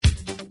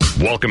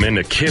Welcome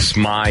into Kiss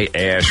My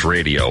Ash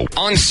Radio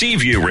on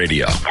Seaview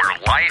Radio, where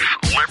life,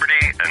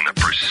 liberty, and the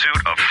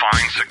pursuit of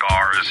fine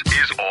cigars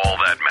is all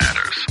that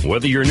matters.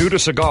 Whether you're new to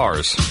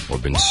cigars or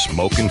been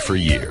smoking for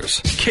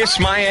years, Kiss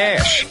My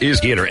Ash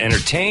is here to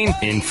entertain,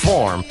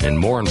 inform, and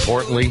more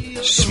importantly,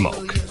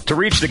 smoke. To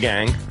reach the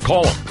gang,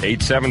 call them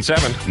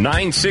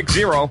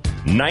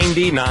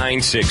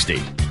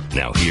 877-960-9960.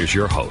 Now here's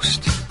your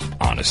host,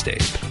 Honest Abe.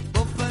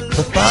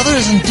 The father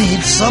is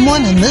indeed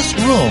someone in this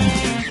room.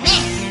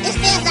 This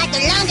feels like the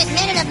longest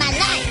minute of my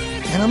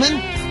life.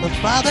 Gentlemen, the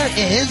father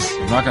is...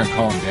 I'm not going to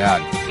call him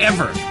Dad.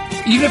 Ever.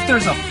 Even if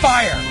there's a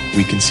fire.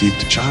 We conceived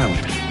a child.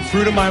 The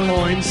fruit of my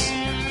loins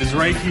is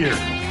right here.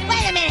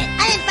 Wait a minute.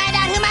 I didn't find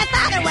out who my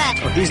father was.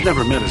 Oh, he's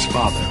never met his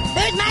father.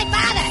 Who's my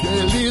father?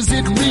 Well, is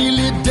it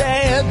really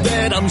Dad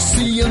that I'm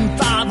seeing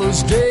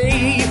Father's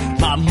Day?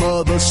 My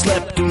mother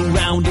slept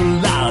around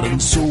a lot,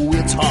 and so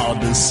it's hard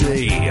to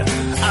say.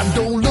 I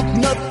don't look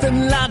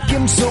nothing like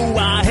him, so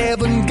I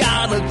haven't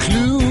got a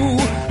clue.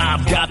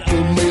 I've got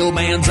the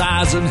mailman's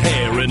eyes and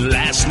hair and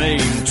last name,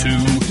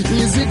 too.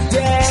 Is it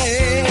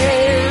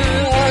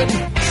Dad?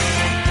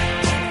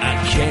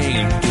 I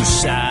can't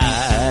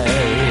decide.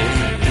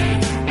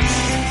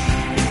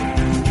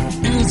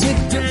 Is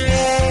it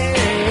Dad?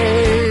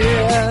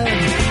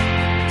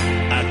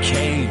 I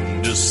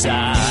can't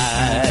decide.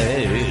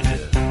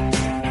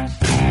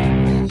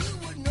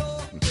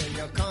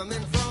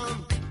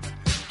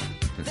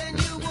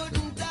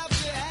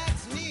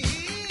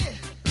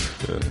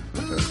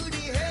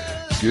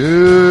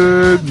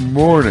 Good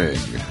morning.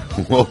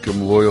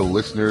 Welcome, loyal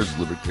listeners,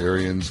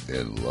 libertarians,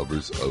 and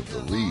lovers of the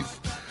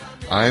leaf.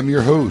 I am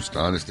your host,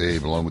 Honest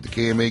Abe, along with the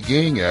KMA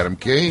gang, Adam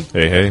K.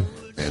 Hey.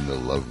 And the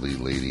lovely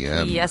Lady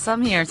M. Yes,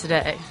 I'm here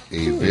today.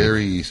 A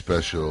very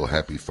special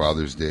Happy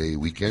Father's Day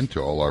weekend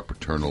to all our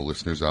paternal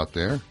listeners out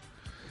there.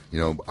 You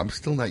know, I'm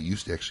still not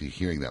used to actually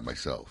hearing that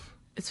myself.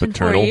 It's been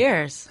 4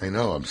 years. I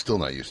know, I'm still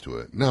not used to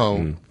it.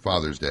 No,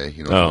 Father's Day,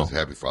 it's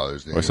Happy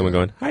Father's Day. Or someone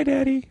going, hi,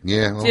 Daddy.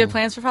 Yeah. Do you have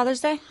plans for Father's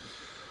Day?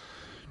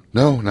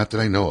 No, not that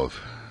I know of.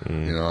 I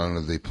don't know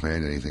if they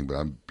planned anything, but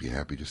I'd be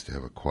happy just to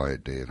have a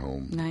quiet day at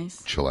home.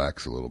 Nice.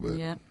 Chillax a little bit.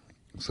 Yep.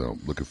 So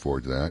looking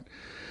forward to that.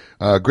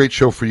 Great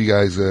show for you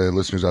guys,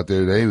 listeners out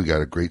there today. We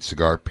got a great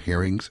cigar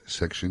pairings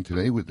section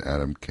today with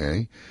Adam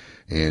K.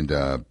 and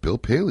Bill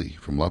Paley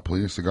from La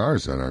Polina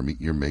Cigars on our Meet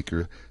Your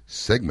Maker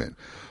segment.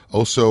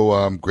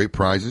 Also, great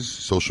prizes,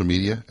 social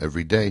media.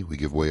 Every day we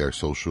give away our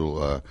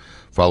social,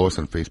 follow us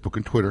on Facebook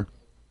and Twitter.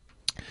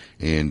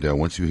 And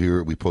once you hear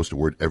it, we post a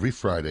word every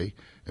Friday.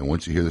 And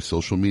once you hear the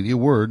social media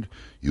word,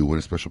 you win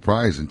a special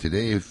prize. And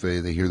today, if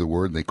they hear the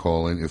word and they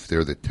call in, if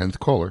they're the 10th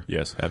caller.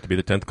 Yes, have to be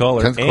the 10th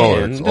caller. 10th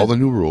caller. It's all the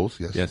new rules,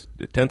 yes. Yes,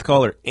 the 10th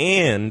caller.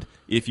 And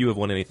if you have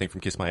won anything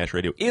from Kiss My Ash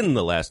Radio in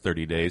the last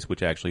 30 days,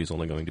 which actually is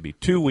only going to be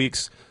 2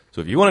 weeks.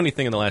 So if you won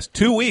anything in the last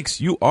 2 weeks,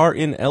 you are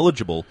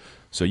ineligible.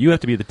 So you have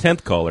to be the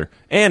 10th caller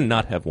and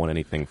not have won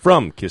anything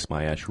from Kiss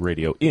My Ash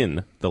Radio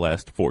in the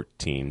last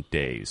 14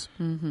 days.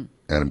 Mm-hmm.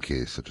 Adam K.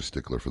 is such a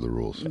stickler for the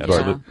rules.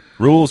 Absolutely.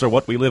 Rules are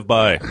what we live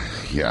by.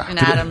 Yeah. In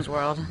Adam's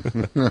world.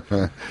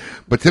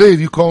 But today, if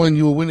you call in,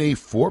 you will win a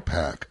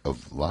 4-pack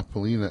of La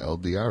Polina El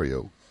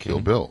Diario Kill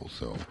Bill.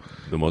 So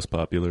the most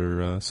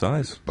popular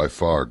size. By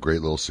far.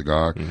 Great little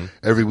cigar.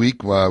 Every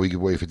week, we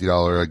give away a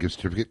 $50 gift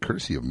certificate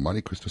courtesy of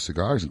Monte Cristo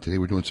Cigars. And today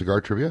we're doing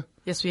cigar trivia.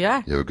 Yes, we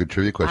are. You have a good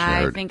trivia question,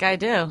 I heard. I think I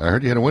do. I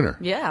heard you had a winner.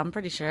 Yeah, I'm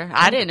pretty sure.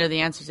 I didn't know the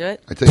answer to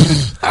it. I tell you,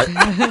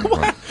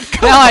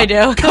 now I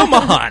do. Come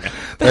on.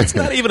 That's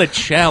not even a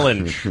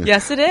challenge.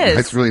 Yes, it is.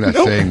 That's really not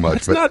saying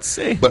much. Not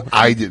saying. But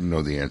I didn't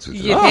know the answer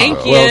to that.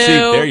 Thank you. Well,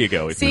 see, there you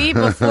go. See,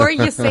 before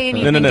you say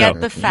anything, no.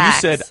 get the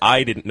facts. You said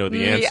I didn't know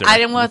the answer. I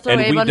didn't want to throw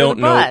Abe under the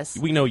bus.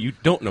 We know you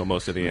don't know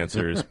most of the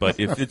answers, but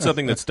if it's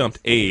something that stumped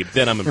Abe,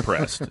 then I'm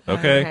impressed.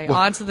 Okay?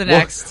 On to the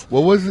next.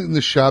 What was it in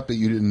the shop that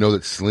you didn't know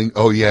that Sling...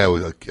 Oh, yeah, it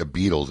was a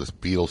Beatles, this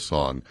Beatles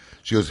song.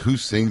 She goes, who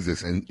sings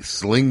this? And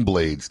Sling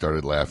Blade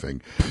started laughing.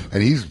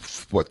 And he's,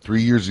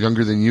 3 years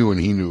younger than you,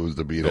 and he knew it was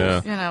the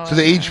Beatles. Yeah. So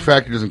the age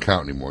factor doesn't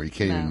count anymore. You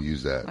can't even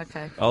use that.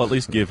 Okay. I'll at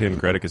least give him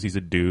credit because he's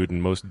a dude,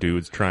 and most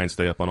dudes try and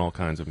stay up on all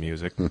kinds of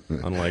music,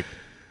 unlike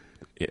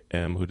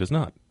M, who does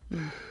not.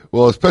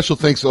 Well, a special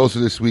thanks also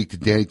this week to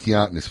Danny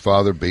Tiant and his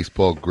father,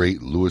 baseball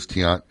great Louis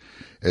Tiant,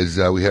 as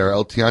we had our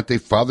El Tiante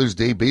Father's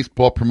Day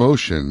baseball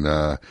promotion.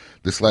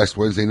 This last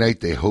Wednesday night,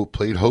 they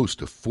played host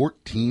to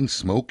 14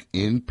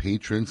 smoke-in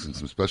patrons and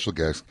some special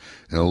guests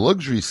in a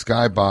luxury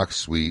skybox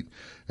suite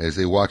as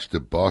they watched the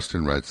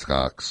Boston Red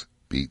Sox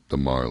beat the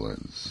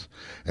Marlins.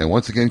 And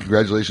once again,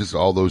 congratulations to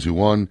all those who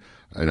won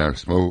in our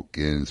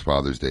Smoke-in's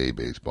Father's Day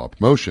baseball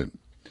promotion.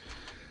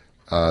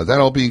 That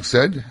all being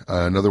said,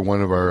 another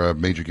one of our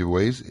major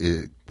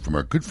giveaways from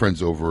our good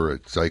friends over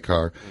at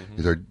Zycar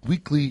is our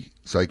weekly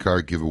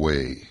Zycar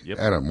giveaway. Yep.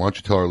 Adam, why don't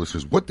you tell our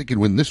listeners what they can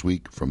win this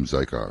week from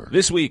Zycar?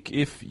 This week,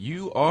 if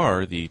you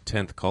are the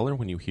 10th caller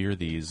when you hear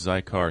the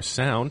Zycar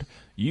sound,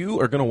 you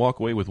are going to walk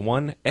away with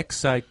one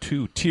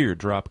XI2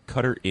 teardrop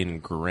cutter in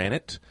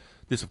granite.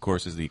 This, of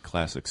course, is the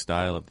classic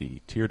style of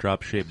the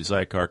teardrop-shaped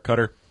Zycar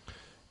cutter.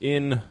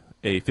 In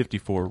a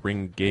 54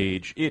 ring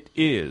gauge. It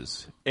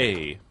is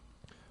a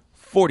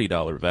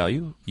 $40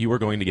 value. You are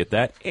going to get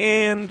that.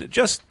 And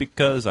just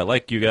because I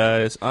like you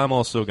guys, I'm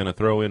also going to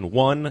throw in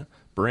one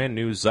brand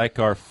new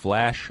Zycar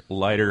flash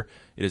lighter.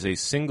 It is a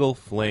single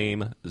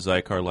flame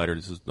Zycar lighter.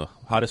 This is the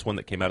hottest one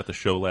that came out at the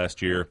show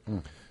last year.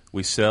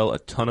 We sell a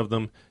ton of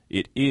them.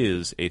 It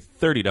is a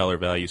 $30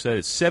 value. So that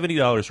is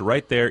 $70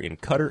 right there in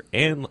cutter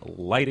and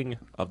lighting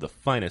of the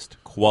finest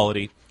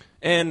quality.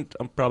 And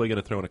I'm probably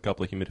going to throw in a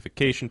couple of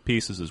humidification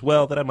pieces as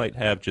well that I might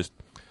have just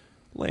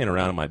laying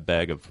around in my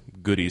bag of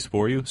goodies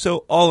for you.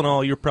 So all in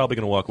all, you're probably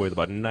going to walk away with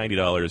about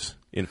 $90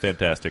 in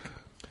fantastic.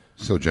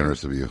 So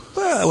generous of you.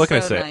 Well, what can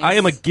I say? Nice. I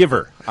am a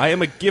giver. I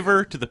am a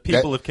giver to the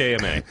people of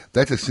KMA.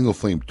 That's a single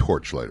flame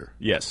torch lighter.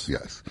 Yes.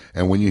 Yes.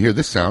 And when you hear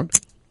this sound,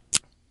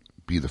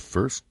 be the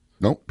first.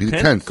 No, be the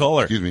 10th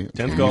caller. Excuse me.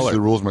 10th I'm caller. used to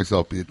the rules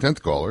myself. Be the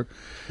 10th caller.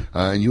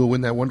 And you will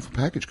win that wonderful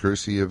package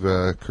courtesy of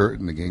Kurt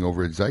and the gang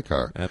over at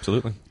Zycar.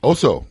 Absolutely.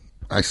 Also,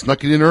 I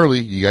snuck it in early.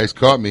 You guys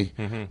caught me.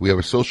 We have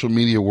a social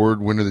media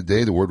word winner of the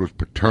day. The word was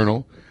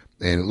paternal.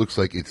 And it looks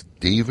like it's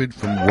David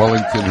from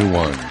Wellington who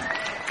won.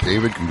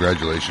 David,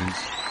 congratulations.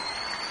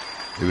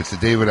 If it's the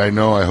David I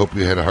know, I hope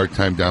you had a hard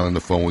time dialing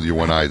the phone with your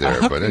one eye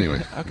there. But anyway.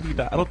 How can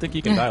I don't think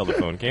he can dial the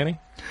phone, can he?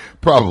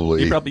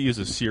 Probably. He probably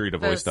uses Siri to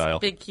voice Those dial.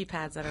 big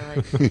keypads that are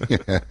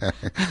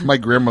like... My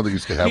grandmother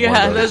used to have one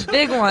Yeah, of those. those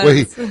big ones.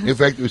 Wait, in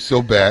fact, it was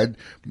so bad.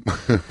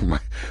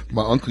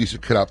 My uncle used to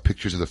cut out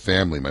pictures of the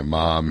family, my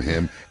mom,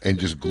 him, and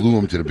just glue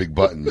them to the big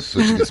buttons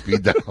so she could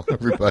speed dial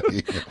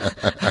everybody.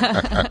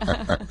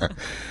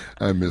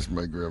 I miss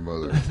my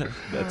grandmother.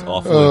 That's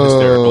awful and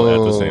hysterical at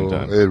the same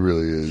time. It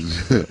really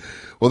is.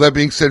 Well, that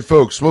being said,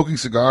 folks, smoking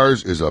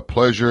cigars is a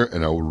pleasure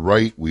and a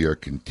right we are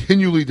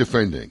continually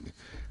defending.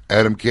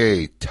 Adam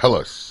K., tell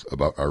us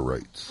about our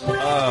rights.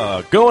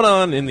 Going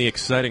on in the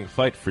exciting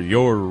fight for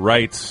your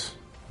rights,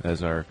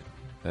 as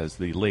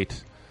the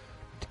late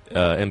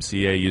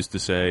MCA used to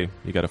say,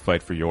 you got to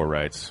fight for your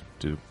rights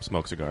to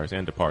smoke cigars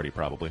and to party,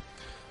 probably.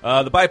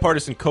 The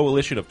bipartisan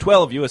coalition of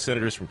 12 U.S.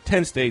 senators from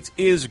 10 states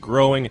is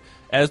growing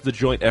as the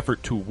joint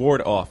effort to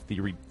ward off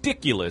the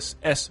ridiculous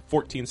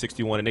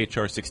S-1461 and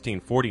H.R.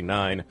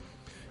 1649.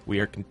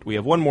 We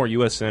have one more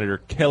U.S. Senator,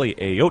 Kelly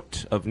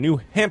Ayotte of New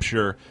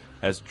Hampshire,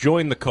 has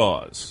joined the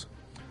cause.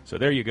 So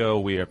there you go.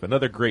 We have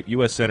another great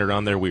U.S. Senator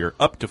on there. We are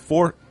up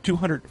to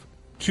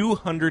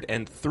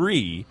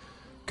 203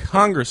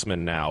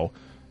 congressmen now,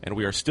 and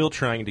we are still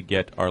trying to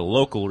get our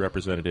local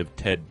representative,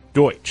 Ted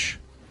Deutsch.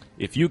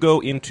 If you go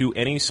into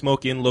any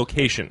smoke-in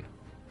location,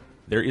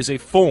 there is a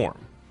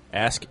form.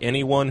 Ask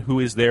anyone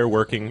who is there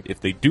working. If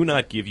they do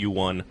not give you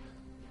one,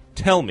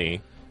 tell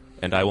me,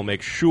 and I will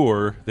make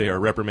sure they are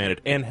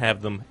reprimanded and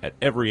have them at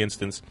every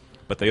instance.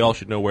 But they all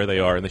should know where they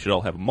are, and they should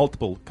all have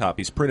multiple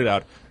copies printed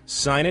out.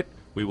 Sign it.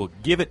 We will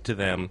give it to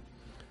them,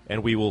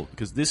 and we will,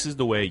 because this is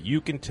the way you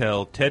can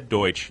tell Ted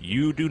Deutsch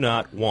you do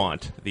not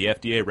want the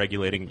FDA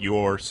regulating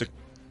your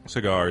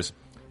cigars.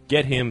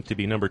 Get him to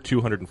be number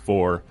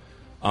 204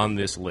 on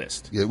this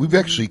list. Yeah, we've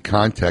actually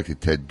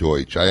contacted Ted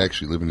Deutsch. I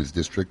actually live in his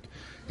district,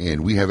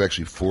 and we have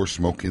actually 4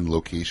 smoke-in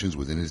locations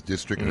within his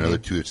district and another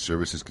 2 that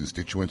service his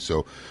constituents.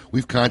 So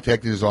we've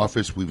contacted his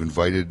office. We've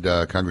invited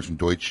Congressman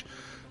Deutsch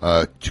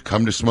to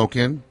come to Smoke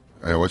In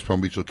at our West Palm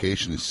Beach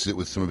location and sit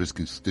with some of his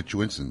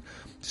constituents and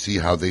see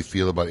how they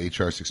feel about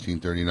H.R.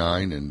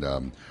 1639.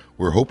 And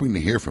we're hoping to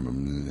hear from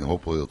him, and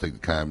hopefully he'll take the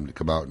time to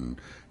come out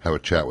and have a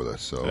chat with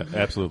us. So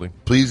absolutely.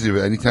 Please, if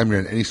anytime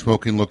you're in any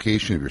smoking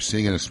location, if you're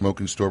sitting in a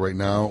smoking store right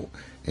now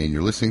and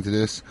you're listening to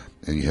this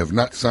and you have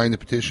not signed the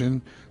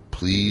petition,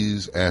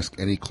 please ask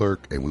any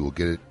clerk and we will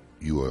get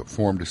you a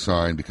form to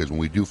sign, because when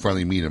we do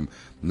finally meet him,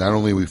 not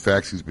only are we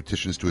faxing these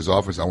petitions to his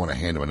office, I want to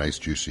hand him a nice,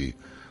 juicy,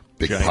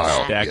 big giant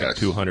pile. Stack of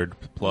 200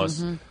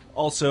 plus.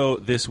 Also,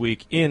 this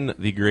week in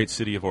the great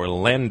city of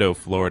Orlando,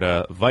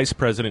 Florida, Vice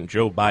President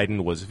Joe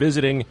Biden was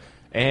visiting,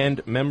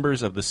 and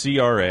members of the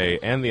CRA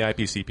and the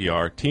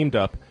IPCPR teamed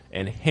up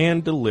and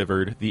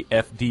hand-delivered the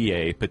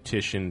FDA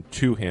petition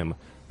to him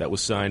that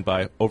was signed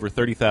by over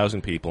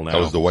 30,000 people now.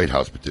 That was the White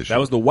House petition. That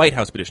was the White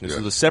House petition. This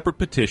was a separate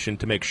petition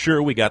to make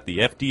sure we got the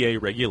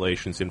FDA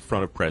regulations in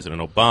front of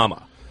President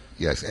Obama.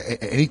 Yes.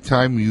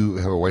 Anytime you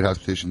have a White House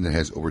petition that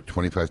has over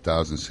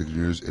 25,000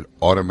 signatures, it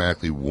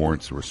automatically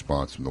warrants a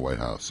response from the White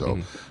House. So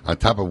on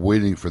top of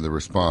waiting for the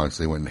response,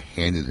 they went and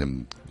handed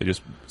him. They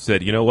just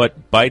said, you know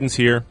what, Biden's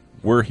here.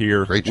 We're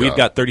here. Great job. We've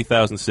got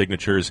 30,000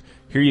 signatures.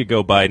 Here you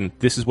go, Biden.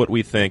 This is what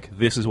we think.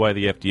 This is why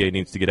the FDA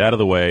needs to get out of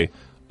the way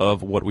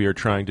of what we are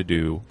trying to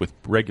do with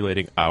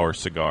regulating our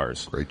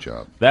cigars. Great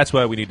job. That's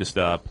why we need to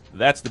stop.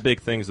 That's the big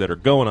things that are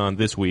going on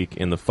this week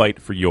in the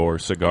fight for your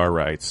cigar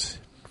rights.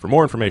 For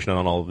more information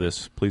on all of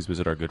this, please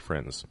visit our good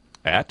friends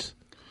at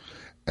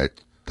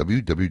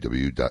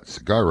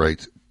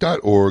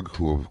www.cigarrights.org,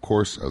 who, of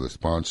course, are the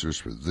sponsors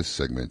for this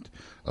segment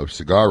of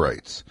Cigar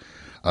Rights.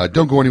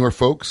 Don't go anywhere,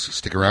 folks.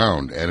 Stick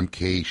around. Adam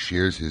K.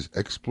 shares his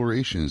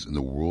explorations in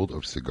the world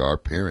of cigar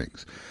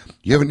pairings.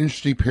 You have an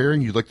interesting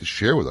pairing you'd like to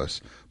share with us,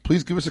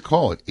 please give us a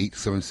call at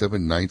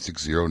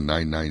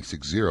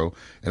 877-960-9960.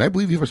 And I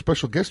believe you have a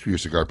special guest for your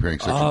cigar pairing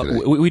section today.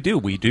 We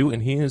do,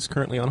 and he is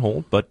currently on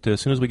hold. But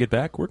as soon as we get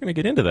back, we're going to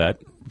get into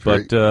that.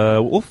 But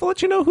we'll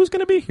let you know who's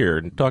going to be here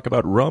and talk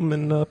about rum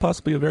and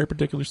possibly a very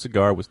particular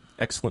cigar with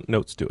excellent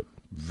notes to it.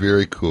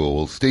 Very cool.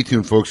 Well, stay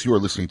tuned, folks. You are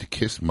listening to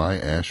Kiss My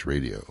Ash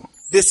Radio.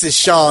 This is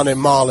Sean and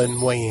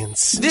Marlon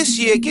Wayans. This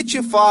year, get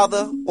your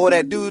father or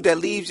that dude that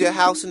leaves your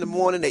house in the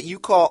morning that you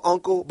call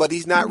uncle, but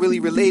he's not really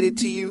related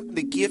to you,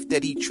 the gift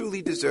that he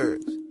truly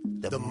deserves.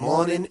 The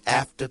morning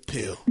after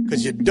pill.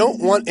 Because you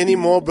don't want any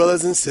more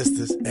brothers and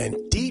sisters. And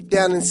deep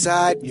down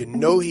inside, you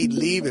know he'd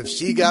leave if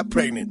she got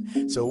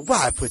pregnant. So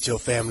why put your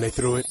family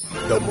through it?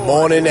 The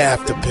morning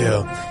after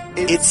pill.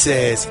 It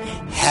says,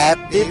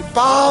 Happy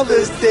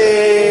Father's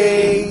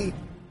Day.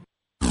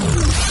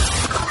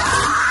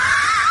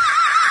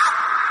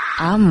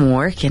 I'm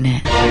working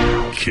it.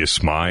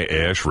 Kiss My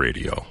Ash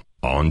Radio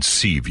on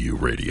Seaview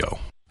Radio.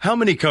 How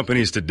many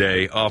companies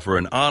today offer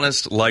an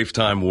honest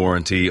lifetime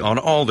warranty on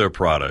all their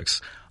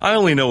products? I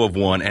only know of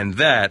one, and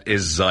that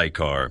is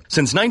Zycar.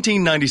 Since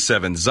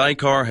 1997,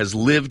 Zycar has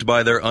lived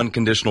by their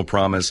unconditional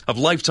promise of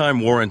lifetime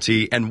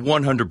warranty and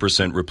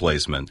 100%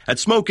 replacement. At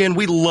Smoke Inn,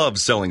 we love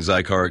selling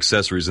Zycar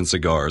accessories and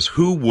cigars.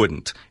 Who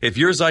wouldn't? If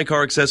your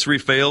Zycar accessory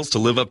fails to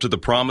live up to the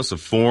promise of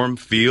form,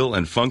 feel,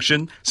 and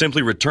function,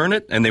 simply return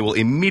it, and they will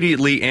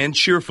immediately and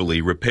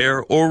cheerfully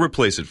repair or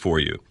replace it for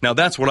you. Now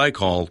that's what I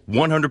call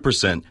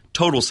 100%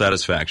 total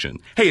satisfaction.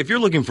 Hey, if you're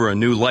looking for a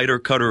new lighter,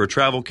 cutter, or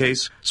travel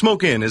case,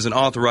 Smoke Inn is an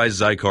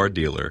authorized Zycar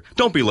dealer.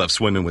 Don't be left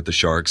swimming with the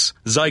sharks.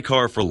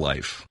 Zycar for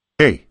life.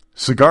 Hey,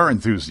 cigar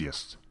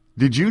enthusiasts.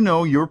 Did you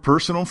know your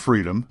personal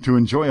freedom to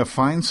enjoy a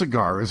fine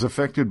cigar is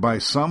affected by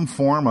some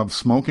form of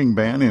smoking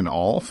ban in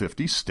all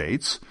 50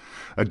 states?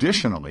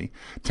 Additionally,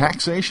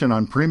 taxation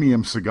on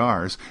premium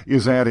cigars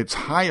is at its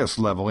highest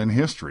level in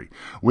history,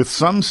 with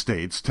some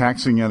states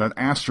taxing at an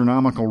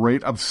astronomical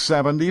rate of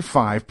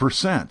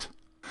 75%.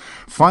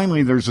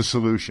 Finally, there's a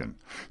solution.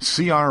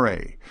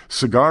 CRA,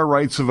 Cigar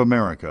Rights of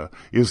America,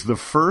 is the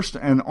first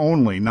and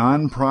only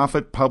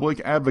non-profit public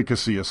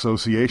advocacy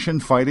association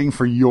fighting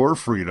for your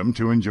freedom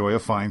to enjoy a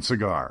fine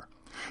cigar.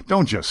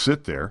 Don't just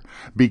sit there.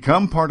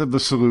 Become part of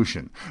the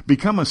solution.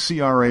 Become a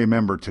CRA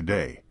member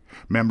today.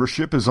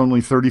 Membership is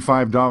only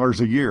 $35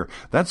 a year.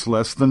 That's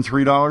less than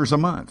 $3 a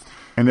month.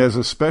 And as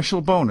a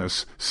special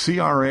bonus,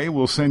 CRA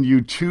will send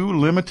you 2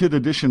 limited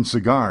edition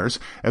cigars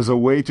as a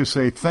way to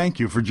say thank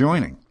you for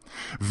joining.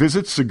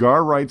 Visit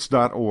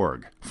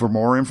cigarrights.org for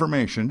more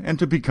information and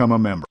to become a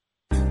member.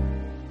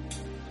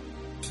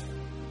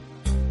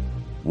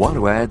 Want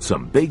to add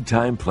some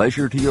big-time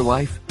pleasure to your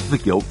life? The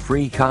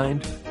guilt-free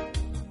kind?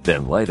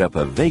 Then light up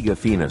a Vega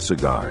Fina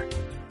cigar.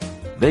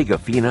 Vega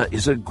Fina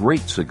is a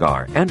great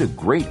cigar and a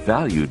great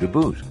value to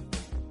boot.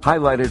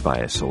 Highlighted by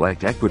a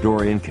select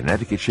Ecuadorian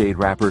Connecticut shade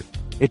wrapper,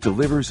 it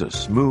delivers a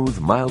smooth,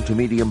 mild to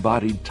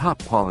medium-bodied,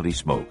 top-quality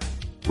smoke.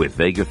 With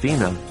Vega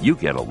Fina, you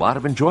get a lot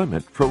of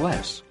enjoyment for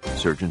less.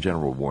 Surgeon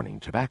General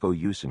warning, tobacco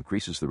use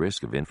increases the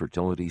risk of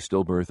infertility,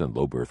 stillbirth, and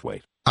low birth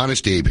weight.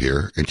 Honest Abe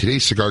here, and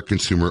today's cigar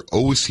consumer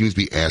always seems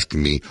to be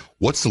asking me,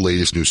 what's the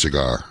latest new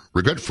cigar?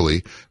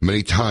 Regretfully,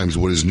 many times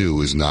what is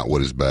new is not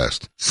what is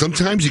best.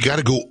 Sometimes you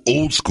gotta go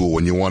old school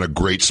when you want a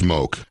great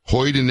smoke.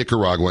 Hoy de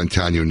Nicaragua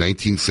Antaño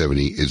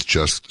 1970 is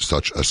just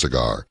such a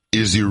cigar. It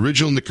is the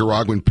original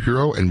Nicaraguan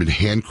Puro and been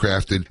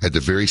handcrafted at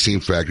the very same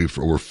factory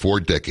for over 4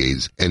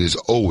 decades and is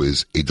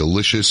always a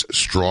delicious,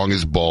 strong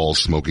as balls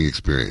smoking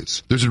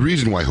experience. There's a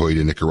reason why Hoy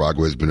de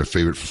Nicaragua has been a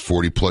favorite for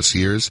 40 plus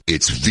years.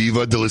 It's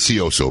Viva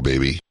Delicioso,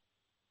 baby.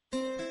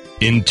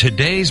 In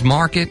today's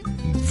market,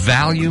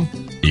 value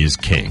is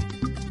king.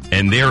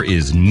 And there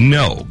is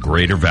no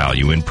greater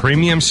value in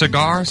premium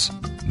cigars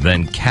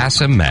than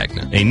Casa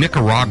Magna, a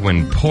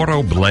Nicaraguan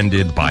Puro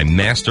blended by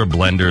master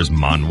blenders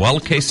Manuel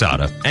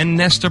Quesada and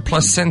Nestor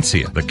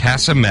Plasencia. The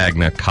Casa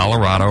Magna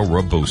Colorado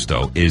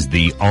Robusto is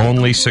the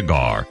only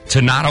cigar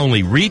to not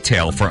only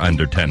retail for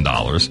under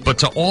 $10, but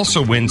to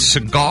also win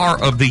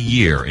Cigar of the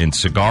Year in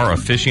Cigar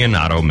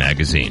Aficionado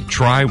magazine.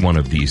 Try one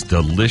of these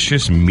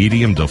delicious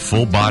medium to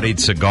full-bodied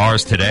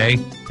cigars today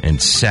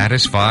and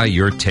satisfy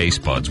your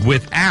taste buds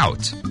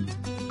without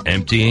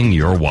emptying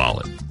your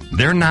wallet.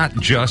 They're not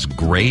just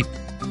great,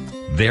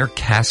 they're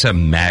Casa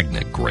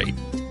Magna great.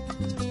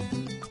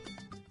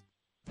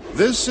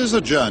 This is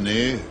a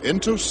journey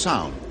into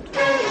sound.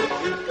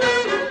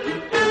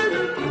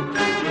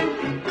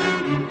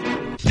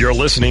 You're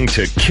listening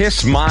to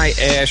Kiss My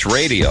Ash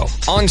Radio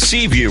on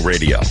Seaview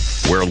Radio,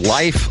 where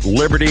life,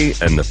 liberty,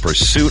 and the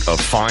pursuit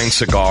of fine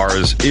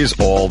cigars is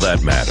all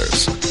that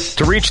matters.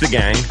 To reach the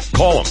gang,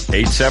 call them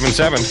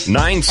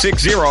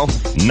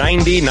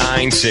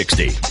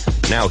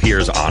 877-960-9960. Now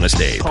here's Honest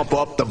Abe. Pump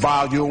up the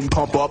volume,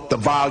 pump up the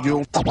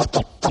volume. Pump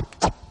that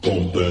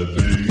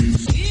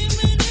bass.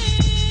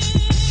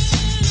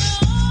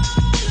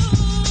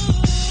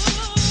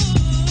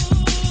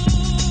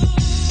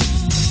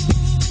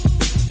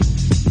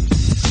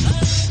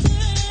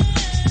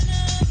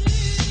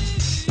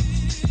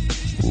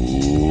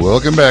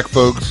 Welcome back,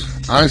 folks.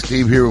 Honest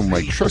Abe here with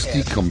my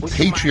trusty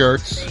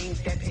compatriots,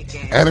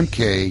 Adam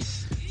K.,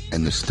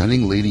 and the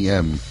stunning Lady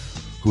M,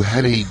 who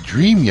had a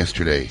dream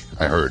yesterday,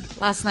 I heard.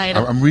 Last night.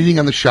 I'm reading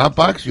on the shop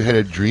box. You had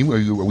a dream.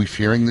 Are we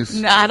sharing this?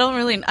 No, I don't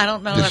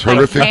know this if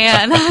horrific, I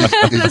can.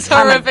 This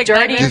I'm horrific a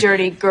dirty, nightmare.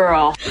 dirty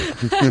girl.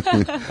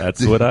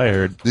 That's what I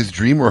heard. This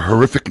dream or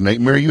horrific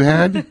nightmare you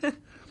had?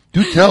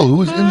 Do tell, who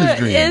was in this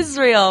dream?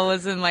 Israel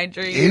was in my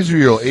dream.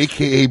 Israel,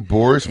 a.k.a.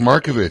 Boris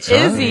Markovitz, huh?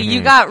 Izzy,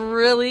 you got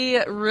really,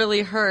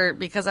 really hurt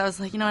because I was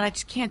like, you know what, I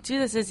just can't do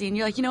this, Izzy. And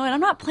you're like, you know what, I'm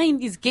not playing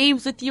these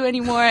games with you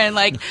anymore. And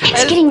like,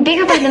 It's getting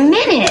bigger by the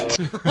minute.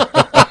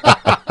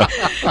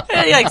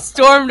 and he like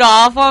stormed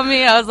off on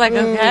me. I was like,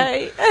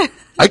 okay.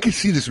 I could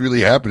see this really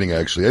happening,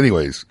 actually.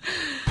 Anyways,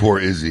 poor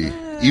Izzy.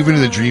 Even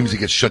in the dreams, he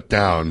gets shut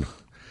down.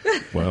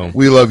 Well,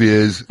 we love you,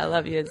 Iz. I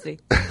love you, Izzy.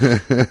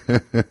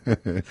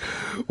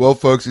 Well,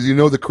 folks, as you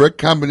know, the correct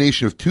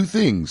combination of two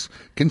things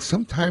can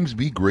sometimes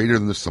be greater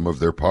than the sum of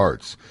their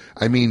parts.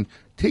 I mean,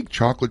 take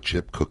chocolate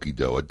chip cookie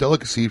dough, a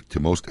delicacy to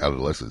most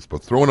adolescents,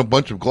 but throw in a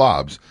bunch of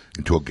globs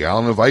into a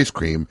gallon of ice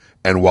cream,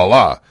 and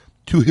voila,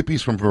 two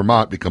hippies from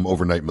Vermont become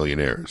overnight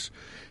millionaires.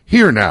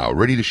 Here now,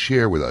 ready to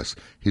share with us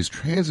his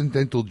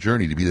transcendental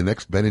journey to be the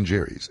next Ben &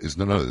 Jerry's, is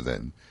none other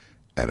than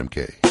Adam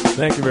K.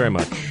 Thank you very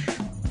much.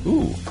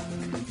 Ooh.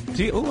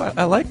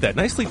 I like that.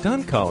 Nicely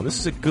done, Colin. This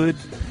is a good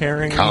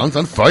pairing. Colin's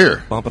on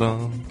fire.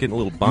 Bum-ba-dum. Getting a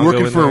little bongo You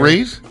working in for there. a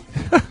raise?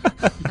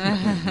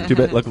 Too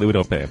bad. Luckily, we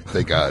don't pay him.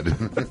 Thank God.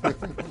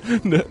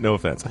 No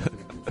offense.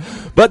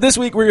 But this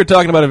week, we're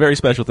talking about a very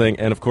special thing.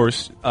 And, of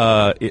course,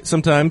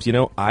 sometimes,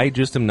 I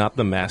just am not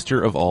the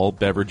master of all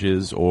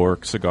beverages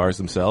or cigars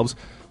themselves.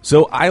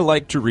 So I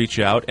like to reach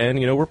out, and,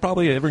 we're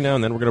probably every now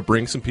and then we're going to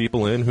bring some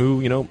people in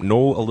who,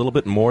 know a little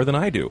bit more than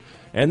I do.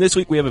 And this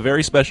week we have a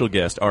very special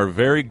guest, our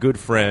very good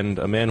friend,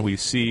 a man we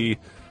see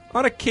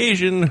on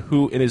occasion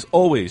who is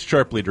always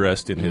sharply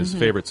dressed in his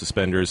favorite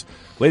suspenders.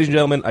 Ladies and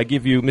gentlemen, I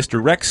give you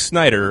Mr. Rex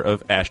Snyder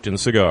of Ashton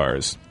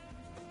Cigars.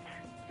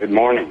 Good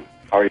morning.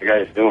 How are you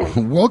guys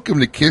doing? Welcome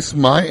to Kiss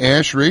My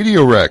Ash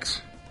Radio,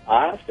 Rex.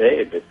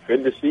 Dave, it's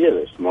good to see you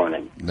this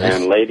morning. Nice.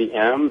 And Lady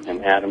M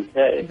and Adam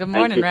K. Good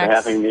morning, Thank you Rex.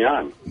 for having me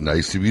on.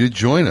 Nice of you to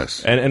join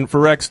us. And for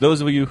Rex, those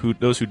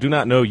who do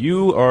not know,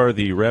 you are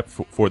the rep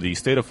for the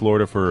state of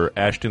Florida for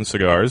Ashton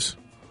Cigars.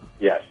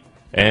 Yes.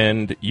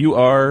 And you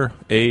are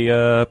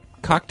a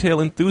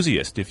cocktail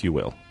enthusiast, if you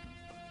will.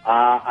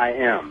 I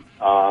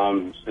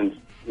am. Since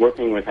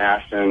working with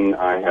Ashton,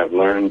 I have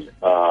learned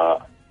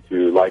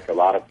to like a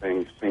lot of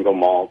things, single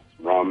malts,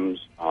 rums,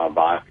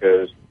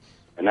 vodkas,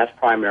 and that's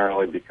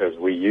primarily because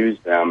we use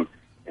them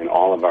in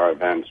all of our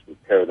events. We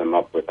pair them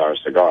up with our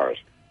cigars.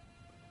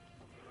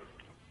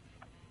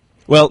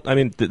 Well, I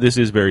mean, this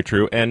is very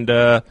true. And,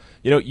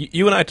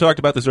 you and I talked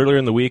about this earlier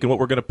in the week, and what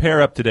we're going to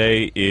pair up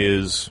today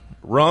is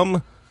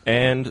rum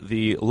and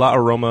the La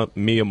Aroma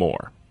Mi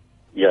Amor.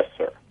 Yes,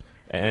 sir.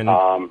 And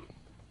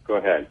go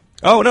ahead.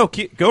 Oh, no,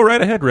 go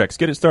right ahead, Rex.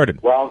 Get it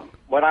started. Well,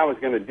 what I was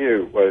going to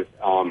do was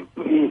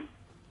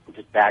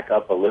just back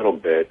up a little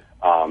bit.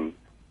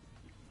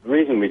 The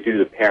reason we do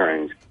the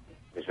pairings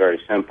is very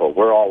simple.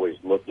 We're always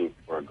looking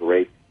for a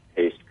great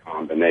taste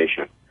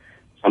combination,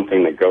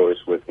 something that goes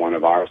with one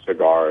of our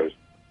cigars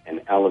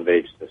and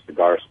elevates the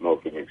cigar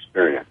smoking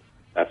experience.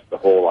 That's the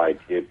whole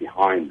idea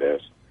behind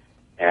this.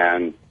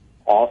 And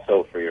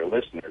also for your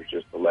listeners,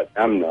 just to let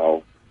them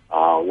know,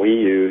 we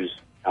use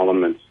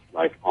elements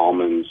like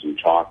almonds and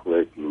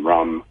chocolate and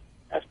rum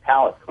as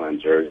palate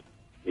cleansers,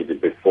 either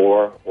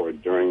before or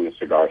during the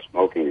cigar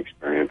smoking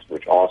experience,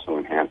 which also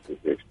enhances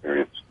the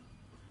experience.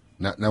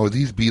 Now, would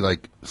these be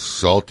like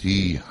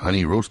salty,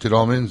 honey roasted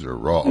almonds or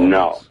raw almonds?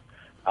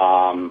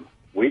 No.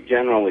 We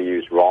generally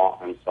use raw,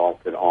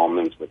 unsalted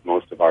almonds with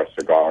most of our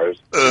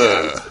cigars.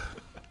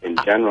 In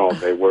general,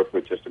 they work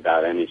with just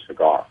about any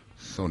cigar.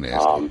 So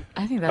nasty.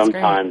 I think that's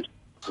sometimes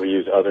we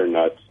use other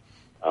nuts.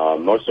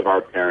 Most of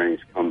our pairings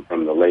come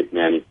from the late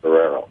Manny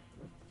Ferrero.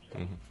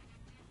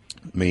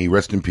 May he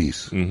rest in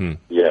peace. Mm-hmm.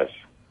 Yes.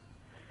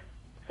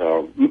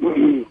 So,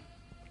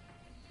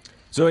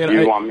 so do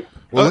you want me?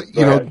 Well,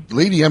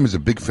 Lady M is a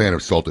big fan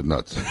of salted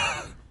nuts.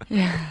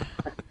 Yeah.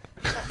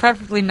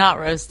 Preferably not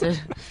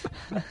roasted.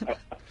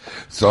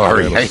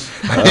 Sorry. I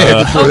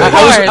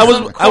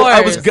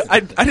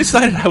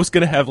decided I was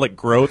going to have like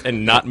growth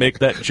and not make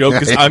that joke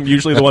because I'm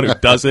usually the one who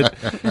does it.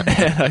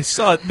 And I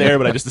saw it there,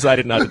 but I just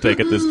decided not to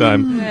take it this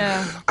time.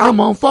 Yeah. I'm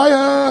on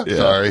fire. Yeah.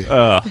 Sorry.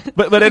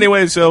 But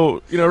anyway,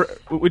 so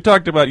we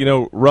talked about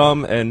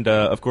rum and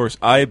of course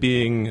I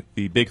being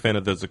the big fan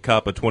of the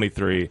Zacapa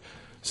 23.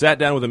 Sat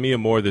down with a Mi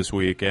Amor this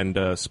week and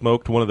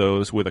smoked one of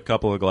those with a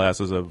couple of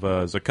glasses of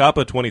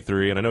Zacapa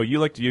 23. And I know you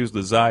like to use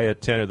the Zaya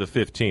 10 or the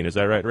 15. Is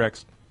that right,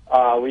 Rex?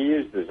 We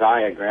use the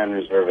Zaya Grand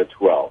Reserva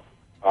 12.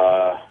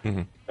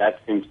 That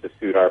seems to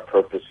suit our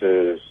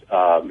purposes.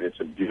 It's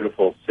a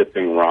beautiful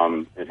sipping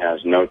rum. It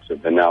has notes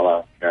of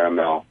vanilla,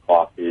 caramel,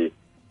 coffee,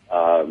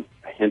 a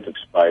hint of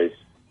spice,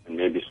 and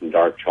maybe some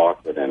dark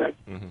chocolate in it.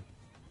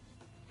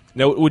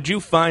 Now, would you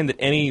find that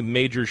any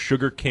major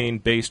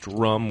sugarcane-based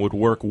rum would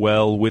work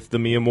well with the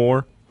Mi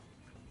Amor?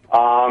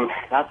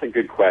 That's a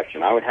good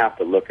question. I would have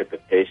to look at the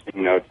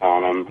tasting notes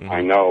on them.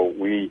 I know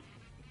we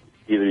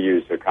either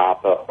used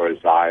Zacapa or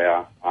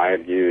Zaya. I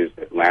have used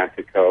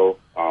Atlantico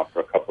for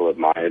a couple of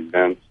my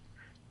events.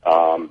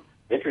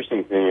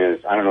 Interesting thing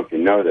is, I don't know if you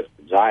know this,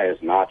 but Zaya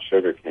is not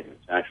sugarcane.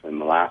 It's actually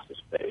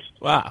molasses-based.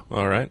 Wow.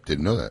 All right.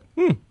 Didn't know that.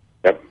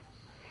 Yep.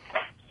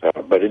 So,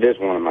 but it is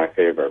one of my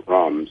favorite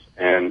rums.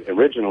 And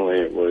originally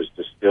it was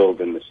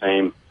distilled in the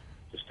same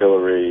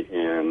distillery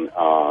in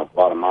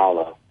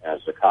Guatemala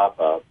as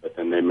Zacapa, but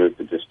then they moved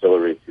the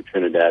distillery to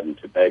Trinidad and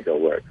Tobago,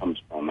 where it comes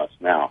from us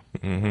now.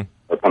 Mm-hmm.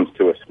 Or comes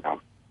to us now.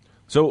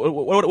 So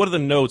what are the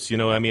notes, you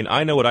know, I mean,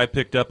 I know what I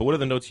picked up, but what are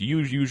the notes you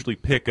usually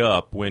pick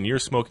up when you're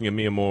smoking a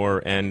Mia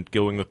Moore and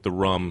going with the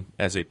rum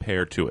as a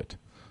pair to it?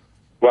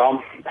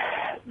 Well,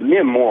 the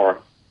Mia Moore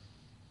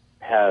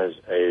has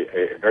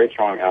a very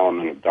strong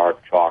element of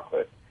dark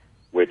chocolate,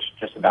 which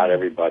just about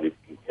everybody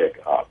can pick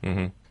up.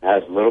 Mm-hmm. It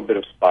has a little bit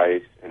of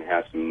spice and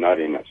has some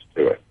nuttiness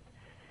to it.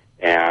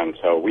 And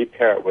so we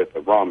pair it with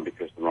the rum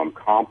because the rum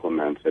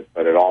complements it,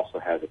 but it also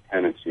has a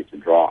tendency to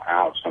draw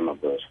out some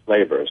of those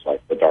flavors,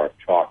 like the dark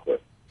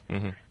chocolate.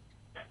 Mm-hmm.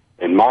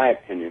 In my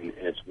opinion,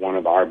 it's one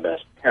of our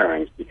best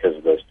pairings because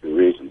of those two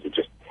reasons. It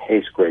just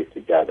tastes great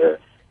together,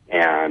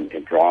 and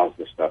it draws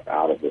the stuff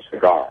out of the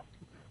cigar.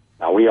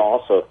 Now, we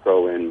also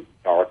throw in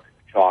dark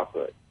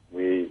chocolate.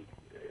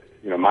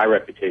 My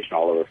reputation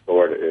all over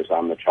Florida is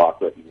I'm the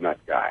chocolate and nut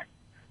guy.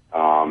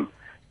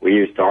 We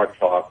use dark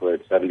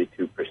chocolate,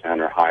 72%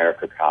 or higher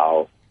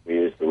cacao. We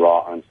use the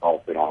raw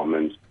unsalted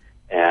almonds.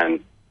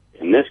 And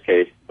in this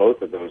case,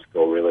 both of those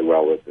go really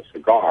well with the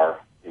cigar.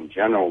 In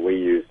general, we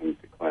use them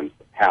to cleanse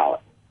the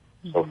palate.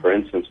 So, for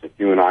instance, if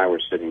you and I were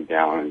sitting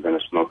down and going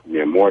to smoke a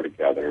Mia Moore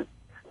together,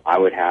 I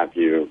would have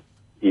you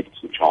eat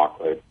some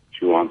chocolate,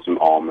 chew on some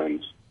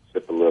almonds,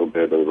 sip a little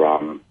bit of the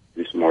rum,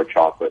 do some more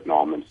chocolate and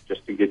almonds,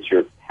 just to get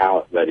your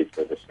palate ready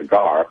for the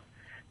cigar.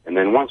 And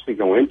then once we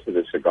go into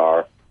the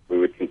cigar, we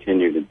would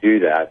continue to do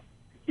that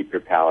to keep your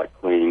palate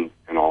clean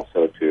and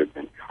also to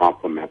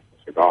complement the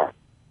cigar.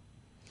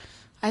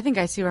 I think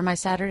I see where my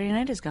Saturday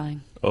night is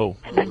going. Oh.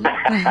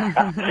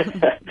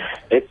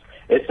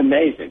 It's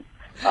amazing.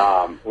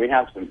 We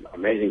have some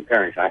amazing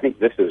pairings. I think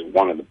this is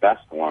one of the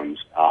best ones.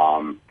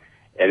 And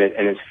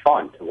it's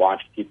fun to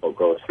watch people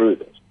go through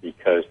this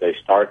because they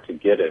start to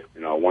get it,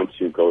 once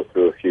you go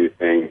through a few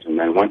things, and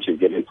then once you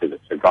get into the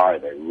cigar,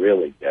 they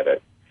really get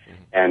it.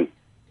 And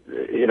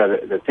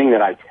the thing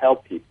that I tell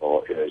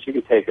people is you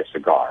can take a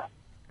cigar.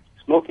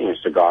 Smoking a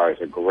cigar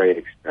is a great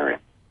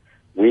experience.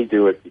 We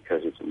do it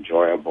because it's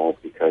enjoyable,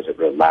 because it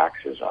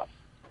relaxes us.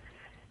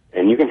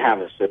 And you can have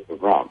a sip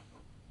of rum,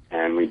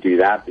 and we do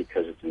that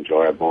because it's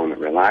enjoyable and it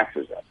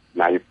relaxes us.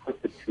 Now you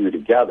put the two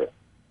together,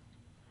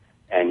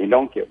 and you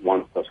don't get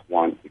 1 +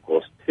 1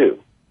 =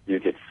 2. You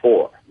get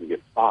 4, you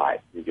get 5,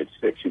 you get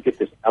 6. You get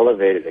this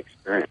elevated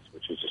experience,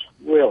 which is just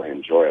really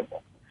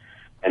enjoyable.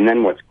 And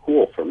then what's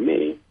cool for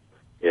me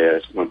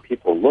is when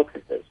people look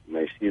at this and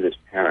they see this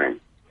pairing,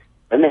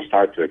 then they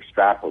start to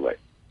extrapolate.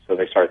 So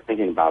they start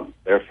thinking about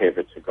their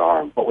favorite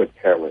cigar and what would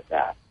pair with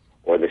that.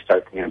 Or they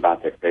start thinking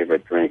about their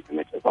favorite drink and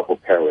they say, what will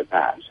pair with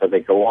that? So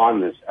they go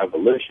on this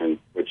evolution,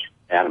 which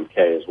Adam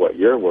K. is what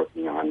you're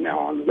working on now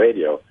on the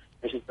radio.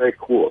 It's just very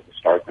cool to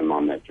start them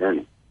on that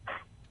journey.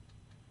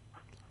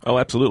 Oh,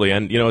 absolutely.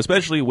 And,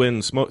 especially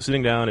when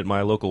sitting down at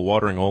my local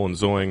watering hole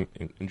and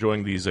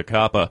enjoying the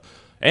Zacapa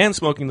and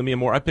smoking the Mia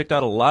Moore, I picked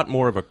out a lot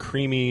more of a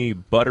creamy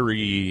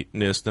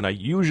butteriness than I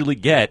usually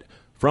get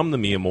from the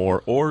Mia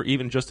Moore, or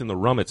even just in the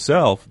rum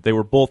itself. They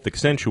were both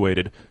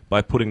accentuated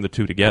by putting the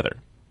two together.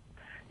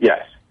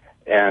 Yes.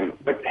 And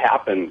what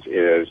happens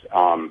is,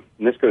 and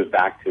this goes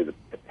back to the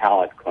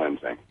palate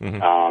cleansing.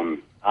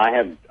 Mm-hmm. I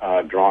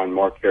have drawn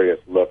more curious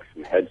looks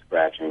and head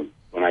scratching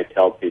when I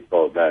tell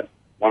people that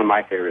one of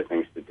my favorite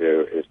things to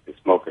do is to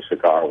smoke a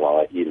cigar while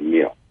I eat a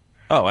meal.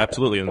 Oh,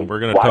 absolutely. And we're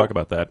going to talk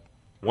about that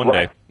one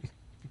day.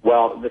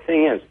 Well, the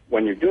thing is,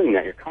 when you're doing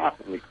that, you're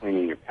constantly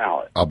cleaning your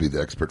palate. I'll be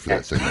the expert for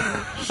that segment.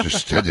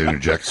 Just had to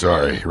interject.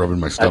 Sorry, rubbing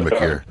my stomach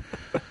here.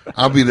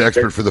 I'll be the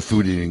expert for the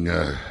food eating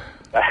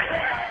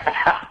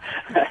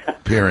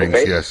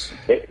pairings. Yes.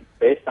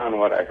 Based on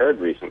what I heard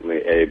recently,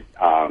 Abe,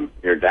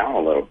 you're down a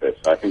little bit,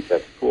 so I think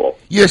that's cool.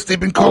 Yes, they've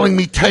been calling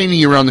me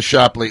tiny around the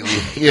shop lately.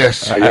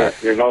 Yes.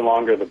 You're no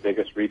longer the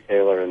biggest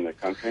retailer in the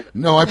country?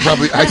 No, I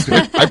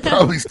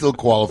probably still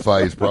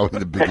qualify as probably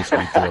the biggest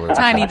retailer.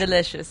 Tiny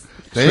delicious.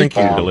 Thank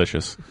you.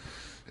 Delicious.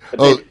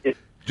 Oh,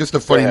 just a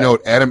funny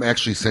note. Adam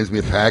actually sends me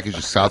a package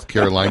of South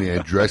Carolina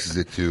and addresses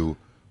it to,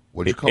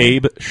 what do you call it?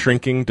 Abe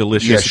Shrinking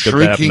Delicious. Yes,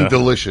 Shrinking Gababna.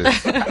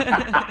 Delicious.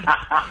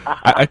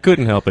 I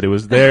couldn't help it. It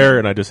was there,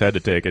 and I just had to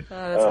take it.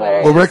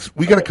 Well, Rex,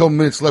 we got a couple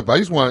minutes left, but I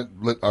just want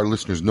to let our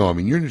listeners know,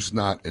 you're just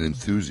not an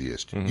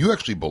enthusiast. Mm-hmm. You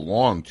actually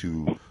belong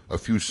to a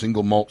few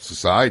single malt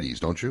societies,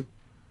 don't you?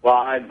 Well,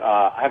 I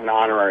have an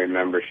honorary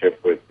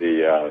membership with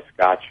the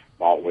Scotch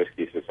Malt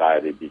Whiskey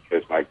Society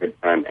because my good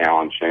friend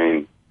Alan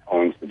Shane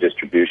owns the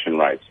distribution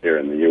rights here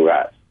in the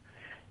U.S.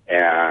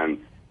 And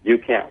you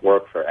can't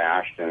work for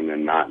Ashton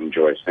and not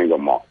enjoy single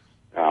malts.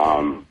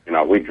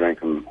 We drink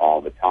them all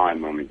the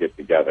time when we get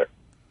together.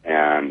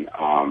 And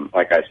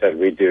like I said,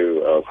 we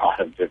do a lot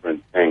of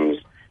different things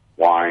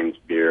wines,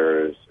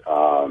 beers,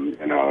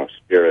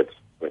 spirits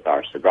with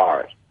our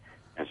cigars.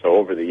 And so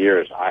over the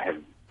years, I have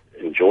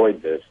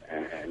enjoyed this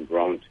and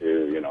grown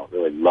to,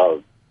 really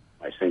love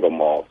my single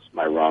malts,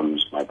 my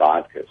rums, my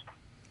vodkas.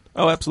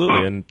 Oh,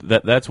 absolutely, and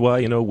that's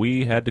why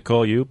we had to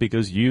call you,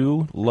 because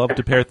you love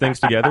to pair things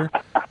together.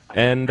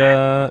 And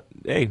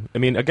hey, I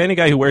mean, any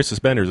guy who wears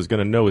suspenders is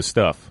going to know his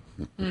stuff.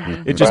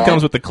 Mm-hmm. It just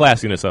comes with the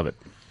classiness of it.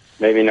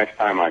 Maybe next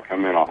time I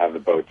come in, I'll have the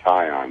bow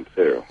tie on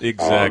too.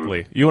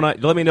 Exactly. You and I,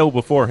 let me know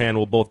beforehand.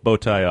 We'll both bow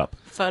tie up.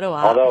 Photo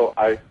op. Although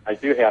I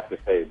do have to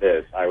say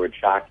this, I would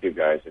shock you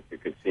guys if you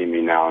could see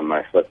me now in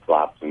my flip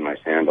flops and my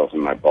sandals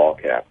and my ball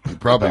cap. You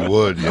probably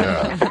would,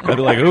 yeah. I'd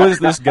be like, who is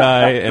this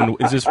guy? And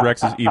is this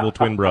Rex's evil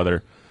twin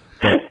brother?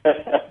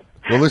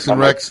 Well, listen,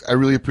 Rex, I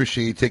really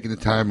appreciate you taking the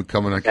time and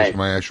coming on Kiss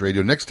My Ash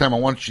Radio. Next time, I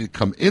want you to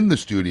come in the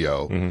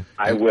studio.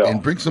 I will.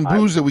 And bring some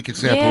booze that we can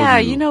sample. Yeah,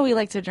 with you. we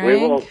like to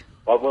drink.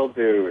 What we'll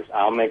do is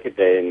I'll make a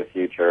day in the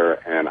future,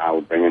 and I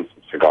will bring in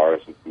some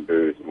cigars and some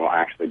booze, and we'll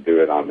actually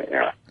do it on the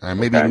air.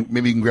 Maybe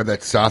you can grab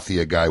that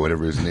Sathya guy,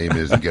 whatever his name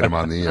is, and get him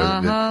on the air.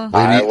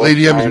 Uh-huh.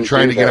 Lady M has been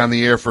trying to get on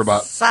the air for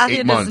about Sathya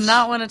 8 months. does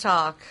not want to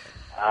talk.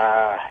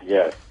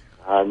 Yes.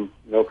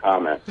 No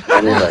comment.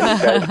 Anyway, you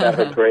guys have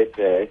a great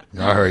day.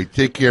 All right.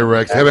 Take care,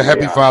 Rex. Have a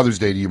happy Father's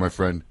Day to you, my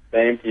friend.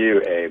 Same to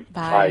you, Abe.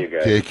 Bye, you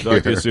guys. Take care.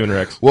 Talk to you soon,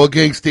 Rex. Well,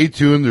 gang, stay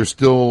tuned. There's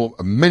still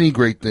many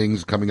great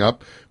things coming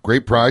up.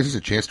 Great prizes,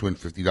 a chance to win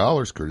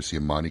 $50, courtesy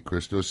of Monte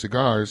Cristo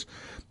Cigars,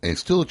 and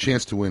still a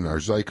chance to win our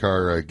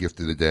Zycar gift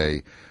of the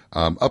day.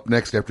 Up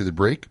next after the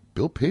break,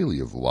 Bill Paley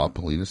of La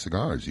Polina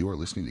Cigars. You are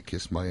listening to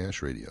Kiss My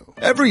Ash Radio.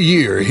 Every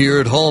year here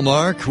at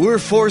Hallmark, we're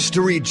forced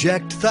to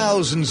reject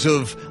thousands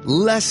of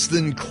less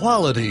than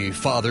quality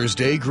Father's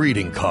Day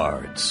greeting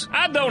cards.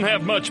 I don't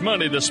have much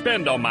money to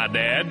spend on my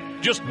dad.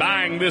 Just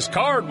buying this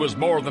card was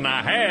more than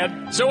I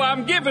had, so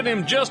I'm giving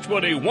him just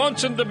what he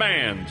wants and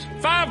demands.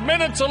 5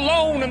 minutes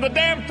alone in the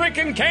damn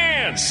frickin'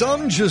 can.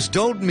 Some just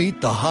don't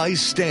meet the high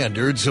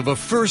standards of a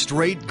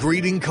first-rate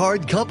greeting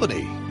card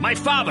company. My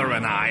father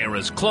and I are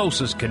as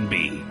close as can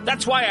be.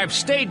 That's why I've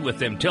stayed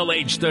with him till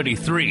age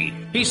 33.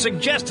 He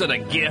suggested a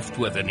gift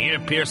with an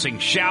ear-piercing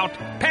shout,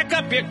 "Pack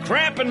up your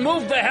crap and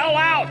move the hell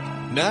out!"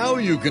 Now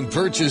you can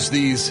purchase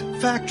these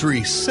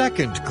factory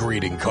second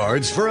greeting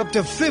cards for up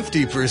to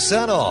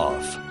 50%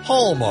 off.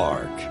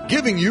 Hallmark,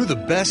 giving you the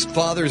best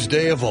Father's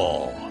Day of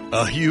all.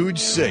 A huge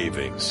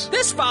savings.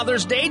 This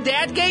Father's Day,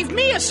 Dad gave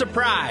me a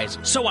surprise.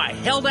 So I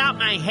held out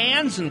my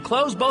hands and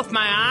closed both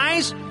my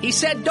eyes. He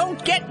said,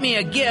 "Don't get me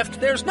a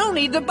gift. There's no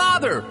need to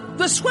bother.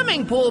 The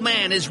swimming pool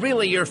man is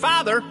really your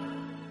father."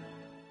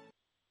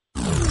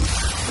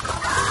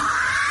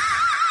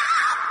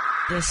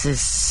 This is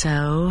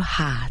so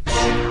hot.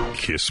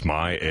 Kiss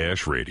My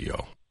Ash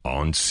Radio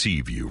on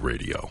Seaview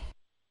Radio.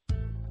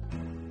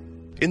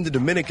 In the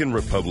Dominican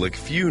Republic,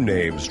 few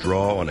names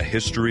draw on a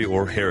history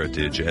or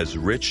heritage as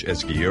rich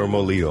as Guillermo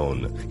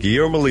Leon.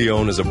 Guillermo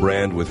Leon is a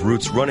brand with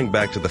roots running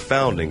back to the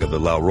founding of the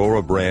La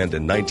Aurora brand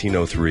in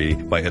 1903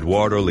 by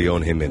Eduardo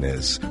Leon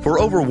Jimenez. For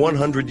over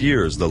 100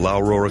 years, the La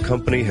Aurora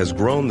company has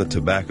grown the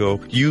tobacco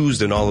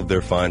used in all of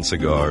their fine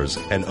cigars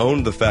and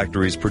owned the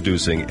factories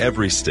producing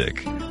every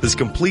stick. This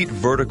complete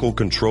vertical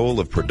control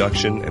of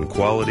production and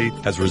quality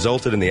has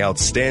resulted in the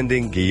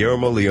outstanding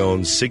Guillermo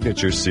Leon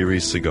Signature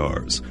Series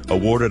cigars,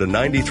 awarded a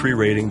 93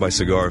 rating by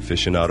Cigar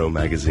Aficionado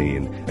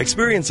magazine.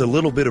 Experience a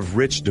little bit of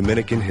rich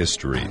Dominican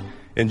history.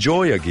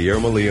 Enjoy a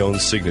Guillermo Leon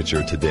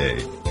signature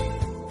today.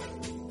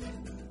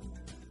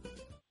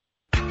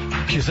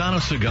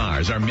 Quijano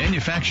cigars are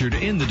manufactured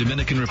in the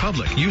Dominican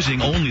Republic using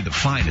only the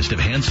finest of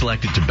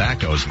hand-selected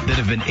tobaccos that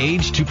have been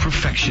aged to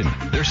perfection.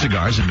 Their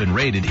cigars have been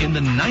rated in the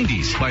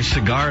 90s by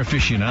Cigar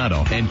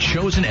Aficionado and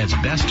chosen as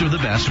best of the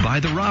best by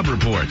the Rob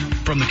Report.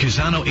 From the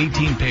Quijano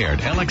 18 paired,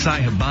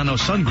 LXI Habano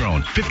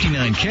Sun-Grown,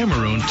 59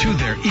 Cameroon to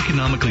their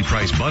economically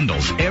priced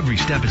bundles, every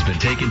step has been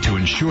taken to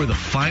ensure the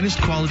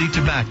finest quality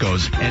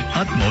tobaccos and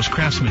utmost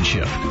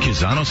craftsmanship.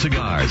 Quijano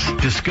cigars.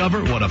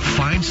 Discover what a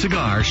fine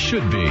cigar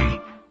should be.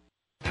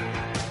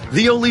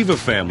 The Oliva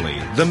family,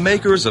 the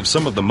makers of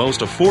some of the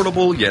most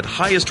affordable yet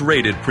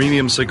highest-rated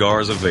premium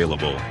cigars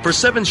available. For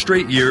 7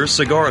 straight years,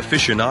 Cigar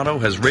Aficionado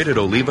has rated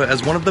Oliva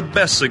as one of the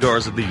best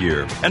cigars of the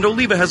year. And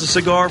Oliva has a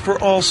cigar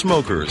for all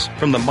smokers,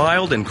 from the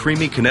mild and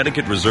creamy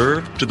Connecticut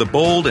Reserve to the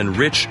bold and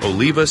rich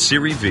Oliva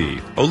Serie V.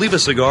 Oliva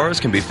cigars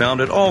can be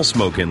found at all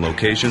smoke-in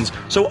locations,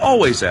 so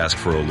always ask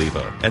for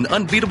Oliva. An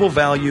unbeatable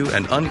value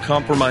and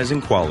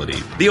uncompromising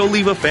quality. The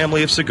Oliva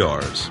family of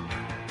cigars.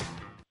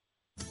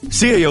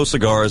 CAO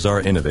cigars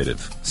are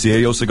innovative.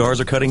 CAO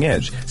cigars are cutting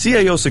edge.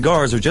 CAO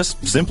cigars are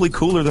just simply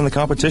cooler than the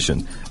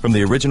competition. From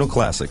the original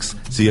classics,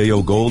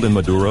 CAO Gold and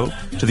Maduro,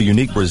 to the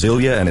unique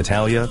Brasilia and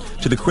Italia,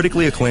 to the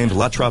critically acclaimed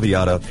La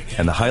Traviata,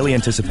 and the highly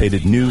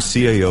anticipated new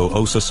CAO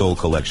Osa Sol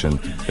collection,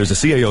 there's a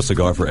CAO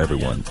cigar for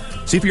everyone.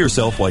 See for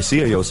yourself why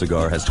CAO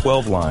cigar has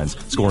 12 lines,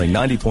 scoring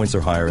 90 points or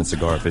higher in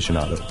Cigar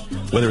Aficionado.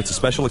 Whether it's a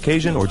special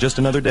occasion or just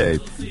another day,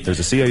 there's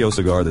a CAO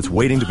cigar that's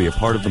waiting to be a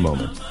part of the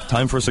moment.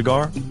 Time for a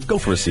cigar? Go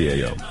for a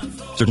CAO.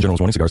 Surgeon General's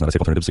warning: cigars not a safe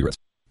alternative to cigarettes.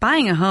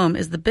 Buying a home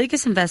is the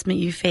biggest investment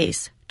you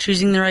face.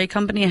 Choosing the right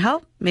company to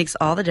help makes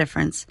all the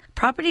difference.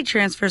 Property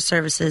Transfer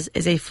Services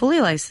is a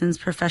fully licensed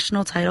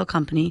professional title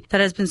company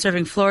that has been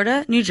serving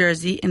Florida, New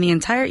Jersey, and the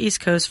entire East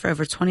Coast for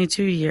over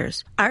 22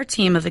 years. Our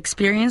team of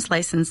experienced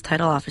licensed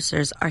title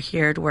officers are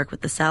here to work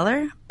with the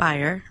seller,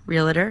 buyer,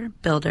 realtor,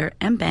 builder,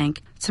 and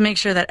bank to make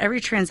sure that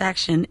every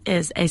transaction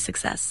is a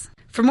success.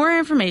 For more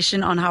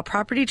information on how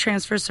Property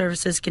Transfer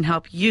Services can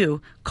help you,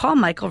 call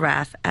Michael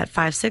Raff at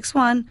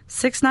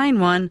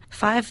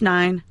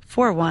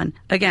 561-691-5941.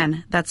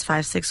 Again, that's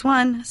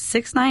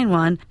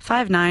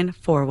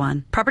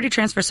 561-691-5941. Property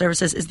Transfer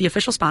Services is the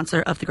official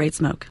sponsor of The Great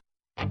Smoke.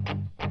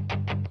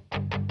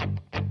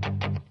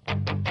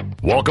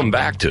 Welcome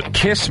back to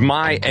Kiss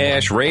My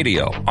Ash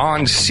Radio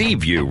on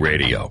Seaview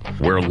Radio,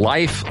 where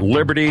life,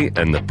 liberty,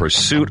 and the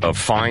pursuit of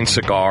fine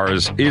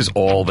cigars is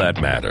all that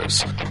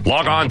matters.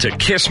 Log on to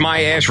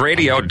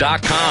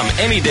kissmyashradio.com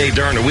any day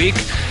during the week,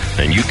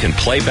 and you can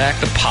play back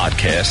the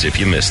podcast if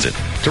you missed it.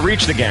 To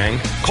reach the gang,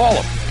 call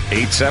them.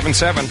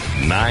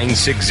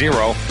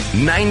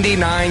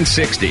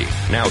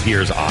 877-960-9960. Now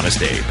here's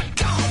Honest Abe.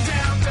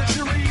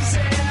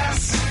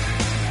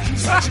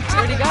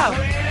 Where'd he go?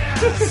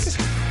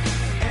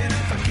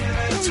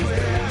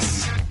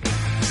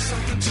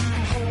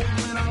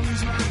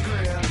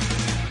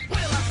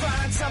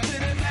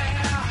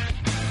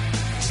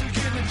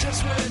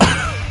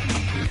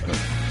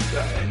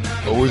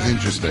 Always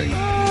interesting.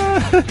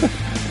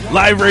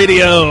 Live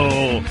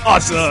radio.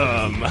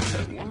 Awesome.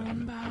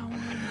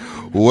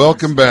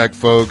 Welcome back,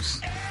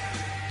 folks.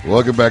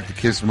 Welcome back to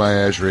Kiss My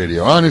Ash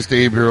Radio. Honest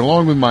Abe here,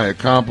 along with my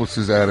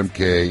accomplices, Adam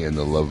K. and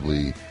the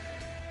lovely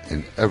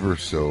and ever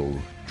so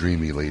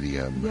dreamy Lady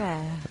M.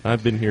 Yeah.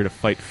 I've been here to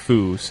fight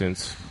Foo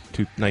since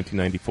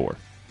 1994.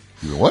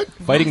 You what?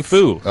 Fighting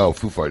Foo. Oh,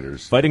 Foo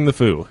Fighters. Fighting the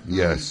Foo.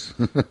 Yes.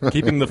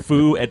 Keeping the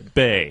Foo at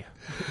bay.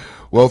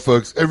 Well,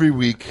 folks, every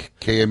week,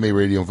 KMA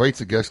Radio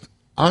invites a guest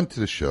onto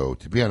the show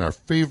to be on our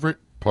favorite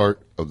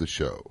part of the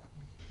show.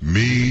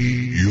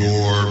 Meet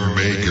Your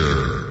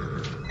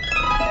Maker.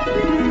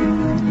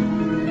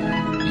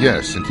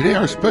 Yes, and today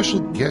our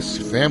special guest's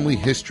family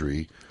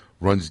history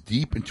runs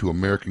deep into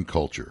American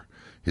culture.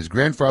 His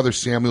grandfather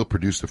Samuel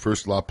produced the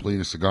first La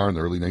Polina cigar in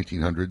the early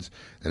 1900s,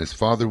 and his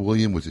father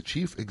William was a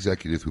chief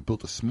executive who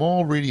built a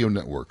small radio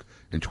network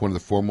into one of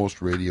the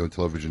foremost radio and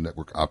television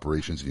network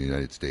operations in the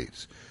United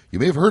States. You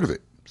may have heard of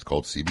it. It's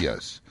called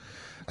CBS.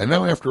 And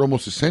now, after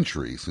almost a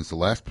century since the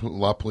last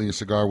La Polina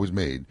cigar was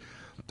made,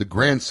 the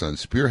grandson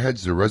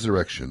spearheads the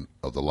resurrection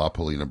of the La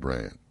Polina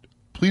brand.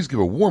 Please give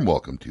a warm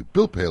welcome to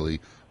Bill Paley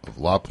of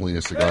La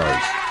Polina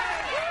Cigars.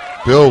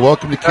 Bill,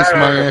 welcome to Kiss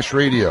My Ash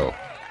Radio.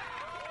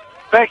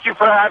 Thank you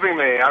for having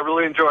me. I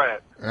really enjoy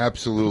it.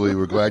 Absolutely.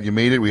 We're glad you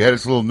made it. We had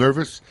us a little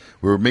nervous.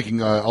 We were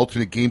making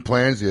alternate game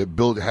plans.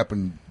 Bill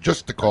happened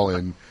just to call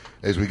in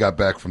as we got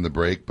back from the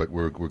break, but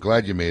we're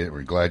glad you made it.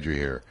 We're glad you're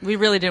here. We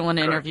really didn't want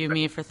to interview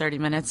me for 30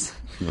 minutes.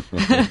 Do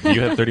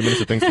you have 30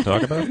 minutes of things to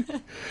talk about? An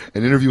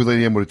interview with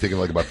Lady M would have taken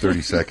like about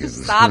 30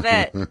 seconds. Stop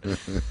it.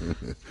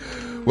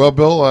 Well,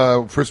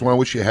 Bill, first I want to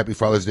wish you a happy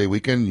Father's Day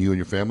weekend, you and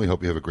your family.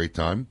 Hope you have a great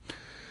time.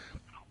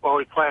 Well,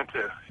 we plan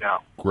to, yeah.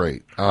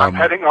 Great. I'm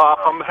heading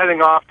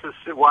off to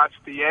watch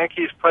the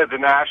Yankees play the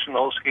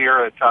Nationals here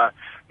at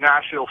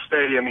Nashville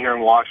Stadium here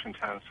in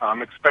Washington, so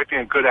I'm expecting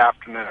a good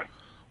afternoon.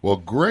 Well,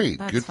 great.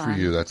 That's Good fun. for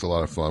you. That's a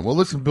lot of fun. Well,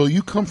 listen, Bill,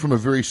 you come from a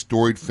very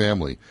storied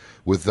family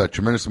with a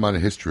tremendous amount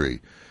of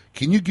history.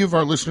 Can you give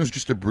our listeners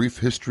just a brief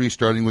history,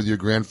 starting with your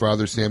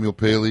grandfather, Samuel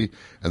Paley,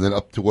 and then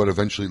up to what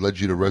eventually led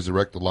you to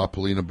resurrect the La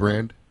Polina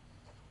brand?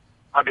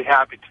 I'd be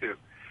happy to.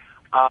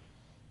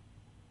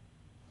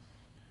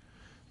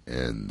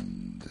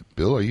 And,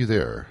 Bill, are you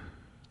there?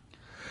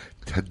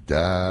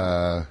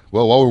 Ta-da.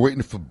 Well, while we're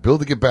waiting for Bill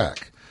to get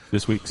back.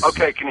 This week's...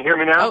 Okay, can you hear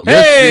me now?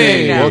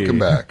 Hey! Welcome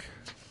back.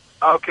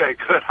 Okay,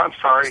 good. I'm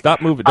sorry.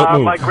 Stop moving. Don't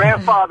move. My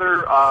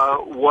grandfather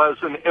was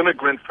an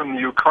immigrant from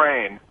the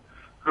Ukraine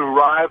who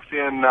arrived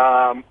in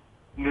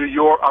New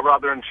York, or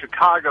rather in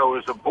Chicago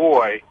as a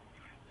boy,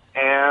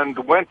 and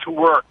went to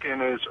work in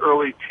his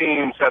early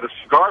teens at a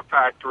cigar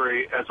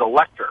factory as a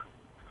lector,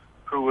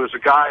 who was a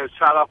guy who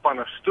sat up on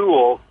a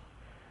stool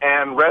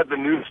and read the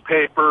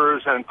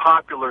newspapers and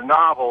popular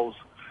novels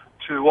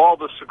to all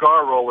the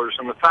cigar rollers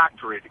in the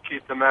factory to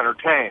keep them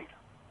entertained.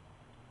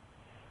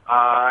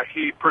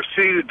 He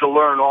proceeded to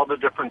learn all the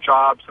different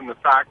jobs in the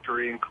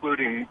factory,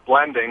 including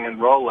blending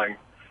and rolling,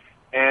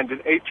 and in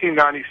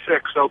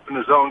 1896 opened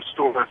his own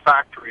store and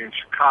factory in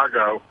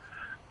Chicago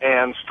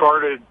and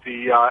started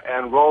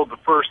and rolled the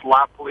first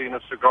La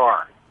Polina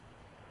cigar.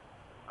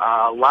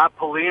 La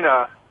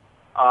Polina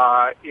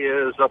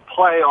is a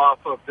play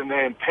off of the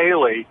name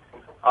Paley.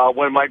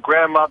 When my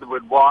grandmother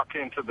would walk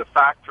into the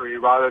factory,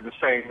 rather than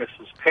saying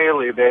Mrs.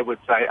 Paley, they would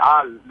say,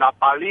 La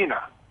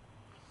Polina,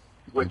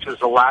 which is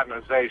a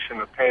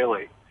Latinization of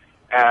Paley.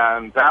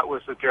 And that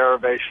was the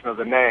derivation of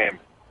the name.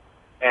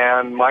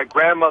 And my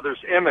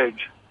grandmother's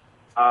image,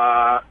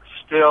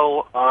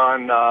 still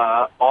on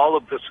all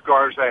of the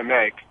cigars I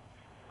make,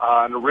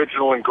 an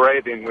original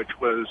engraving, which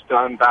was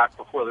done back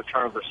before the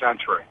turn of the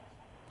century.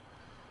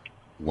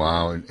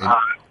 Wow.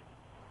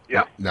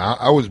 Yeah. Now,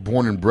 I was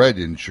born and bred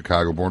in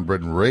Chicago,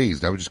 bred and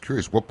raised. I was just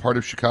curious, what part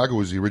of Chicago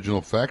was the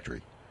original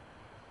factory?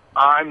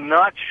 I'm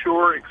not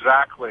sure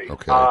exactly.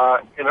 Okay.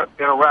 In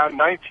around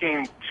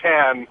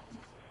 1910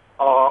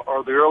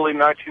 or the early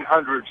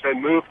 1900s, they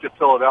moved to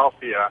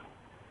Philadelphia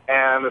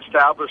and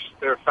established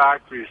their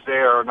factories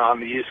there and on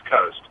the East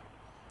Coast.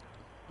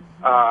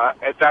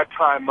 At that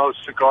time,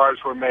 most cigars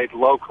were made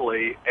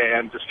locally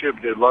and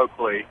distributed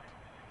locally,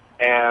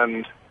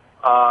 and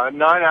 9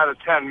 out of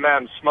 10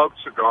 men smoked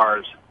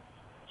cigars.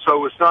 So it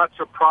was not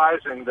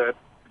surprising that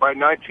by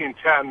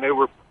 1910 they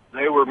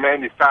were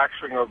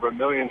manufacturing over 1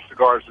 million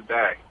cigars a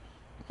day.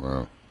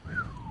 Wow.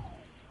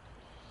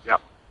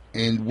 Yep.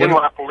 And in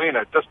La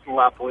Polina, just in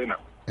La Polina.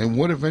 And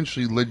what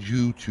eventually led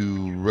you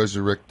to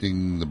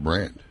resurrecting the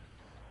brand?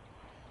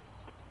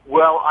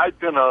 Well, I've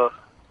been a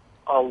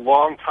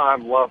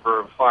long-time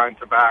lover of fine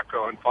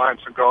tobacco and fine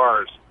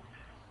cigars,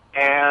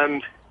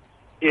 and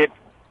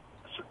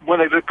when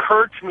it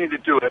occurred to me to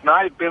do it, and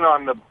I had been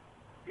on the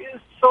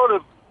sort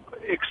of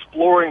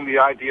exploring the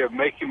idea of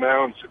making my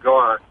own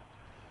cigar.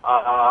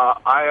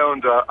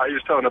 I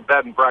used to own a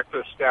bed and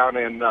breakfast down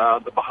in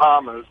the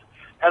Bahamas,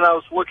 and I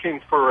was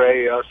looking for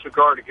a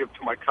cigar to give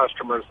to my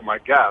customers and my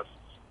guests.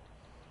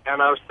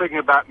 And I was thinking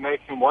about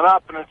making one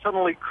up, and it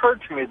suddenly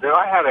occurred to me that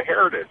I had a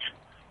heritage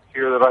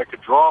here that I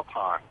could draw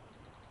upon.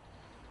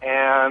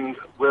 And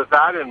with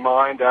that in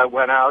mind, I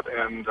went out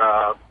and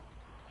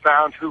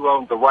found who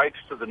owned the rights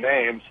to the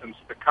name, since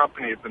the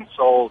company had been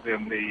sold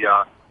in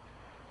the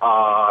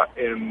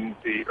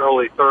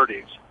early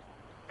 30s,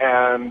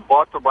 and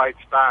bought the rights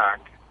back,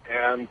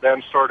 and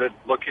then started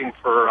looking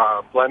for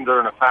a blender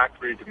and a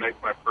factory to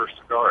make my first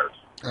cigars.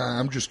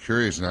 I'm just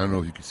curious, and I don't know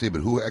if you can say,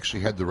 but who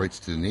actually had the rights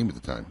to the name at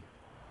the time?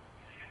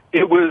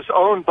 It was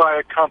owned by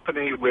a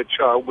company which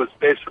was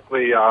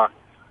basically a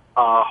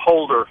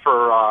holder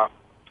for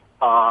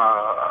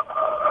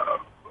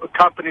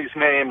companies'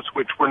 names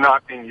which were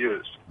not being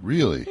used.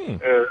 Really?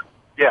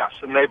 Yes,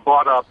 and they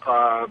bought up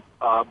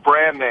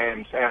brand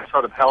names and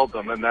sort of held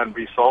them and then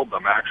resold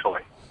them,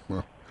 actually.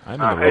 Well, I'm in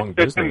the wrong it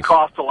business. didn't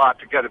cost a lot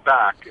to get it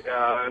back.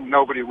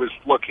 Nobody was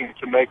looking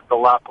to make the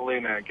La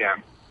Polina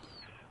again.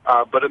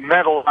 But it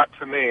meant a lot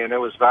to me, and it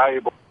was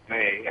valuable to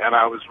me, and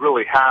I was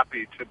really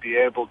happy to be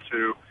able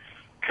to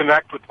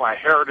connect with my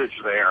heritage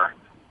there.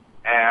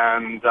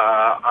 And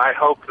I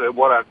hope that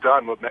what I've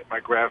done would make my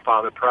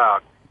grandfather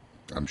proud.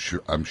 I'm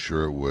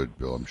sure it would,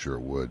 Bill. I'm sure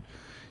it would.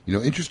 You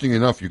know, interesting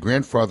enough, your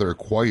grandfather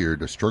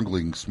acquired a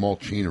struggling small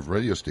chain of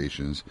radio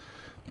stations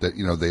that,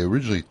 you know, they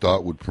originally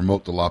thought would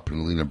promote the La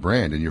Polina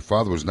brand, and your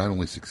father was not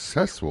only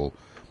successful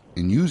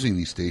in using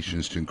these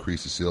stations to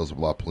increase the sales of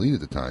La Polina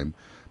at the time,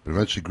 but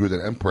eventually grew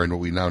that empire in what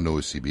we now know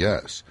as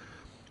CBS.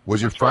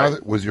 Was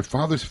your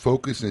father's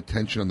focus and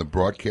attention on the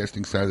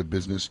broadcasting side of the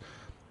business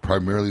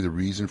primarily the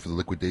reason for the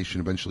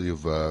liquidation eventually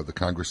of the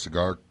Congress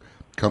Cigar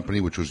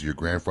Company, which was your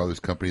grandfather's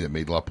company that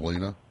made La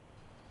Polina?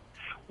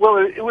 Well,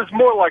 it was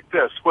more like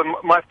this. When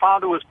my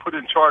father was put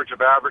in charge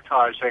of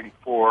advertising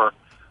for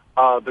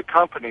the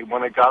company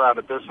when it got out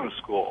of business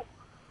school,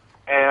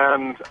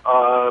 and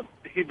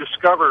he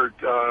discovered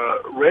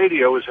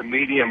radio as a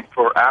medium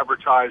for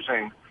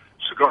advertising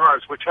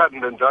cigars, which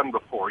hadn't been done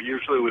before.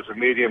 Usually it was a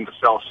medium to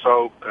sell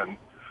soap and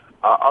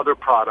other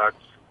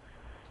products.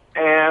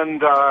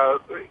 And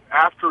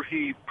after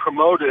he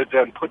promoted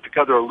and put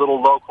together a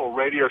little local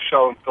radio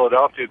show in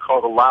Philadelphia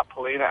called the La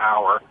Polina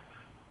Hour,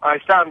 I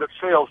found that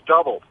sales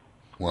doubled.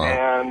 Wow.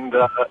 And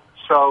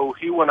so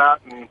he went out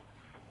and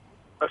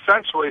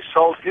essentially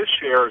sold his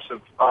shares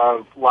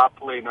of La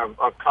Polina,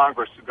 of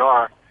Congress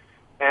Cigar,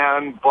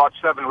 and bought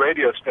 7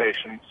 radio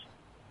stations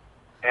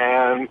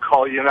and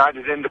called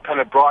United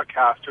Independent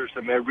Broadcasters,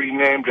 and they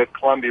renamed it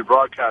Columbia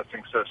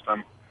Broadcasting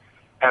System.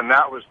 And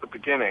that was the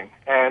beginning.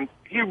 And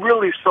he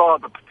really saw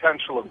the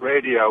potential of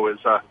radio as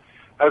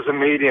a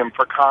medium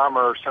for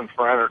commerce and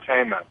for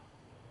entertainment.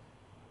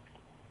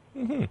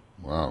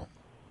 Mm-hmm. Wow.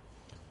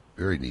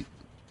 Very neat.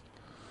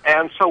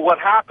 And so what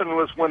happened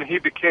was when he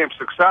became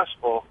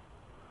successful,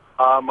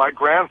 my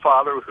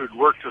grandfather, who'd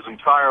worked his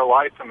entire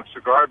life in the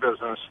cigar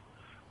business,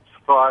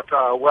 thought,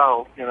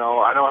 well, you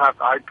know, I'm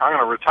going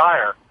to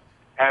retire.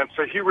 And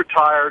so he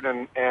retired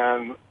and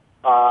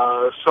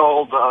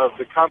sold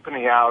the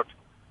company out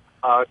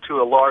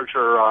to a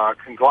larger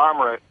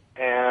conglomerate,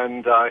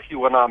 and he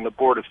went on the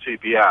board of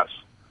CBS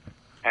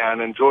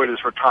and enjoyed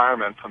his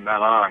retirement from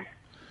then on.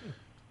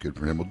 Good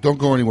for him. Well, don't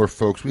go anywhere,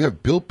 folks. We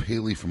have Bill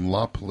Paley from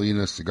La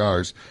Polina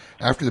Cigars.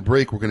 After the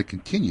break, we're going to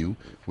continue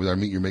with our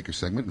Meet Your Maker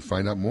segment and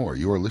find out more.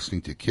 You are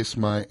listening to Kiss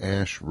My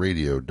Ash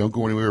Radio. Don't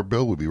go anywhere,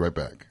 Bill. We'll be right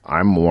back.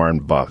 I'm Warren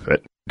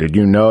Buffett. Did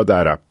you know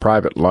that a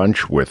private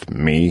lunch with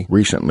me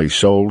recently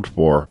sold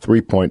for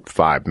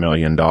 $3.5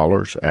 million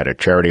at a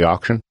charity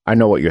auction? I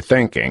know what you're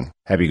thinking.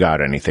 Have you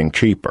got anything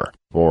cheaper?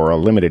 For a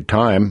limited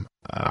time,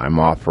 I'm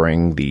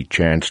offering the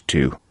chance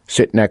to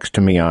sit next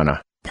to me on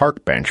a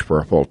park bench for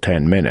a full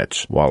 10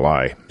 minutes while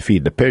I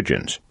feed the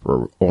pigeons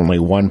for only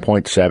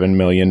 $1.7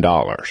 million.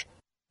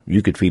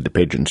 You could feed the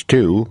pigeons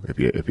too if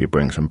you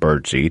bring some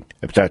birdseed.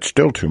 If that's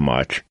still too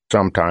much,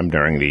 sometime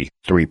during the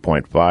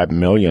 $3.5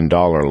 million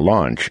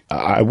lunch,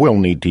 I will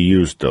need to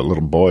use the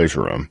little boys'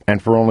 room.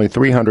 And for only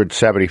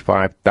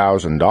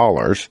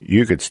 $375,000,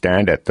 you could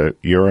stand at the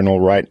urinal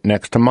right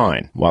next to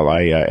mine while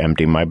I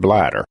empty my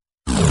bladder.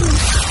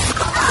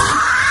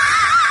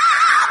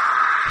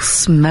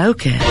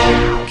 Smoke it.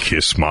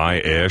 Kiss My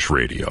Ash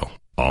Radio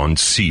on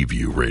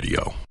Seaview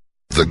Radio.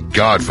 The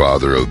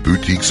godfather of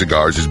boutique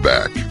cigars is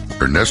back.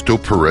 Ernesto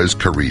Perez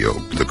Carrillo,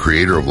 the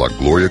creator of La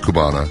Gloria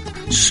Cubana,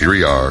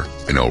 Siriar,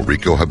 and El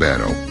Rico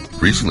Habano,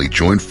 recently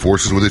joined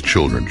forces with his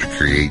children to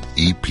create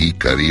EP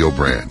Carrillo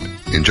brand.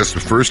 In just the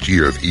first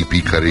year of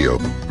EP Carrillo,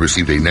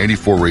 received a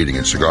 94 rating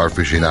in Cigar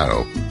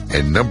Aficionado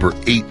and number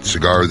 8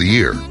 Cigar of the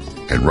Year,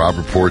 and Rob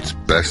Report's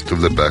Best of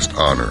the Best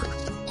honor.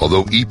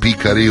 Although EP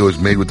Carrillo is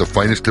made with the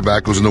finest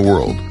tobaccos in the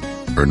world,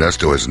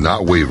 Ernesto has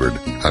not wavered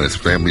on his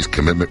family's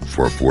commitment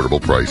for affordable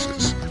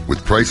prices.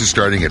 With prices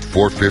starting at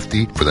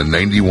 $4.50 for the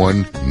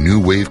 91 New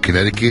Wave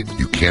Connecticut,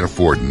 you can't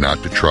afford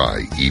not to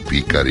try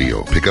EP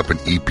Carrillo. Pick up an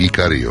EP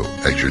Carrillo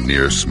at your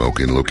nearest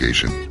smoke-in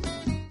location.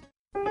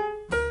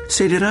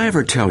 Say, did I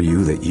ever tell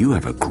you that you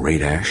have a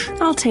great ash?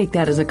 I'll take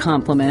that as a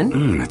compliment.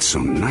 It's so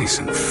nice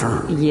and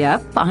firm.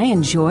 Yep, I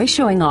enjoy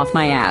showing off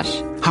my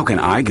ash. How can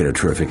I get a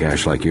terrific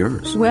ash like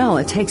yours? Well,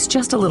 it takes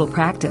just a little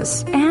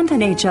practice and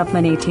an H.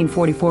 Upmann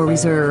 1844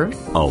 Reserve.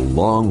 A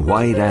long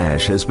white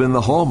ash has been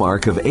the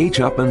hallmark of H.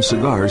 Upmann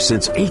cigars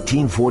since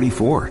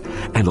 1844,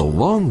 and a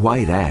long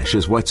white ash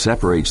is what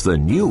separates the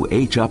new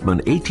H.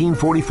 Upmann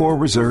 1844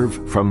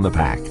 Reserve from the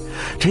pack.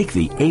 Take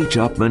the H.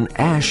 Upmann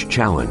Ash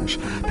Challenge.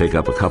 Pick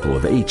up a couple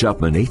of H.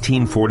 Upmann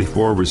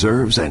 1844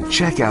 Reserves and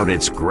check out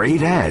its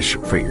great ash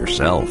for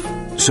yourself.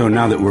 So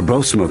now that we're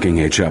both smoking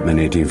H. Upmann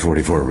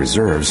 1844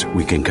 Reserves,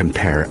 we can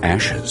compare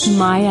ashes.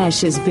 My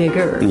ash is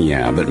bigger.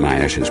 Yeah, but my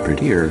ash is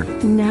prettier.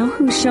 Now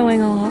who's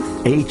showing off?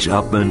 H.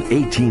 Upmann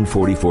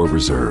 1844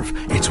 Reserve.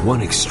 It's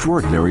one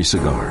extraordinary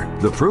cigar.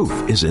 The proof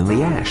is in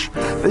the ash.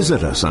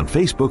 Visit us on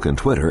Facebook and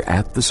Twitter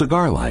at The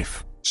Cigar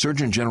Life.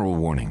 Surgeon General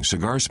warning,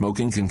 cigar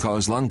smoking can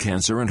cause lung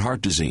cancer and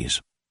heart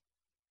disease.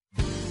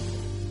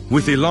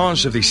 With the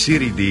launch of the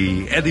Serie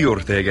D, Eddie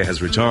Ortega has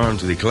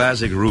returned to the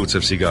classic roots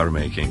of cigar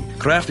making.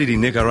 Crafted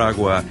in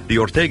Nicaragua, the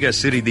Ortega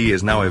Serie D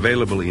is now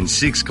available in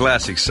 6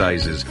 classic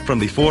sizes, from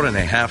the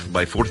 4.5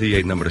 by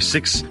 48 number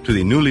 6 to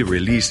the newly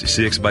released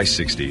 6 by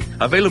 60.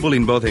 Available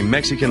in both a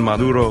Mexican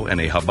Maduro and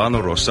a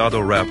Habano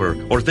Rosado wrapper,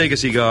 Ortega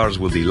cigars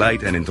will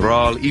delight and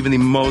enthrall even the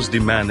most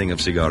demanding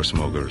of cigar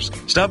smokers.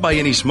 Stop by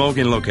any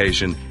smoking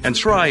location and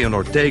try an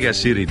Ortega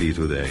Serie D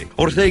today.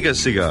 Ortega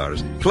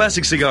cigars,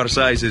 classic cigar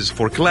sizes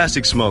for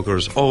classic smokers.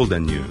 Old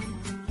and new.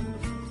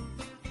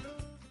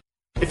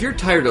 If you're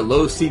tired of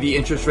low CD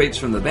interest rates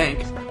from the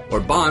bank, or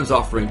bonds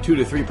offering 2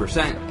 to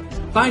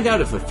 3%, find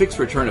out if a fixed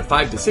return of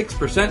 5 to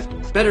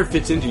 6% better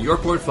fits into your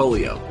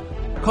portfolio.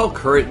 Call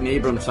Current and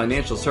Abrams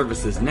Financial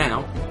Services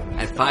now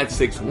at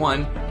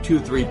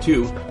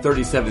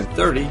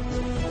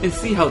 561-232-3730 and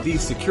see how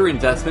these secure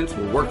investments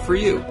will work for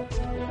you.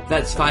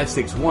 That's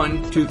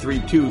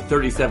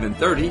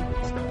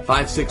 561-232-3730,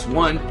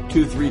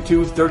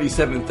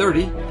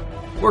 561-232-3730,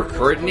 or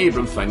Current and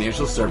Abrams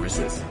Financial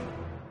Services.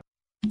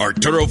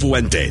 Arturo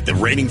Fuente, the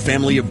reigning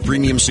family of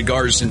premium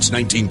cigars since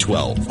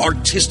 1912,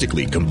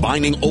 artistically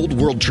combining old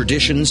world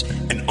traditions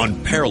and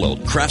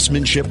unparalleled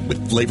craftsmanship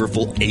with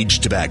flavorful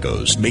aged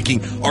tobaccos,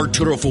 making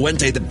Arturo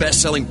Fuente the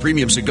best-selling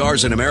premium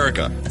cigars in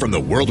America. From the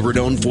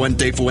world-renowned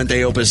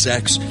Fuente Opus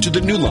X to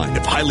the new line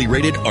of highly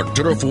rated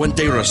Arturo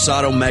Fuente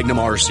Rosado Magnum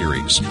R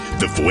Series,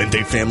 the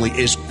Fuente family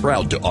is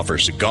proud to offer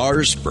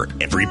cigars for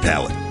every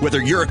palate.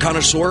 Whether you're a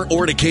connoisseur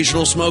or an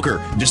occasional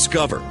smoker,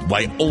 discover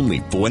why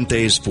only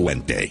Fuente is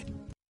Fuente.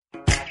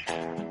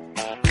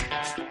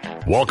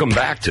 Welcome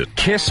back to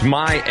Kiss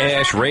My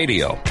Ash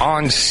Radio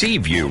on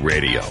Seaview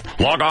Radio.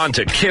 Log on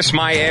to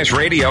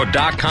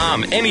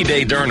kissmyashradio.com any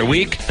day during the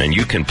week, and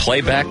you can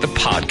play back the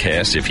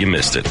podcast if you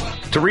missed it.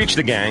 To reach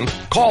the gang,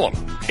 call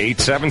them,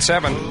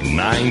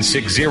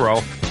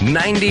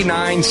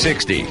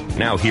 877-960-9960.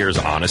 Now here's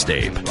Honest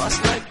Abe.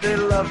 Last night they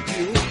loved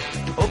you,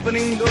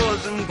 opening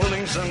doors and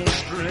pulling some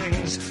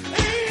strings.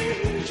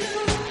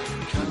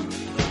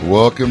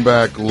 Welcome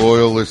back,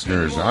 loyal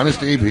listeners.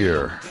 Honest Abe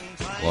here,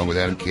 along with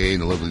Adam K.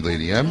 and the lovely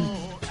Lady M,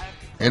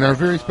 and our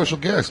very special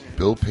guest,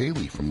 Bill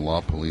Paley from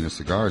La Polina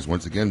Cigars.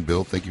 Once again,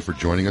 Bill, thank you for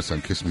joining us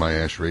on Kiss My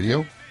Ash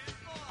Radio.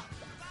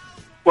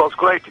 Well, it's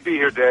great to be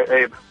here,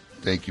 Abe.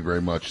 Thank you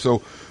very much.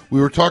 So we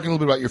were talking a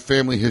little bit about your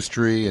family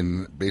history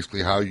and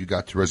basically how you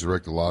got to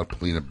resurrect the La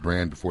Polina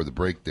brand before the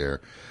break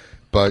there.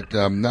 But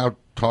now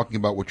talking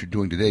about what you're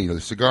doing today, you know,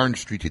 the cigar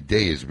industry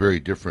today is very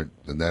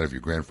different than that of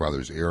your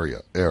grandfather's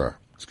era.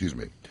 Excuse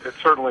me. It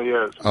certainly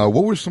is.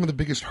 What were some of the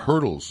biggest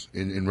hurdles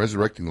in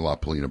resurrecting the La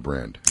Polina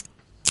brand?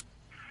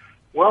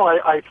 Well,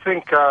 I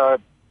think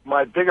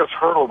my biggest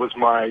hurdle was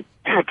my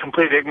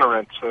complete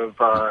ignorance of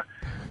the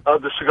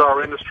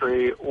cigar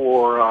industry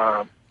or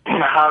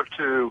how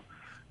to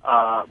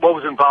what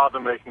was involved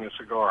in making a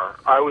cigar.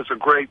 I was a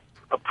great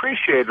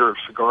appreciator of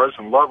cigars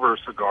and lover of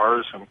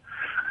cigars, and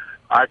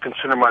I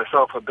consider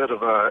myself a bit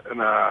of an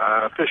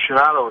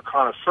aficionado or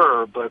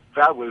connoisseur, but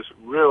that was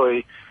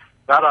really,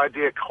 that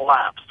idea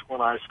collapsed when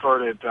I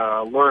started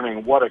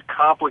learning what a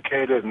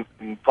complicated and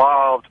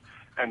involved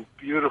and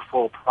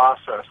beautiful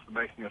process the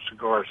making of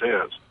cigars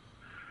is.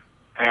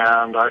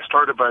 And I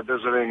started by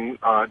visiting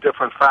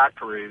different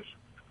factories.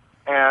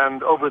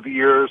 And over the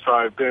years,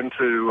 I've been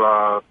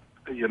to,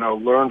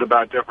 learned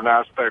about different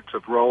aspects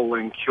of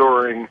rolling,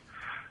 curing,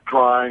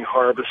 drying,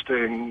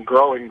 harvesting,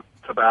 growing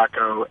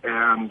tobacco,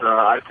 and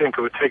I think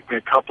it would take me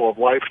a couple of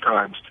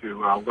lifetimes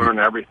to learn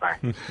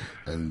everything.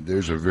 And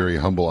there's a very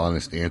humble,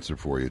 honest answer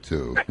for you,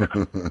 too.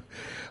 There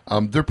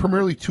are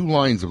primarily two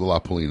lines of the La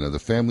Polina, the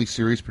family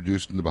series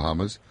produced in the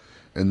Bahamas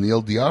and the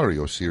El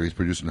Diario series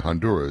produced in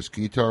Honduras.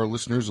 Can you tell our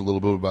listeners a little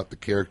bit about the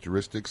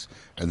characteristics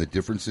and the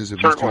differences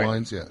of these two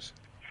lines? Yes.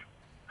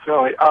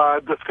 So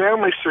the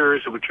family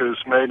series, which is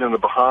made in the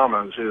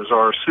Bahamas, is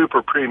our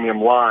super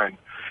premium line.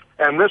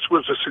 And this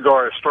was a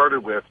cigar I started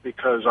with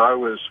because I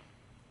was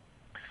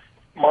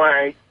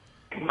my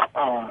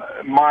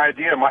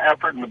idea, my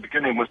effort in the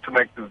beginning was to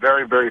make the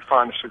very, very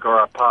finest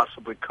cigar I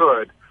possibly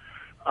could,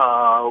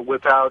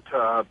 without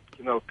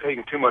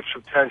paying too much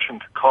attention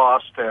to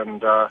cost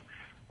and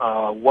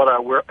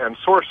and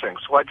sourcing.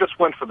 So I just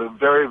went for the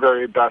very,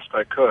 very best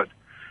I could,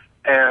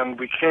 and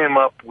we came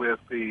up with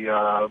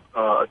the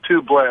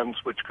two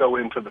blends which go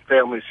into the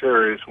family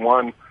series.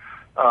 One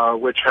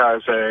which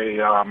has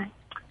a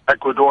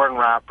Ecuadorian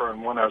wrapper,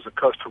 and one has a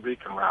Costa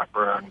Rican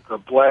wrapper, and the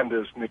blend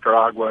is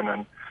Nicaraguan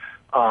and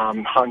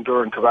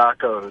Honduran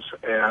tobaccos,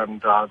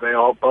 and they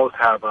all both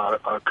have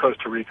a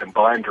Costa Rican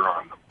binder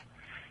on them.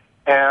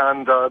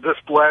 And this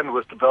blend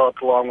was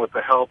developed along with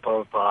the help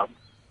of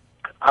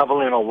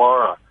Avelino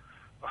Lara,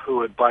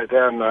 who had by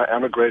then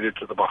emigrated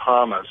to the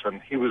Bahamas,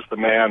 and he was the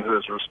man who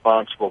is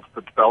responsible for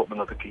the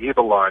development of the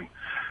Cohiba line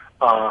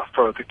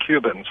for the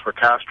Cubans, for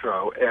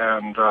Castro,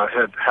 and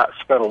had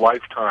spent a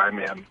lifetime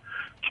in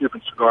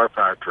Cuban cigar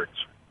factories.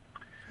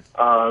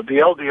 The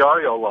El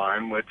Diario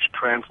line, which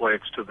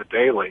translates to the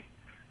daily,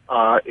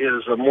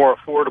 is a more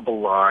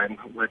affordable line,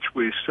 which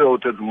we still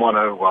didn't want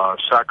to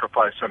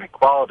sacrifice any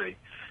quality,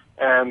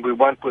 and we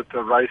went with the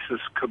Raíces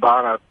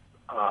Cubana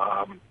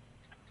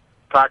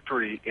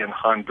factory in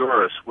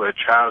Honduras, which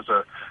has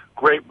a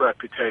great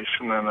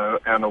reputation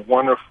and a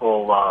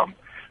wonderful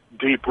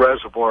deep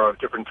reservoir of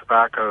different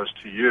tobaccos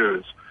to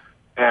use,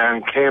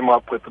 and came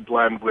up with the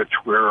blend which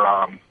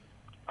we're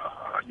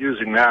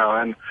using now.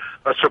 And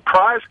a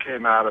surprise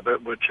came out of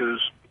it, which is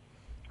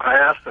I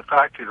asked the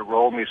factory to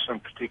roll me some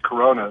Petit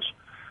Coronas,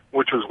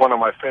 which was one of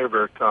my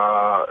favorite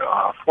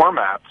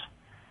formats.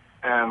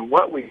 And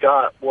what we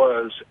got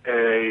was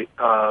a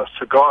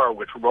cigar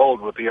which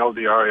rolled with the El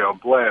Diario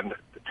blend.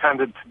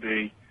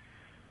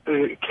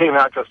 It came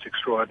out just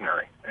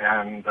extraordinary.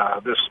 And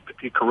this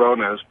Petit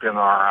Corona has been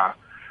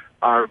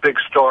our big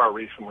star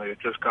recently. It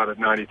just got a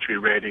 93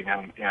 rating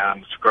in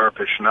Cigar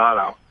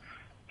Aficionado.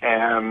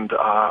 And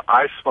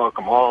I smoke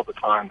them all the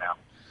time now.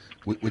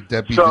 Would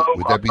that be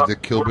the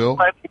Kill Bill?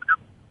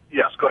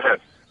 Yes, go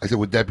ahead. I said,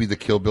 would that be the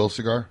Kill Bill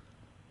cigar?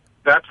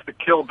 That's the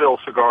Kill Bill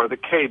cigar, the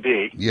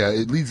KB. Yeah,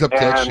 it leads up to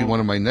actually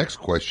one of my next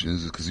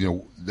questions, because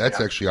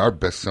that's actually our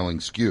best-selling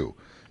SKU.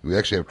 We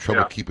actually have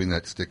trouble keeping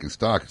that stick in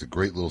stock. It's a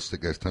great little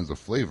stick that has tons of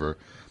flavor.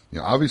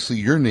 Obviously,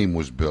 your name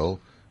was Bill.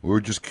 We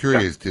were just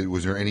curious.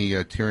 Was there any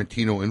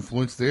Tarantino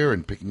influence there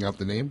in picking out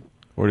the name?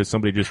 Or did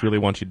somebody just really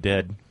want you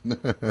dead?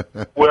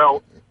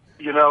 Well,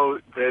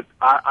 that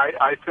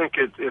I think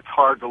it's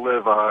hard to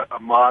live a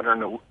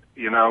modern,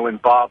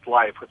 involved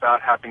life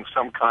without having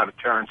some kind of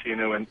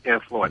Tarantino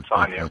influence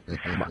on you.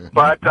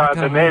 But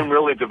the name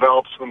really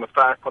develops from the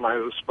fact when I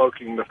was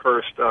smoking the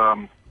first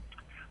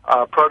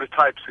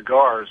prototype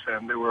cigars,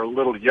 and they were a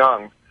little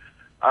young,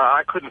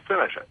 I couldn't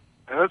finish it.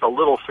 And it was a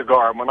little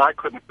cigar, and when I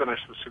couldn't finish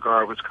the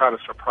cigar, it was kind of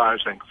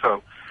surprising.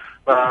 So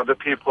the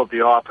people at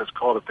the office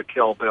called it the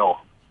Kill Bill,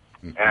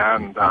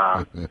 and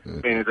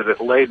meaning that it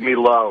laid me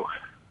low.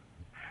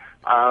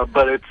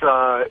 But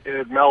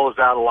it mellows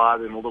out a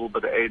lot in a little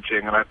bit of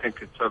aging, and I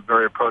think it's a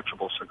very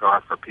approachable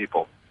cigar for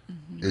people.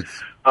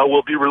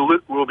 We'll be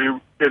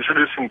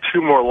introducing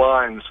two more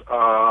lines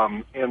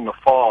in the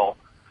fall.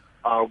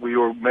 We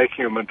were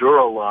making a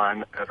Maduro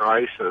line at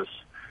Raíces,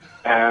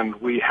 and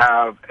we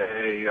have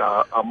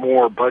a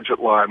more budget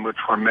line which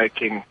we're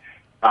making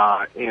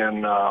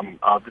in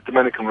the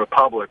Dominican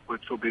Republic,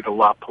 which will be the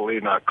La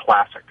Polina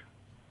Classic.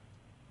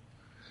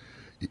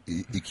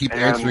 You keep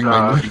answering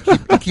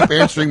you keep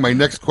answering my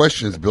next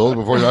questions, Bill,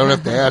 before I don't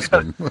have to ask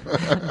them.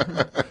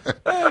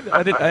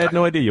 I had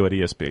no idea you had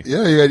ESP.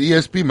 Yeah, you had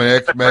ESP.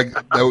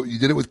 You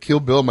did it with Kill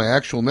Bill. My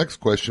actual next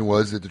question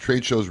was that the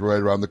trade show's right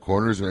around the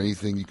corner. Is there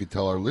anything you could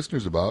tell our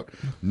listeners about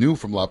new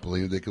from La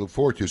Polina they could look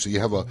forward to? So you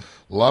have a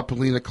La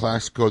Polina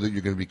Classico that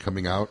you're going to be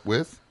coming out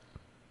with?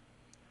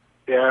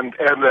 And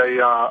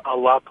a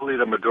La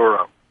Polina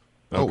Maduro.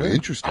 Oh,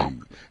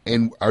 interesting.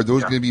 And are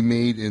those going to be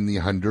made in the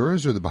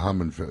Honduras or the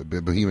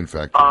Bohemian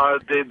factory?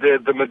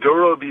 The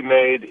Maduro will be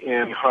made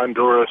in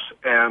Honduras,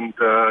 and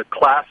the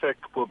Classic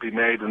will be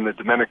made in the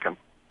Dominican.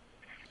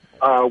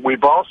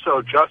 We've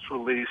also just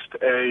released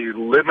a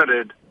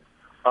limited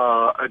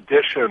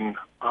edition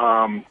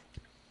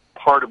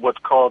part of what's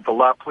called the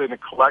La Plina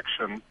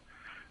collection,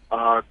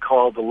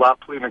 called the La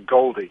Plina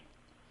Goldie.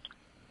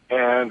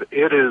 And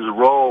it is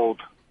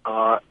rolled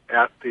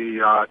at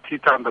the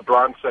Titan de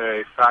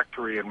Bronce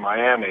factory in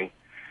Miami.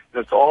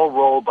 It's all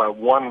rolled by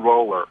one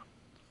roller.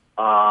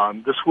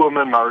 This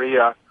woman,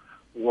 Maria,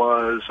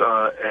 was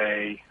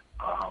a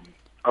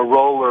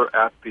roller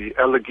at the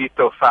El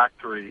Laguito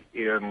factory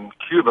in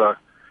Cuba,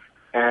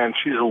 and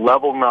she's a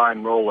level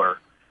 9 roller.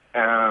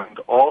 And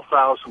all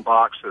 1,000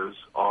 boxes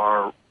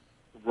are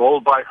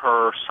rolled by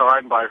her,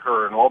 signed by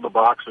her, and all the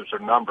boxes are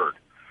numbered.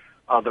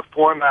 The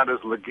format is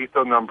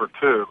Laguito number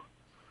 2,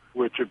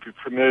 which, if you're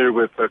familiar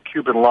with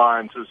Cuban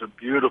lines, is a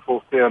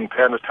beautiful, thin,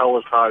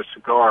 panatellatized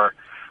cigar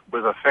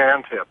with a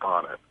fan tip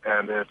on it.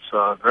 And it's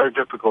very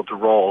difficult to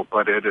roll,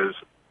 but it has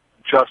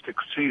just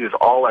exceeded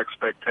all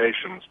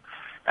expectations.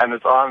 And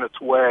it's on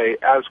its way,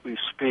 as we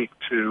speak,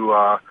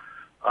 to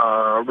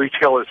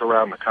retailers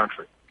around the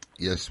country.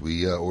 Yes,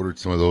 we ordered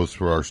some of those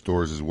for our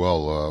stores as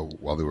well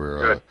while they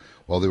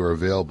were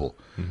available.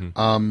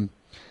 Mm-hmm.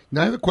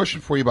 Now I have a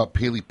question for you about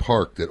Paley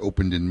Park that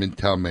opened in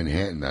Midtown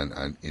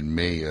Manhattan in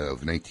May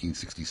of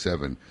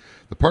 1967.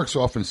 The park's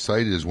often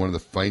cited as one of the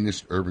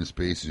finest urban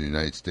spaces in the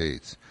United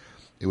States.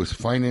 It was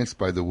financed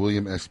by the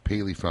William S.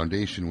 Paley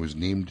Foundation, was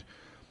named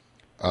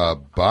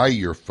by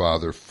your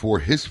father for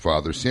his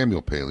father,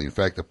 Samuel Paley. In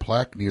fact, a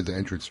plaque near the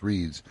entrance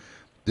reads,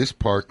 "This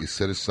park is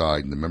set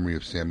aside in the memory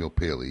of Samuel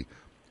Paley,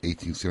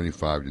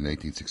 1875 to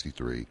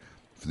 1963,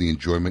 for the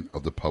enjoyment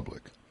of the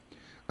public."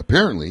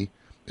 Apparently,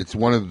 it's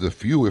one of the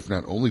few, if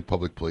not only,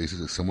 public places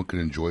that someone can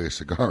enjoy a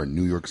cigar in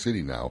New York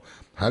City now.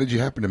 How did you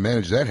happen to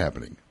manage that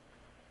happening?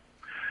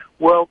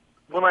 Well,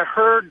 when I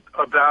heard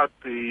about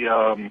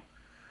the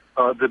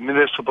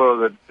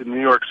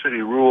New York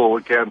City rule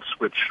against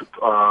which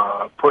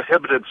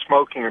prohibited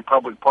smoking in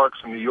public parks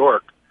in New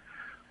York,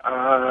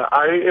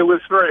 it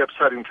was very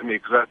upsetting to me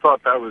because I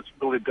thought that was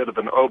really a bit of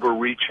an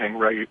overreaching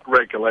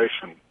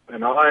regulation.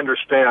 And I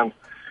understand,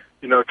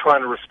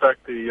 trying to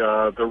respect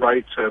the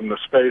rights and the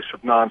space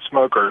of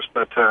non-smokers,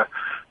 but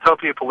tell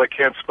people they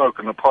can't smoke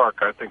in the park,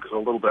 I think, is a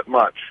little bit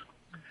much.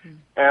 Mm-hmm.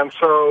 And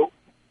so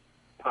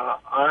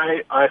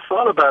I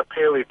thought about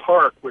Paley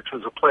Park, which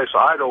was a place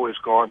I'd always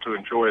gone to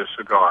enjoy a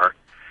cigar.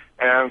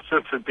 And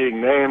since it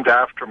being named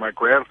after my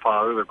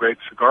grandfather, the great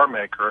cigar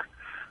maker,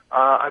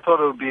 I thought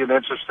it would be an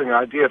interesting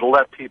idea to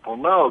let people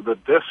know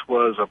that this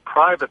was a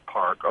private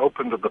park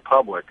open to the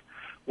public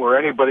where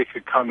anybody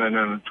could come in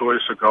and enjoy a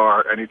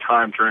cigar any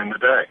time during the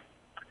day.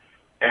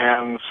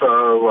 And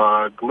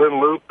so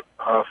Glenn Loop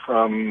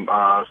from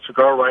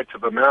Cigar Rights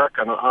of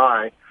America and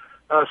I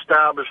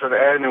established an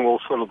annual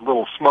sort of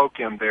little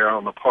smoke-in there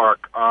on the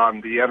park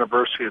on the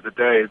anniversary of the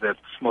day that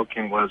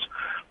smoking was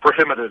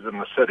prohibited in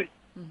the city.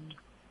 Mm-hmm.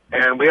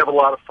 And we have a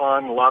lot of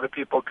fun. A lot of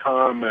people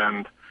come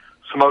and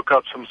smoke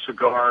up some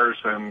cigars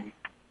and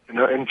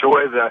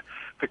enjoy the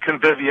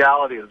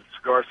conviviality that the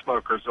cigar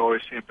smokers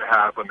always seem to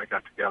have when they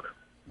got together.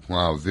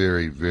 Wow,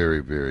 very, very,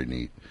 very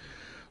neat.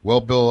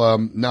 Well, Bill,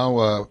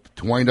 now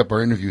to wind up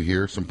our interview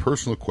here, some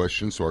personal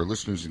questions so our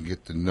listeners can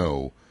get to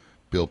know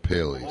Bill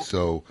Paley. Mm-hmm.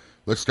 So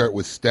let's start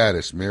with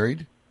status.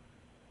 Married?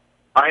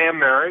 I am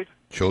married.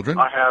 Children?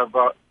 I have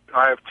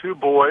 2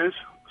 boys,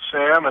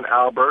 Sam and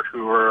Albert,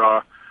 who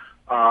are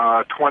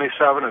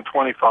 27 and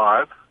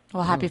 25.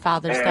 Well, happy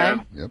Father's Day.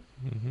 Yep.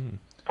 Mm-hmm.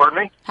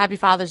 Pardon me? Happy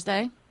Father's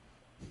Day.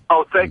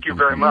 Oh, thank you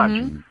very much.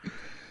 Mm-hmm.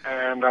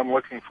 And I'm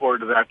looking forward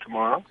to that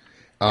tomorrow.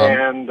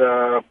 And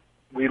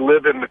we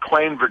live in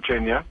McLean,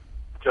 Virginia,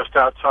 just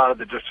outside of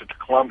the District of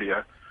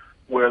Columbia,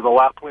 where the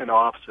La Plina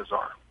offices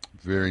are.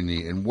 Very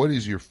neat. And what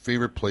is your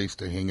favorite place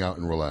to hang out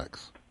and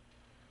relax?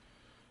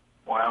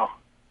 Wow.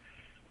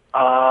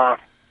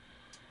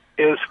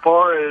 As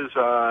far as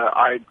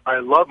I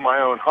love my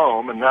own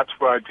home, and that's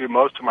where I do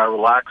most of my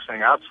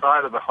relaxing.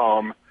 Outside of the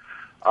home,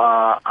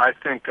 I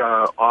think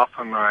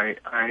often I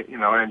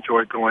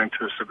enjoy going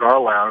to a cigar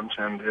lounge,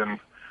 and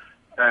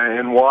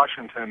in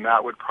Washington,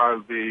 that would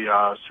probably be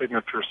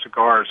Signature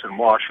Cigars in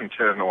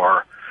Washington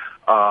or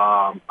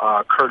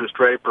Curtis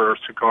Draper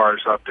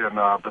Cigars up in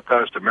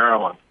Bethesda,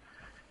 Maryland.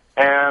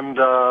 And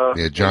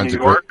John's in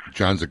New York,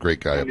 John's a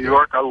great guy. In New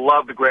York, I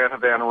love the Grand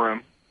Havana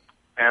Room,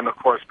 and of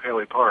course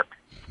Paley Park.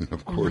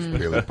 Of course,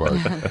 Paley Park.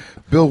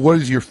 Bill, what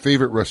is your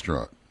favorite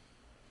restaurant?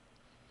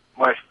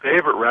 My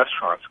favorite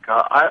restaurants.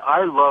 God,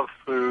 I love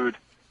food,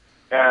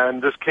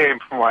 and this came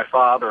from my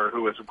father,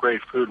 who was a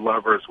great food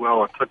lover as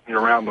well, and took me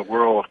around the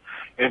world,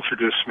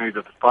 introduced me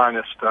to the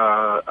finest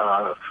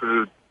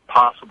food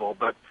possible.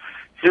 But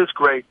his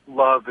great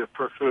love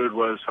for food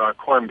was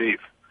corned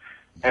beef.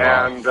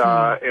 And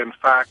in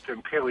fact,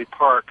 in Paley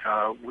Park,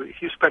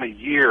 he spent a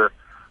year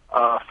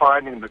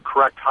finding the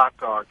correct hot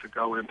dog to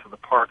go into the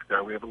park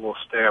there. We have a little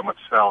stand that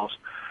sells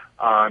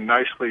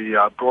nicely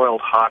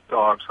broiled hot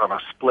dogs on a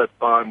split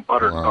bun,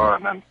 buttered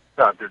bun, and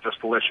they're just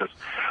delicious.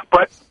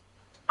 But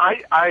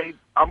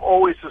I'm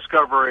always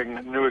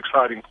discovering new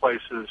exciting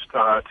places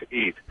to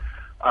eat.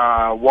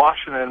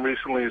 Washington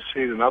recently has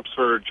seen an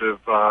upsurge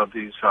of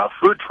these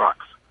food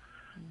trucks.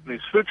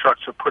 These food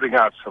trucks are putting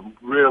out some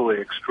really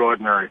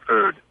extraordinary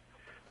food.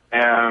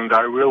 And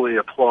I really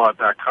applaud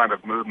that kind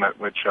of movement,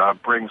 which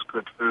brings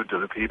good food to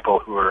the people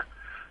who are,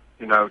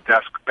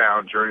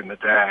 desk-bound during the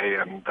day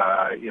and,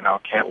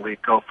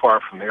 can't go far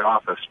from the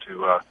office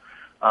to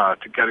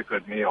get a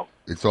good meal.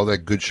 It's all that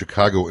good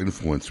Chicago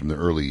influence from the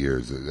early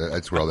years.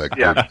 That's where all that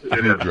good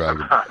food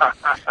driving.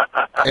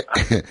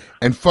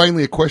 And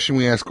finally, a question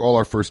we ask all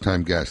our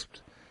first-time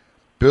guests.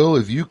 Bill,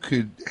 if you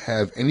could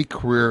have any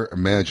career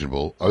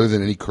imaginable, other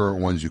than any current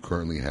ones you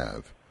currently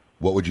have,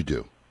 what would you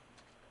do?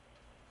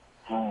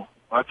 Oh,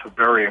 that's a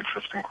very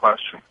interesting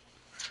question.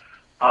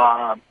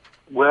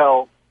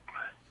 Well,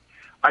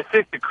 I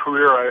think the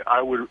career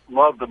I would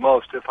love the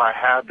most, if I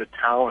had the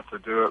talent to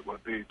do it,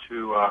 would be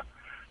to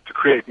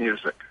create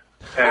music.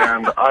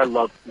 And I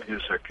love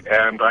music,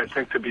 and I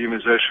think to be a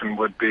musician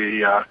would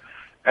be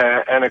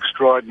an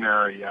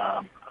extraordinary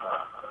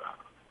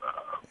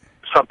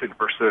something to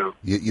pursue.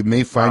 You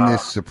may find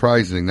this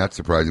surprising, not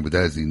surprising, but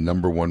that is the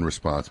number one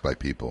response by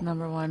people.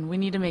 Number one. We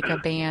need to make a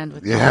band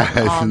with it's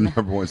the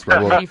number one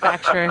spot.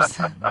 manufacturers.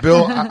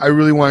 Bill, I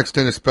really want to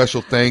extend a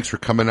special thanks for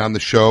coming on the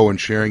show and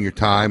sharing your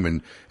time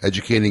and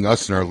educating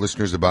us and our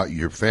listeners about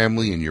your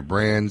family and your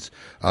brands.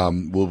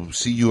 We'll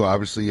see you,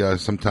 obviously,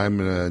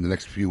 sometime in the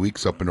next few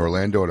weeks up in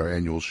Orlando at our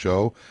annual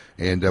show.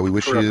 And we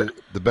wish you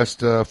the best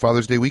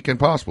Father's Day weekend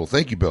possible.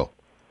 Thank you, Bill.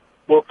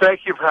 Well,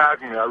 thank you for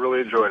having me. I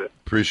really enjoyed it.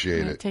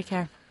 Appreciate it. Take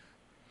care.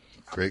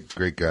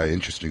 Great guy.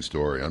 Interesting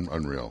story.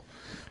 Unreal.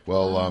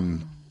 Well,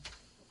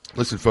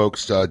 listen,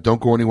 folks, don't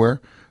go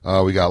anywhere.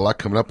 We got a lot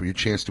coming up. Your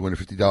chance to win a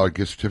 $50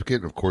 gift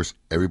certificate. And, of course,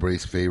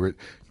 everybody's favorite,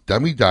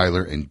 Dummy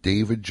Dialer and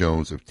David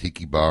Jones of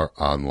Tiki Bar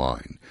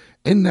Online.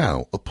 And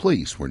now, a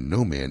place where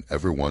no man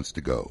ever wants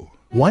to go.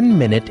 1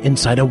 minute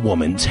inside a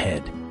woman's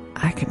head.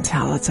 I can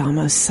tell it's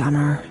almost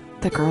summer.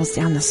 The girls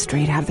down the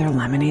street have their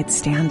lemonade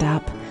stand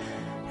up.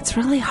 It's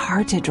really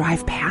hard to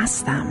drive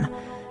past them.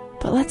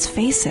 But let's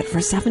face it, for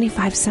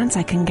 75 cents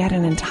I can get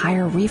an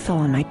entire refill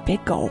on my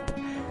Big Gulp.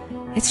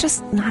 It's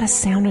just not a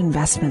sound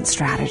investment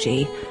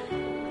strategy.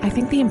 I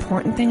think the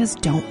important thing is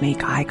don't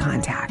make eye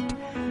contact.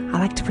 I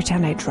like to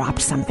pretend I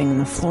dropped something on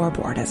the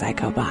floorboard as I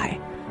go by.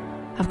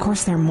 Of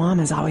course, their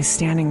mom is always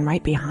standing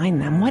right behind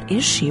them. What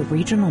is she,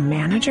 regional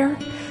manager?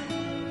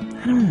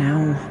 I don't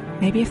know.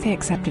 Maybe if they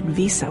accepted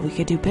Visa, we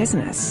could do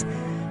business.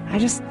 I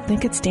just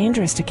think it's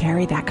dangerous to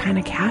carry that kind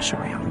of cash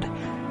around.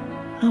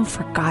 Oh,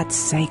 for God's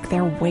sake,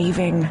 they're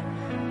waving.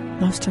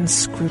 Most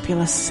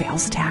unscrupulous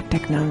sales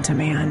tactic known to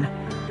man.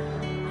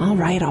 All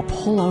right, I'll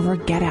pull over,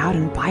 get out,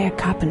 and buy a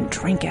cup and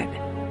drink it.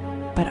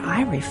 But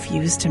I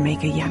refuse to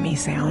make a yummy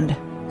sound.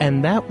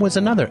 And that was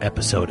another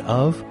episode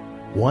of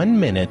 1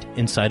 Minute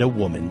Inside a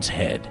Woman's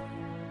Head.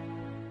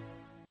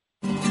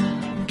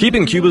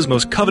 Keeping Cuba's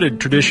most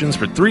coveted traditions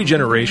for 3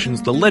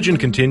 generations, the legend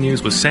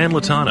continues with San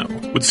Lotano.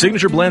 With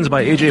signature blends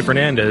by AJ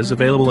Fernandez,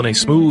 available in a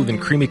smooth and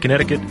creamy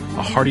Connecticut,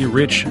 a hearty,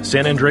 rich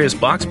San Andreas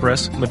box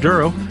press,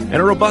 Maduro, and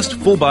a robust,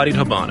 full-bodied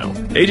Habano.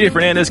 AJ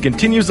Fernandez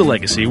continues the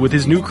legacy with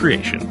his new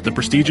creation, the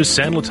prestigious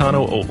San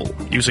Lotano Oval.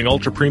 Using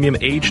ultra-premium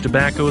aged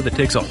tobacco that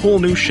takes a whole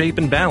new shape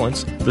and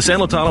balance, the San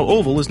Lotano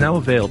Oval is now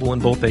available in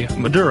both a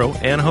Maduro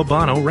and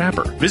Habano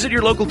wrapper. Visit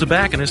your local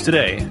tobacconist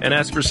today and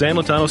ask for San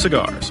Lotano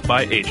Cigars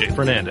by AJ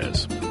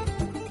Fernandez.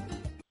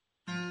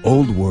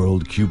 Old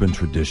world Cuban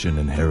tradition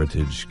and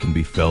heritage can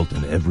be felt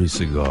in every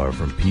cigar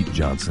from Pete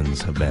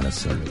Johnson's Havana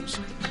Cellars.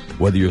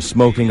 Whether you're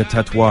smoking a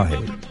Tatuaje,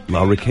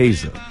 La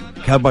Riqueza,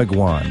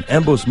 Cabaguan,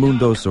 Ambos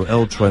Mundos, or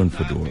El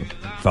Triunfador,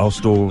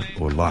 Fausto,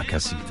 or La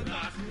Casita,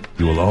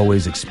 you will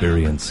always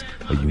experience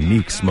a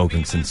unique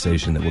smoking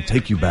sensation that will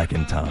take you back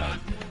in time.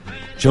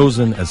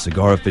 Chosen as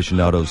Cigar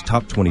Aficionado's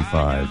Top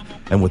 25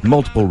 and with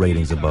multiple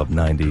ratings above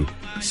 90,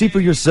 see for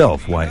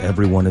yourself why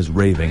everyone is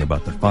raving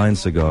about the fine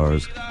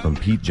cigars from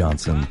Pete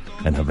Johnson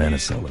and Havana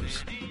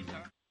Cellars.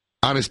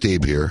 Honest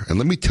Abe here, and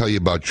let me tell you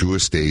about Drew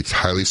Estate's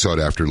highly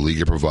sought-after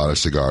Liga Privada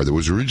cigar that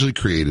was originally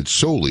created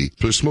solely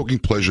for the smoking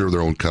pleasure of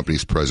their own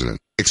company's president.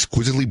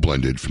 Exquisitely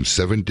blended from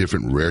 7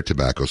 different rare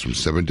tobaccos from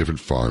 7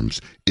 different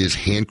farms, it is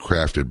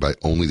handcrafted by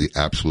only the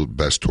absolute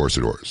best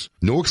torcedores.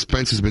 No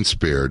expense has been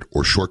spared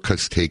or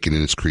shortcuts taken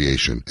in its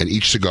creation, and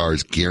each cigar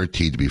is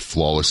guaranteed to be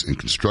flawless in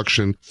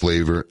construction,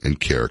 flavor, and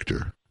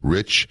character.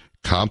 Rich,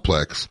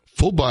 complex,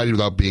 full-bodied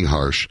without being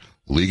harsh,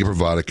 Liga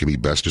Privada can be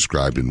best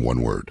described in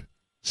one word: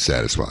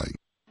 satisfying.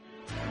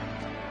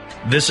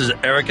 This is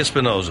Eric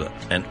Espinoza,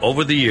 and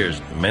over the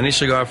years, many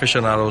cigar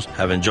aficionados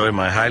have enjoyed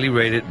my highly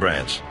rated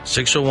brands,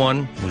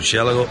 601,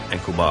 Murcielago,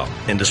 and Cubao.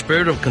 In the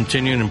spirit of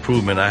continuing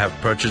improvement, I have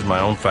purchased my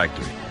own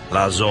factory,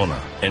 La Zona,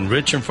 in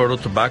rich and fertile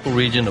tobacco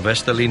region of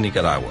Esteli,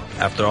 Nicaragua.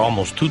 After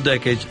almost 2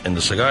 decades in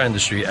the cigar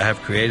industry, I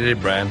have created a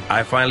brand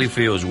I finally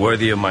feel is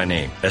worthy of my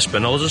name.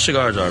 Espinoza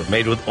cigars are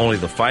made with only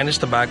the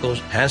finest tobaccos,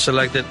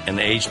 hand-selected and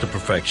aged to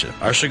perfection.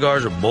 Our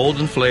cigars are bold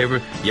in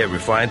flavor, yet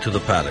refined to the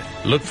palate.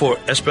 Look for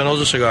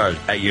Espinoza cigars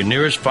at your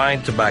nearest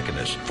fine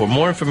tobacconist. For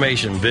more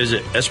information,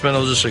 visit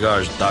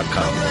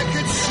EspinozaCigars.com.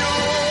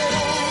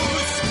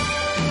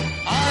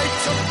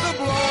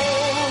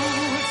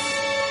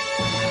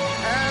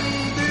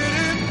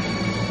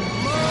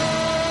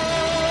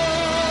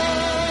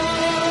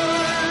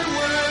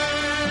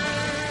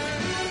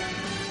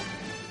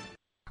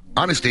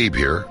 Honest Abe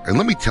here, and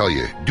let me tell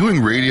you,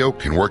 doing radio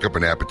can work up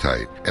an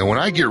appetite. And when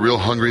I get real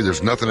hungry,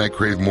 there's nothing I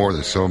crave more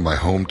than some of my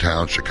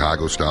hometown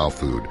Chicago-style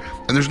food.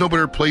 And there's no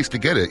better place to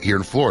get it here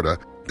in Florida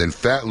than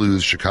Fat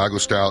Lou's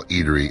Chicago-style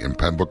eatery in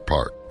Pembroke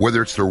Park.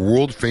 Whether it's their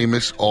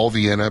world-famous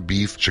all-Vienna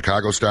beef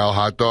Chicago-style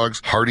hot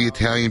dogs, hearty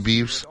Italian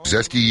beefs,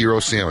 zesty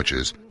gyro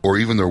sandwiches, or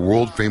even their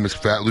world-famous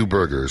Fat Lou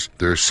burgers,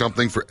 there's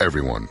something for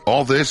everyone.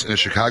 All this in a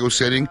Chicago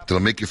setting that'll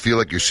make you feel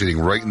like you're sitting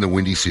right in the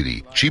Windy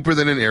City. Cheaper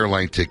than an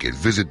airline ticket.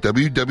 Visit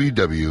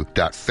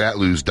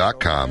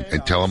www.fatlous.com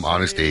and tell them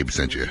Honest Abe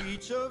sent you.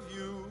 Each of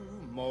you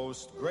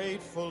most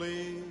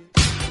gratefully.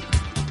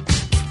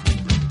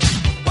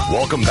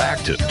 Welcome back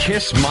to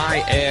Kiss My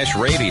Ash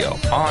Radio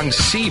on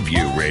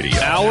Seaview Radio.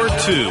 Hour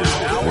 2,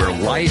 where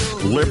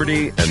life,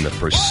 liberty, and the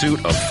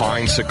pursuit of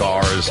fine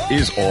cigars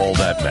is all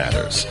that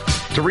matters.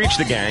 To reach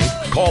the gang,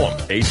 call them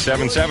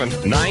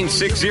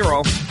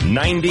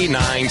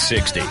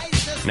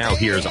 877-960-9960. Now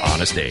here's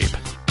Honest Abe.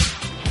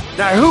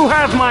 Now, who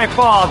has my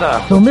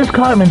father? So Miss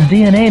Carmen's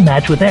DNA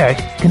match with Eric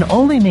can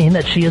only mean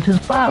that she is his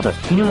father.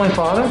 You my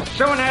father?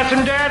 Someone has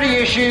some daddy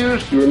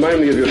issues. You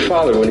remind me of your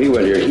father when he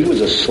went here. He was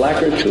a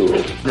slacker,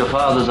 too. Your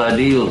father's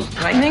ideals.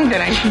 I think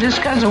that I should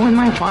discuss it with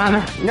my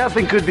father.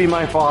 Nothing could be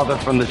my father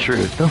from the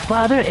truth. The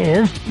father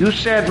is... You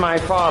said my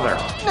father.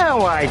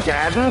 No, I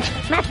didn't.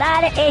 My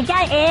father is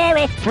John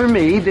Eric. For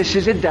me, this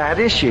is a dad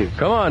issue.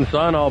 Come on,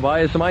 son, I'll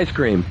buy you some ice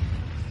cream.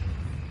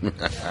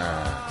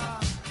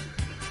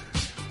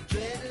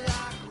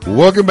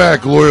 Welcome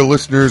back, loyal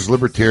listeners,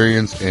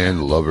 libertarians,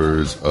 and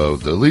lovers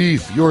of the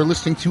leaf. You're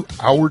listening to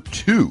Hour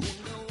 2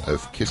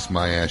 of Kiss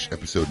My Ash,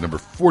 episode number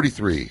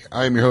 43.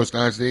 I am your host,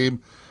 Honest Abe,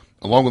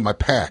 along with my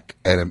pack,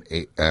 Adam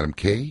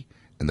K.,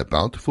 and the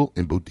bountiful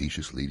and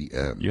bodacious Lady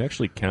M. You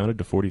actually counted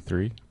to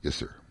 43? Yes,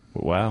 sir.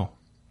 Wow.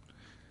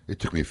 It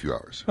took me a few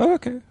hours. Oh,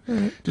 okay. All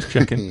right. Just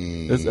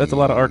checking. That's a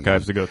lot of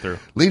archives to go through.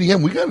 Lady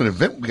M, we got an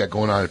event we got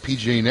going on at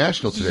PGA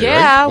National today,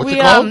 yeah, right? What's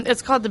it called?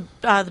 It's called the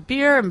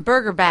Beer and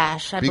Burger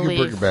Bash, I Beer believe.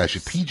 and Burger Bash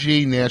at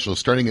PGA National,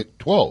 starting at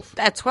 12.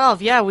 At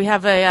 12, yeah. We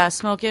have a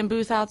smoke-in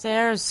booth out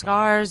there,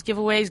 cigars,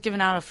 giveaways,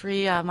 giving out a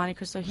free Monte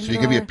Cristo Humidor. So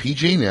you're going to be at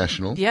PGA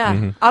National.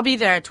 Yeah. I'll be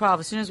there at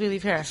 12 as soon as we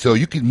leave here. So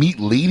you can meet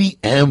Lady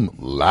M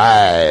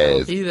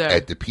live Be there.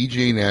 at the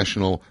PGA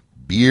National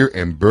Beer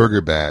and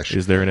Burger Bash.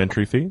 Is there an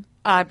entry fee?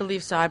 I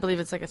believe so. I believe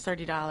it's like a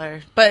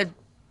 $30. But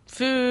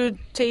food,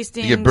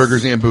 tasting. You get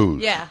burgers and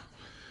booze. Yeah.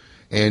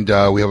 And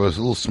we have a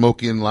little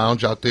smoke-in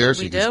lounge out there, so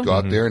We you can just do. go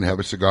out there and have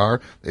a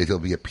cigar. It'll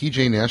be at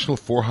PGA National,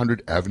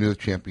 400 Avenue of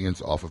Champions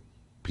off of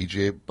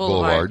PGA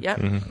Boulevard.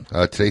 Yep.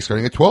 Today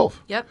starting at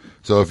 12. Yep.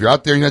 So if you're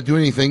out there and you're not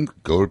doing anything,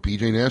 go to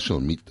PGA National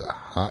and meet the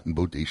hot and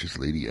bodacious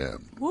Lady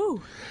M.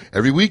 Woo.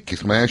 Every week,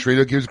 Kiss My Ash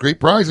Radio gives great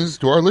prizes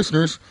to our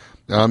listeners.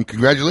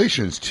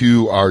 Congratulations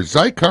to our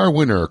Zycar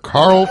winner,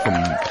 Carl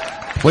from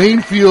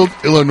Plainfield,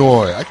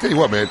 Illinois. I tell you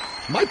what, man,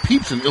 my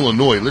peeps in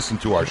Illinois listen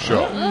to our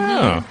show.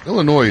 Oh.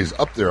 Illinois is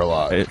up there a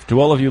lot. To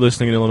all of you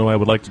listening in Illinois, I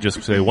would like to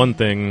just say one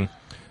thing.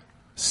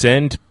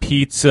 Send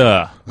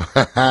pizza.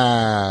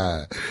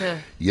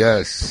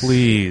 Yes.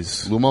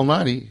 Please. Lou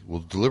Malnati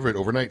will deliver it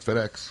overnight,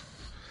 FedEx.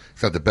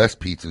 It's not the best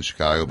pizza in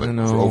Chicago, but I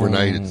know. for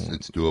overnight,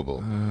 it's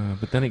doable.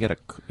 But then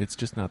it's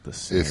just not the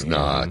same. It's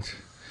not.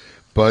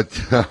 But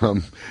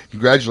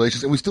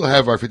congratulations. And we still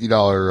have our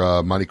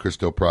 $50 Monte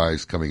Cristo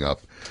prize coming up.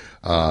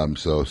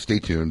 So stay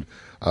tuned.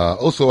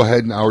 Also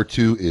ahead in hour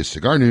 2 is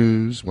Cigar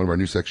News, one of our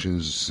new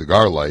sections,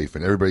 Cigar Life,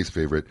 and everybody's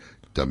favorite,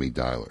 Dummy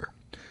Dialer.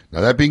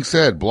 Now, that being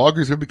said,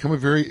 bloggers have become a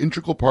very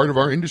integral part of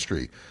our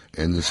industry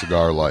and the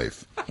cigar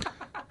life.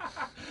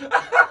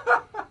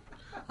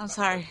 I'm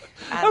sorry.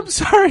 I'm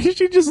sorry.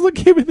 She just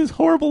gave me this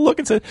horrible look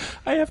and said,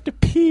 "I have to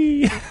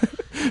pee."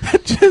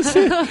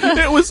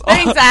 It was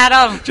Thanks,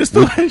 Adam. Just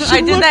the way she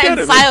I did looked that at in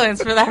it.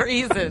 silence for that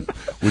reason.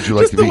 Would you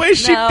like Just to the be? way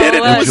she did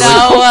it.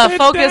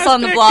 Focus on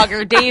the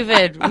blogger,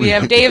 David. We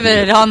have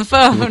David on the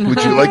phone.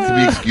 Would you like to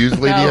be excused,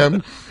 Lady No.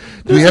 M?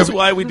 This is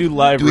why we do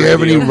live Do we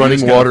have any radio. running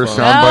Just water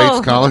kinda sound fun.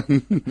 bites,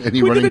 Colin?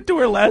 Any We running? did it to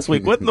her last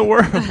week. What in the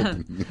world?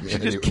 She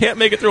just can't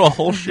make it through a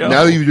whole show.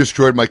 Now that you've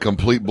destroyed my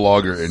complete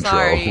blogger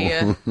Sorry.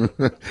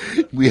 intro,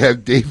 we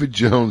have David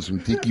Jones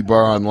from Tiki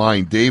Bar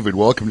Online. David,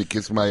 welcome to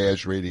Kiss My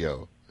Ash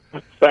Radio.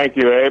 Thank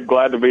you, Abe.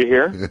 Glad to be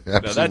here. Now,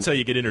 that's how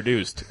you get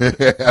introduced.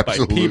 Absolutely. By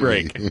pee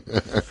break.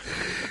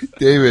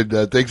 David,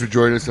 thanks for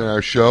joining us on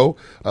our show.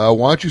 Why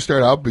don't you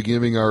start out by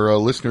giving our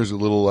listeners a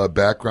little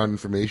background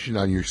information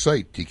on your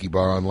site,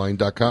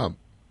 tikibaronline.com.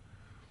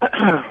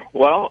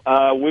 Well,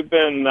 we've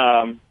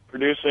been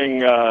producing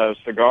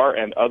cigar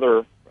and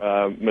other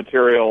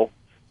material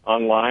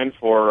online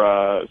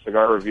for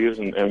cigar reviews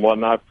and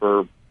whatnot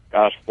for,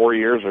 4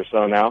 years or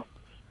so now.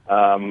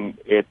 The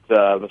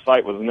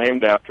site was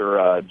named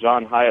after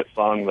John Hyatt's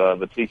song,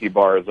 The Tiki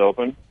Bar is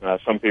Open.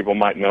 Some people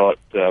might know it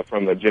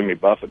from the Jimmy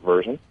Buffett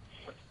version.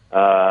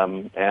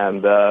 One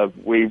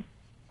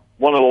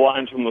of the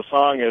lines from the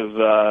song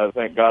is,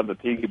 thank God the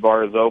Tiki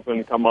Bar is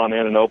open, come on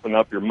in and open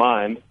up your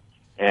mind.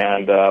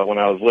 And when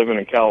I was living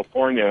in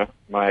California,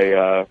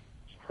 my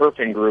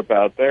herping group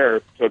out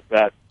there took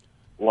that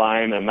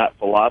line and that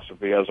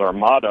philosophy as our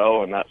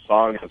motto, and that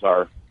song as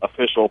our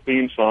official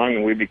theme song,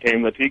 and we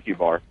became the Tiki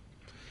Bar.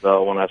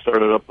 So when I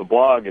started up the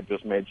blog, it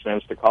just made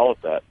sense to call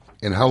it that.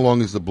 And how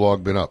long has the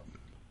blog been up?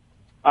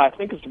 I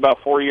think it's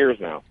about 4 years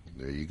now.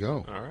 There you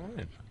go. All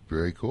right.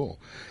 Very cool.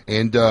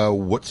 And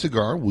what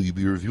cigar will you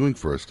be reviewing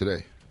for us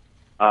today?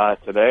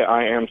 Today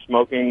I am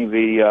smoking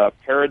the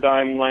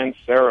Paradigm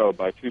Lancero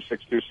by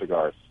 262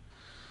 Cigars.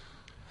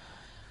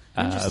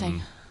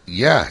 Interesting.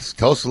 Yes.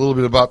 Tell us a little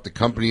bit about the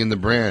company and the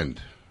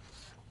brand.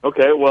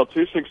 Okay, well,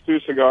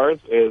 262 Cigars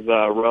is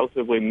a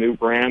relatively new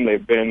brand.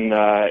 They've been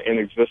in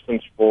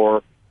existence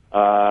for,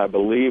 I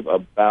believe,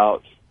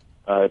 about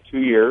 2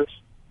 years.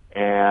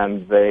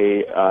 And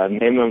they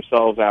named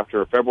themselves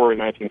after February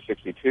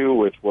 1962,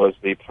 which was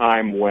the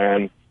time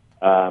when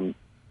John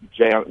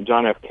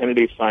F.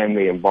 Kennedy signed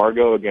the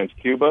embargo against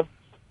Cuba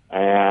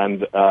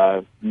and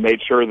made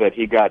sure that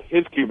he got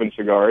his Cuban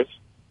cigars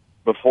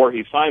before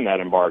he signed that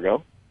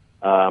embargo,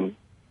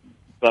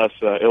 thus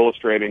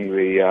illustrating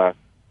the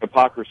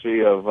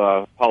hypocrisy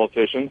of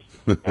politicians.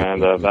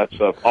 And that's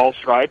all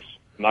stripes.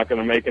 I'm not going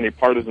to make any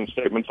partisan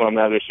statements on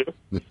that issue.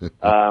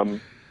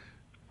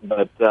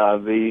 But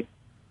the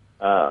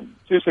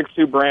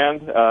 262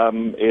 brand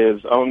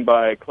is owned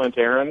by Clint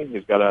Aaron.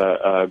 He's got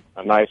a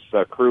nice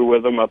crew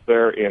with him up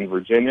there in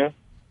Virginia.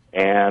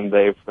 And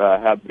they've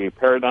had the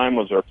Paradigm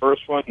was their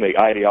first one. The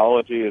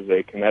Ideology is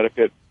a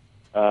Connecticut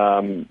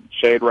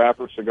shade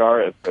wrapper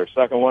cigar. It's their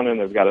second one, and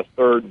they've got a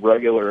third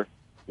regular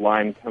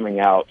line coming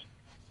out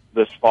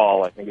this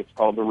fall. I think it's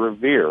called the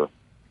Revere.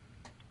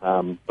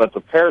 But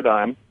the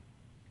Paradigm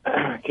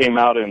came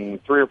out in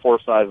 3 or 4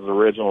 sizes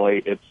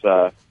originally.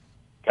 It's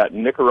got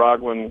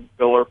Nicaraguan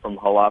filler from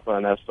Jalapa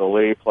and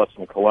Esteli, plus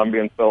some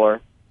Colombian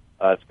filler.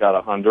 It's got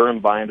a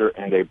Honduran binder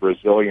and a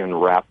Brazilian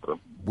wrapper.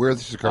 Where are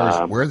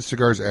the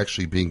cigars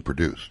actually being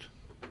produced?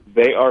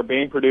 They are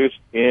being produced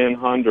in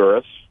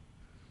Honduras,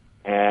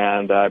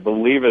 and I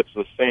believe it's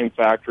the same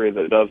factory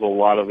that does a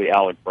lot of the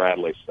Alec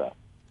Bradley stuff.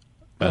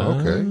 Oh,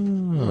 okay.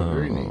 Oh,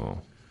 very neat.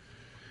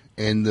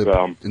 And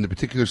in the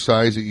particular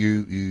size that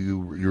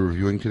you're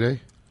reviewing today?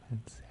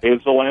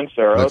 Is the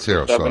Lancero.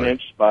 Lancero,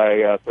 7-inch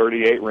by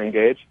 38 ring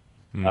gauge.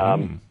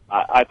 Mm-hmm.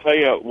 I tell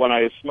you, when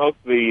I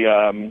smoked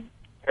the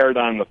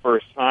Paradigm the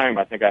first time,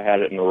 I think I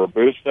had it in a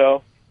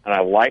Robusto, and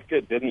I liked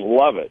it, didn't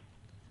love it.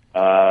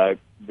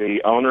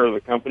 The owner of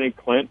the company,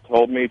 Clint,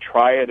 told me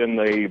try it in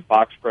the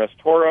Box Press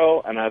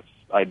Toro, and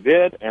I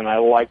did, and I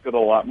liked it a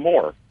lot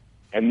more.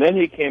 And then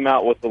he came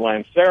out with the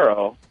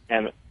Lancero,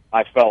 and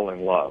I fell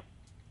in love.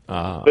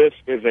 This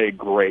is a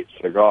great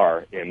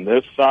cigar. In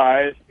this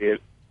size,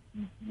 it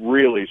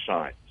really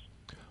shines.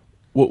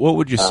 What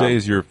would you say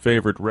is your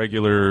favorite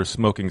regular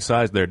smoking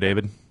size there,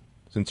 David?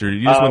 Since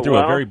you just went through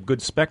a very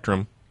good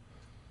spectrum.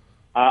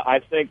 I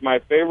think my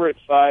favorite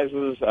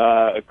sizes,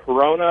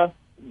 Corona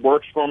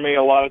works for me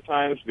a lot of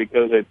times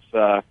because it's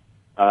the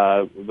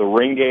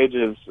ring gauge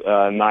is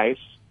nice.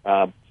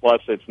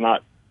 Plus, it's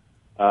not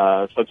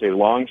such a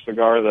long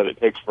cigar that it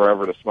takes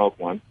forever to smoke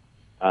one.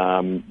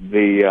 A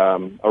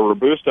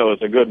Robusto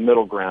is a good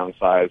middle ground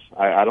size.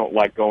 I don't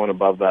like going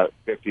above that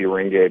 50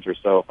 ring gauge or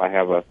so if I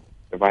have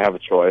a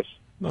choice.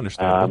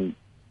 Understandable.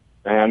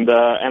 And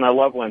I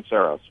love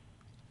Lanceros.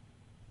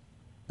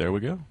 There we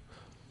go.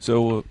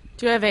 So,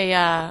 do you have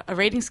a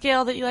rating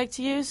scale that you like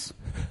to use?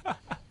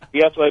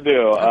 Yes, I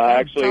do. Okay,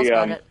 actually, tell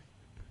us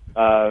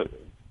about it.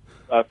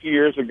 A few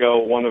years ago,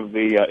 one of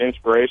the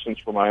inspirations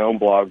for my own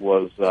blog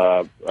was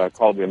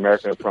called the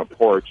American Front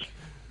Porch.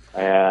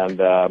 And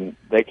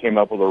they came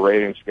up with a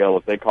rating scale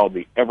that they called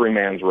the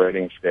Everyman's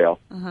Rating Scale.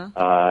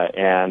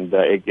 And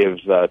it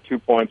gives 2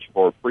 points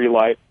for free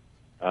light,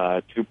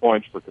 2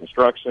 points for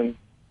construction,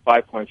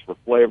 5 points for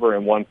flavor,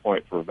 and 1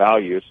 point for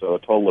value, so a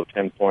total of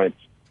 10 points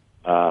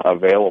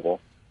available.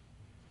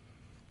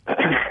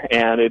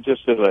 And it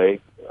just is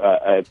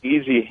an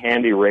easy,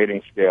 handy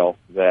rating scale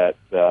that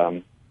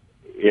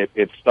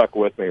it stuck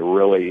with me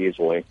really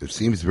easily. It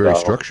seems very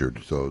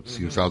structured, so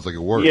it sounds like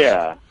it works.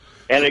 Yeah.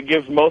 And it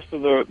gives most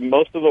of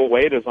the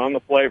weight is on the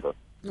flavor.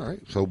 All right.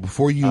 So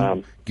before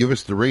you give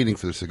us the rating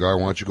for the cigar,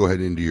 why don't you go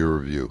ahead into your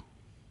review?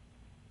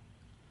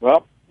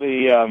 Well,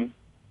 the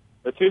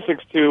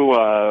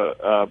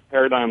 262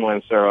 Paradigm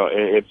Lancero,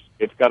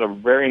 it's got a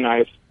very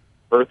nice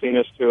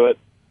earthiness to it.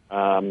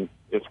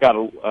 It's got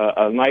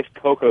a nice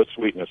cocoa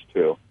sweetness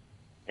too.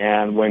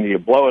 And when you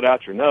blow it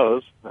out your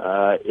nose,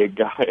 it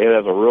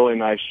has a really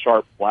nice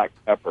sharp black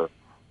pepper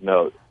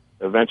note.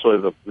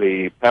 Eventually,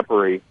 the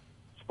peppery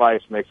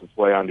spice makes its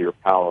way onto your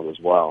palate as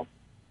well.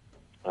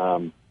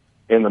 In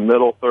the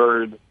middle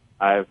third,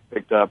 I've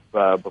picked up,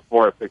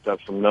 before I picked up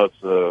some notes,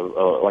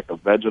 like a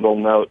vegetal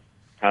note,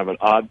 kind of an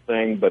odd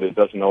thing, but it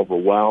doesn't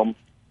overwhelm.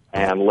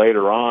 And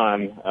later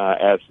on,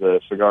 as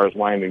the cigar is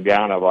winding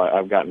down,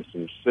 I've gotten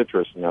some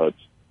citrus notes,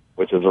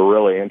 which is a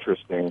really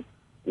interesting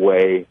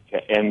way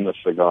to end the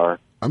cigar.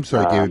 I'm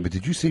sorry, David, but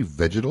did you say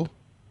vegetal?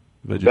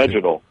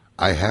 Vegetal.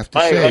 I have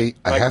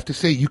to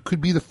say, you could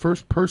be the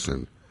first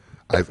person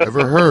I've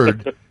ever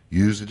heard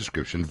use the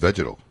description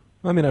vegetal.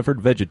 I mean, I've heard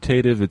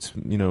vegetative. It's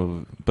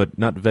but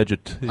not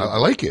vegetative. I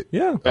like it.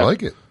 Yeah, I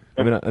like it.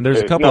 I mean, and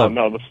there's a couple.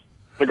 No, the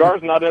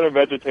cigar's not in a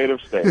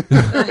vegetative state. It's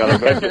got a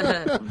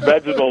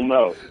vegetal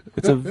note.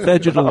 It's a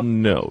vegetal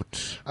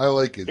note. I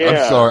like it.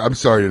 Yeah. I'm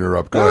sorry to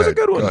interrupt. Go ahead. That was a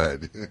good one. Go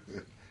ahead.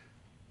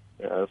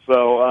 Yeah.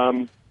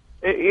 So,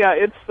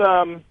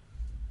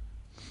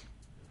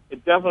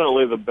 it's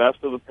definitely the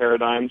best of the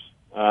paradigms.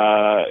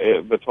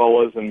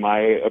 Vitolas, in my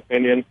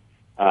opinion.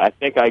 I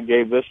think I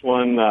gave this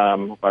one,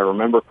 if I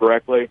remember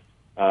correctly,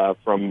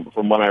 from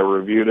when I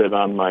reviewed it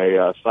on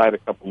my site a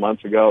couple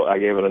months ago, I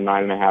gave it a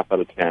 9.5 out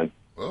of 10.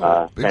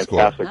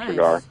 Fantastic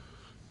cigar.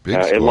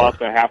 It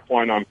lost a half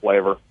point on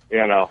flavor.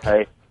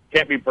 Hey,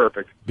 can't be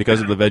perfect. Because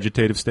of the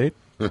vegetative state?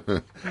 Because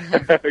of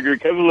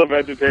the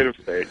vegetative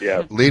state,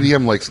 yeah. Lady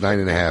M likes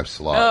 9.5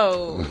 slot.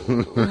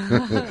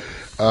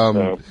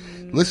 Oh.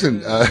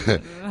 Listen,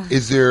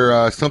 is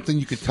there something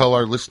you could tell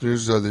our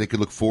listeners that they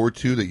could look forward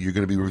to that you're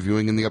going to be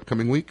reviewing in the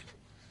upcoming week?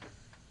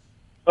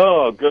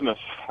 Oh goodness,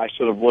 I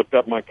should have looked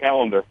up my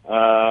calendar.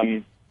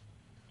 Trying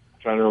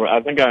to remember.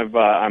 I think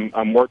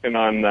I'm working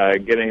on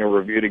getting a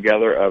review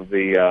together of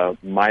the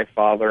My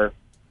Father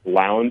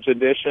Lounge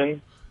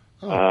edition,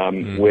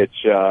 which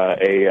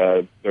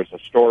there's a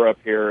store up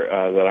here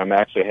that I'm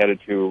actually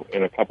headed to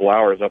in a couple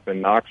hours up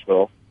in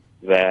Knoxville.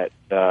 That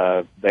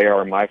they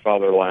are My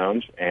Father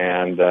Lounge,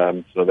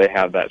 and so they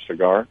have that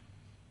cigar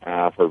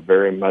for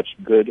very much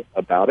good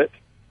about it.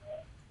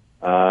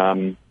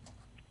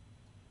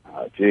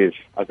 Geez,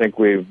 I think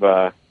we've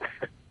put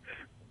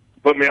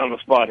me on the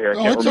spot here. I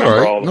can't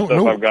remember all the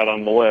stuff I've got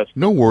on the list.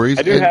 No worries.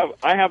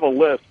 I have a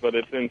list, but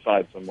it's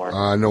inside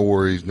somewhere. No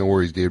worries,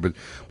 Dave. But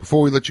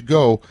before we let you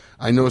go,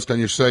 I noticed on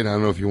your site, I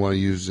don't know if you want to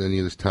use any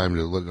of this time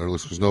to let our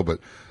listeners know, but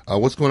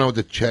what's going on with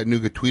the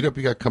Chattanooga Tweet Up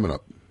you got coming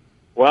up?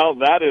 Well,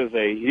 that is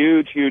a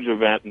huge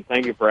event, and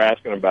thank you for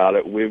asking about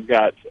it. We've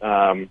got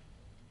about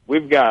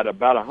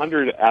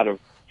 100 out of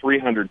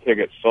 300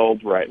 tickets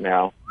sold right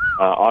now.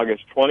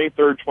 August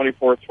 23rd,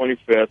 24th,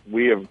 25th,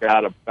 we have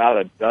got about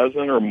a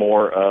dozen or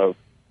more of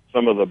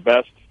some of the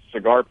best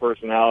cigar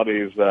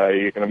personalities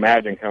you can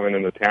imagine coming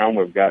into town.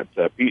 We've got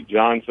Pete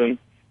Johnson,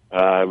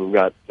 we've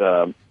got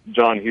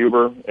John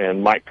Huber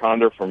and Mike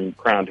Conder from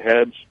Crowned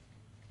Heads.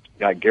 We've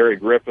got Gary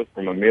Griffith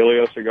from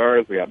Emilio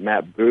Cigars. We got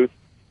Matt Booth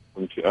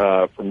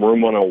from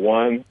Room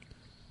 101,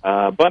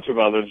 a bunch of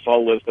others. It's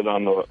all listed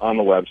on the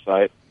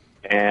website.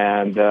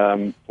 And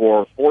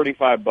for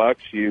 $45,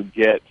 you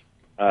get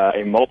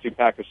a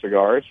multi-pack of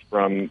cigars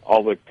from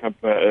all the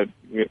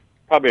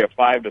probably a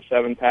 5 to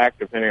 7 pack,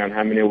 depending on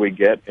how many we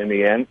get in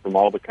the end from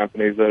all the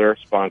companies that are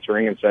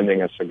sponsoring and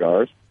sending us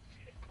cigars.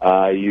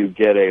 You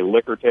get a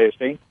liquor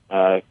tasting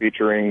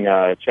featuring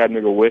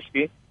Chattanooga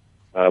whiskey,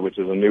 which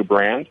is a new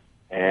brand,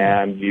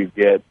 and you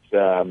get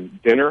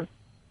dinner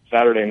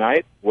Saturday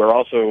night. We're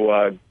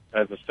also,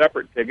 as a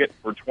separate ticket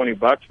for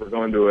 $20, we're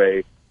going to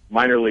a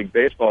minor league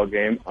baseball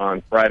game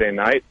on Friday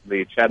night,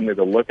 the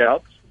Chattanooga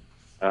Lookouts.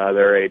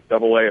 They're a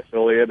AA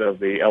affiliate of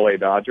the LA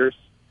Dodgers.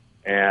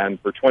 And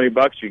for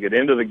 $20, you get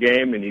into the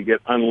game and you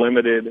get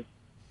unlimited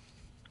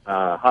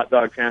hot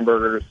dogs,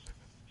 hamburgers,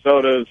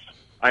 sodas,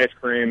 ice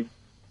cream,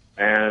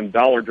 and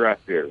dollar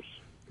draft beers.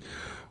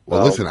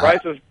 Well, so listen, the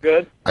price is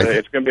good.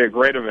 It's going to be a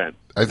great event.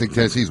 I think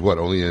Tennessee's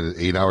only an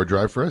 8-hour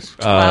drive for us?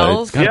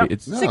 12.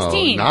 It's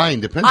 16. 9,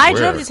 depends I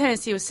where. drove to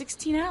Tennessee. It was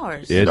 16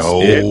 hours. It's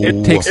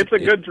a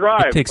good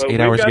drive. It takes but 8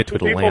 hours to get to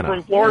people Atlanta.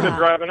 From Florida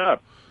driving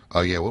up.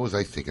 Oh, yeah, what was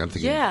I thinking? I'm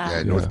thinking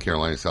Yeah. North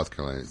Carolina, South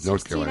Carolina.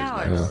 North Carolina is 9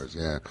 hours. hours,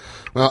 yeah.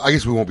 Well, I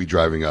guess we won't be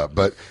driving up.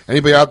 But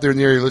anybody out there in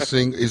the area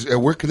listening,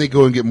 where can they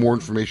go and get more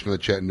information on the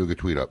Chattanooga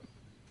Tweet Up?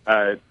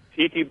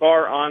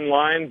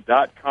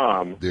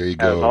 ttbaronline.com. There you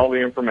go. Has all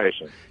the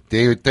information.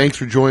 David, thanks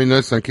for joining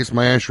us on Kiss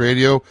My Ash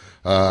Radio.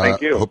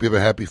 Thank you. Hope you have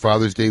a happy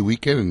Father's Day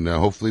weekend, and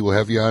hopefully we'll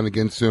have you on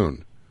again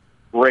soon.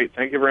 Great.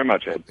 Thank you very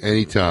much, Ed.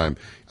 Anytime.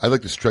 I'd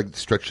like to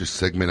stretch this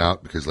segment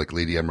out because, like,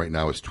 Lady M right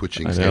now is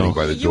twitching, I know. standing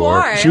by the You door.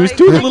 are. She was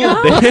doing a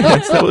little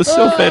dance. That was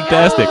so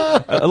fantastic.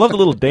 I love the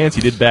little dance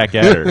you did back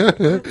at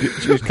her.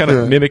 She was kind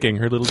of mimicking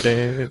her little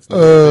dance.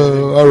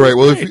 All right.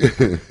 Well, if you,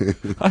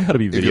 I ought to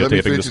be if you let me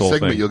videotaping finish this the whole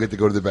segment, thing. you'll get to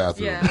go to the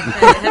bathroom. Yeah.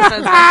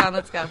 Headphones back on.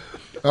 Let's go.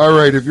 All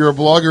right. If you're a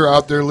blogger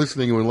out there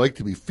listening and would like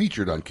to be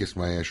featured on Kiss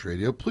My Ash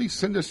Radio, please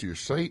send us your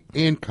site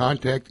and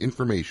contact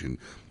information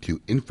to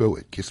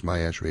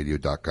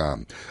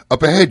info@kissmyashradio.com.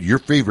 Up ahead, your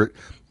favorite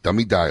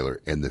dummy dialer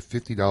and the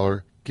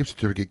 $50 gift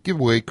certificate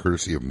giveaway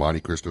courtesy of Monte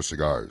Cristo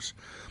Cigars.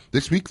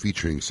 This week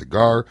featuring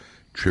cigar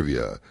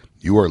trivia.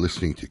 You are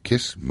listening to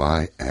Kiss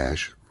My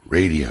Ash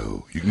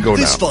Radio. You can go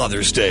This now.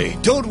 Father's Day,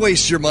 don't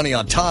waste your money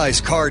on ties,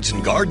 cards,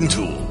 and garden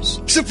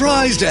tools.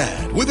 Surprise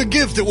Dad with a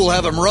gift that will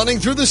have him running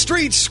through the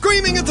streets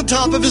screaming at the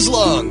top of his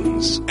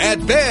lungs.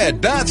 At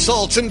Bed, Bath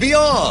Salts, and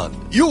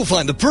Beyond, you'll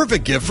find the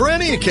perfect gift for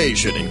any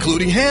occasion,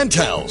 including hand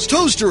towels,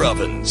 toaster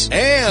ovens,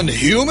 and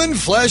human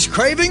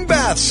flesh-craving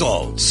bath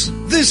salts.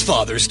 This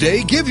Father's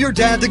Day, give your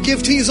dad the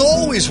gift he's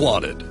always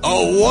wanted.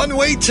 A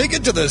one-way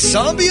ticket to the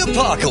zombie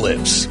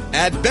apocalypse.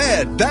 At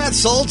Bed, Bath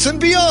Salts, and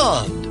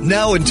Beyond.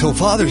 Now until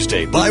Father's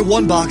Day, buy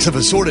 1 box of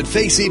assorted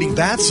face-eating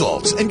bath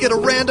salts and get a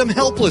random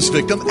helpless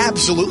victim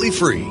absolutely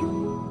free.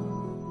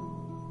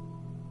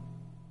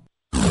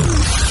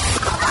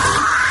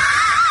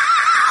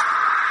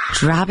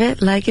 Drop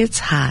it like it's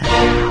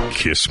hot.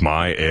 Kiss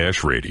My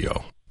Ash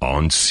Radio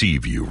on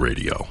Seaview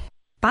Radio.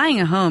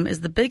 Buying a home is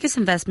the biggest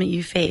investment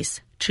you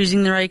face.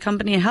 Choosing the right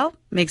company to help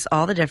makes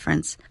all the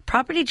difference.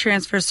 Property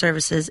Transfer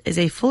Services is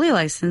a fully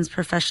licensed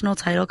professional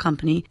title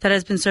company that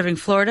has been serving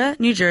Florida,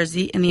 New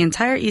Jersey, and the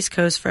entire East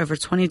Coast for over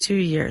 22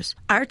 years.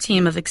 Our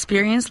team of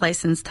experienced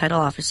licensed title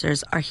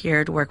officers are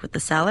here to work with the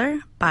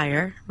seller,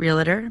 buyer,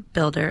 realtor,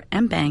 builder,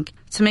 and bank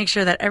to make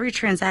sure that every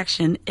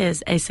transaction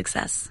is a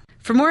success.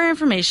 For more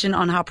information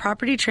on how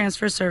Property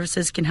Transfer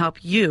Services can help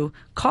you,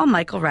 call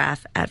Michael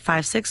Raff at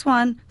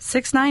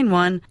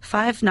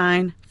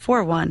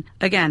 561-691-5941.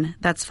 Again,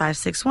 that's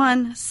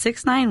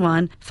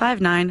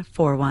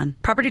 561-691-5941.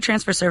 Property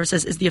Transfer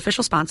Services is the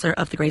official sponsor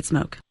of The Great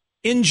Smoke.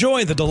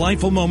 Enjoy the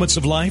delightful moments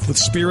of life with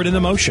spirit and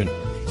emotion,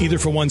 either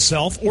for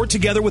oneself or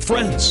together with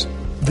friends.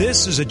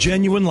 This is a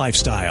genuine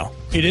lifestyle.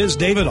 It is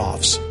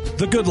Davidoff's,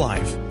 the good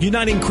life.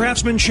 Uniting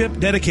craftsmanship,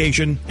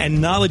 dedication,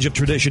 and knowledge of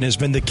tradition has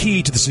been the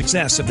key to the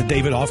success of the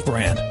Davidoff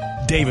brand.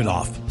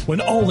 Davidoff,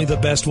 when only the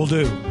best will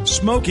do.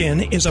 Smoke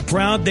Inn is a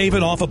proud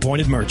Davidoff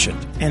appointed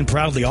merchant and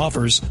proudly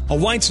offers a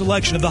wide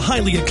selection of the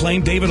highly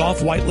acclaimed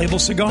Davidoff white label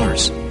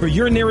cigars. For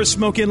your nearest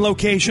Smoke Inn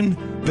location,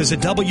 visit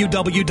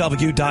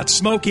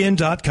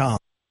www.smokeinn.com.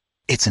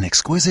 It's an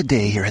exquisite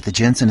day here at the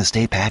Jensen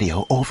Estate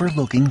patio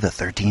overlooking the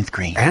 13th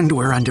green. And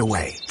we're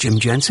underway. Jim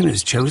Jensen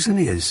has chosen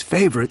his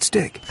favorite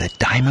stick. The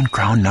Diamond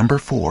Crown No.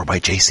 4 by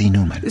J.C.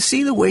 Newman.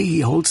 See the way he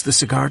holds the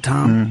cigar,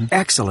 Tom? Mm-hmm.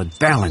 Excellent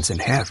balance and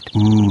heft.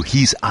 Ooh,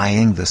 he's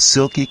eyeing the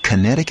silky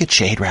Connecticut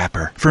shade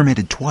wrapper,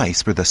 fermented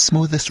twice for the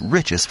smoothest,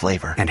 richest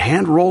flavor. And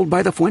hand-rolled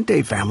by the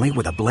Fuente family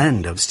with a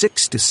blend of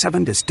 6 to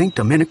 7 distinct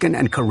Dominican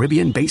and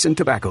Caribbean basin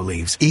tobacco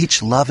leaves.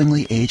 Each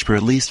lovingly aged for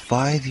at least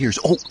 5 years.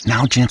 Oh,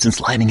 now Jensen's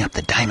lighting up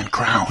the Diamond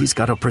Crown. He's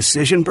got a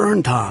precision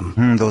burn, Tom.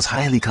 Those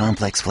highly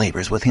complex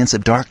flavors with hints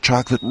of dark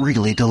chocolate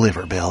really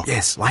deliver, Bill.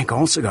 Yes, like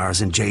all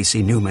cigars in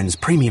J.C. Newman's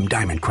premium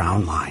Diamond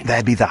Crown line.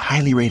 That'd be the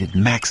highly rated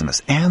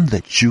Maximus and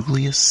the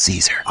Julius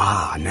Caesar.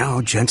 Ah,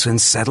 now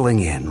Jensen's settling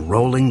in,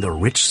 rolling the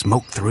rich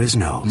smoke through his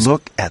nose.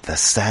 Look at the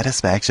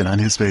satisfaction on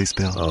his face,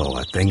 Bill. Oh,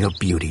 a thing of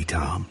beauty,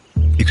 Tom.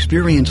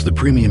 Experience the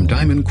premium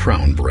Diamond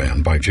Crown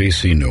brand by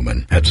J.C.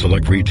 Newman at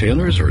select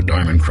retailers or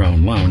Diamond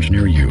Crown Lounge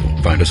near you.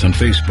 Find us on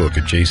Facebook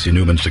at J.C.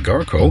 Newman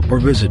Cigar Co. or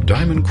visit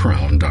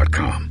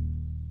diamondcrown.com.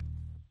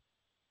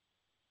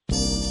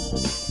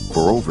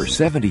 For over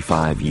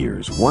 75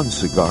 years, one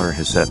cigar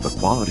has set the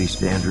quality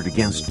standard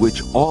against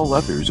which all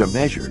others are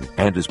measured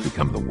and has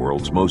become the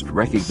world's most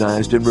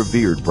recognized and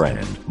revered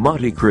brand,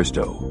 Monte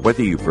Cristo.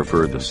 Whether you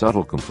prefer the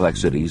subtle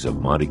complexities of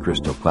Monte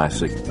Cristo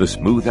Classic, the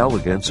smooth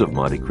elegance of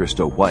Monte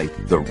Cristo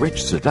White, the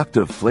rich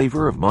seductive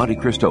flavor of Monte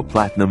Cristo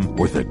Platinum,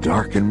 or the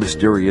dark and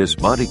mysterious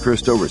Monte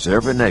Cristo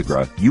Reserva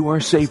Negra, you are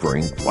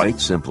savoring, quite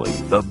simply,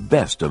 the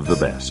best of the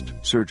best.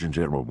 Surgeon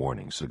General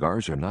warning,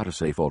 cigars are not a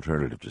safe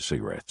alternative to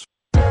cigarettes.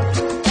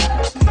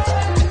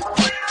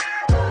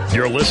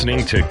 You're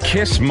listening to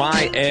Kiss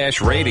My Ash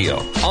Radio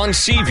on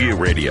Seaview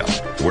Radio,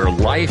 where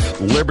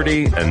life,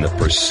 liberty, and the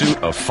pursuit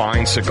of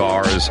fine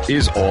cigars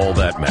is all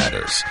that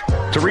matters.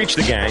 To reach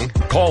the gang,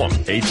 call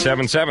them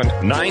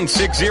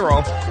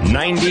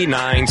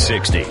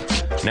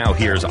 877-960-9960. Now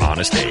here's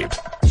Honest Abe.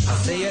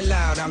 Say it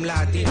loud, I'm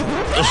Latino.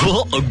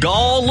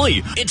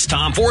 Golly, it's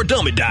time for a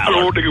dummy dialer.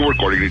 Hello, thank you for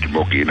calling the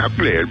Smoky and how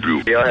can I help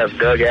you? Y'all have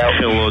dugout.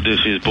 Hello, this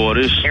is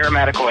Boris.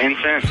 Aromatical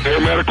incense.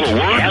 Aromatical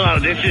what? Hello,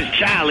 this is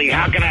Charlie.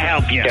 How can I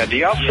help you? Yeah, do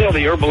y'all sell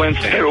the herbal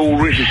incense? Hello,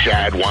 this is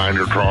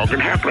Sidewinder talking.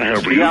 How can I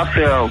help you? Do y'all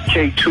sell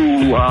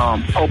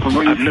K2 open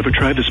reef? I've never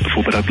tried this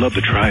before, but I'd love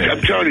to try it.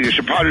 I'm telling you, the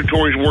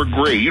suppositories work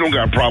great. You don't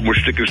got a problem with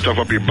sticking stuff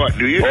up your butt,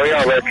 do you? Where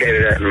y'all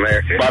located at in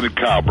America? By the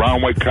cow,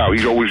 brown white cow.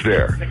 He's always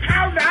there. The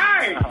cow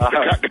died.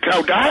 The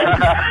cow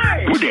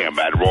died? We're down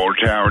by the water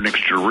tower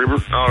next to the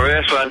river. Oh,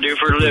 that's what I do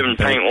for a living,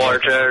 paint water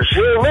towers.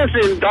 Well,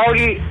 listen,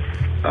 doggy.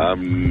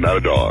 I'm not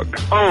a dog.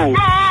 Oh, all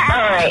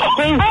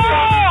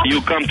right. You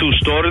come to the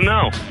store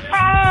now?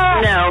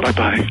 No.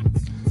 Bye-bye.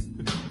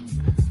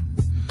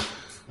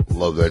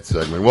 Love that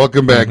segment.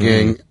 Welcome back,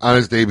 gang.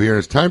 Honest Abe here, and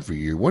it's time for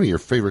you. One of your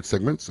favorite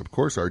segments, of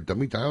course, our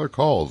Dummy Dialer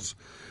Calls.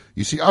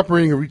 You see,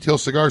 operating a retail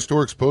cigar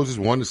store exposes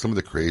one to some of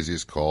the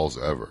craziest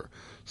calls ever.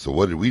 So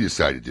what did we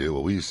decide to do?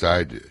 Well, we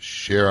decided to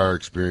share our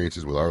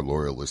experiences with our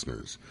loyal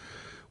listeners.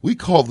 We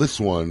called this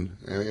one,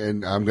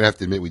 and I'm going to have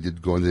to admit we did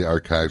go into the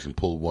archives and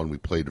pull one we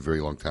played a very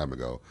long time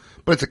ago.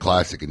 But it's a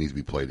classic. It needs to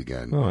be played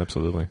again. Oh,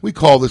 absolutely. We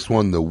call this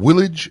one The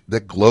Village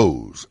That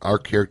Glows. Our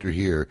character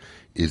here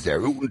is that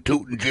rootin'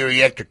 tootin'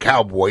 geriatric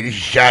cowboy. This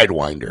is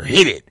Sidewinder.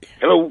 Hit it.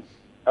 Hello?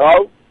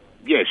 Hello?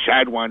 Yeah,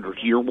 Sidewinder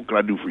here. What can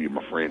I do for you,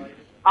 my friend?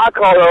 I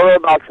called earlier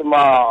about some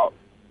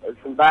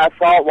bath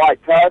salt,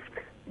 white tusk.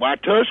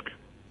 White tusk?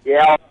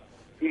 Yeah.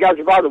 You guys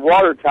are by the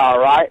water tower,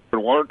 right? The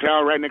water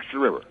tower right next to the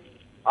river.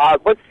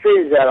 What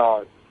street is that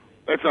on?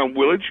 That's on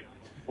Willage.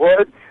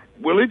 What?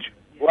 Willage?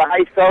 Well, how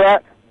you spell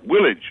that?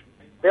 Willage.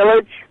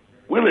 Village?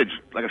 Willage,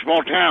 like a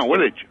small town,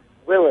 Willage.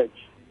 Village.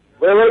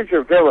 Village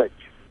or village?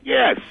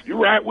 Yes, you're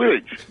right,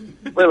 Willage.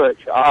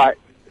 Village, all right.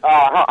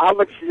 How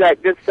much is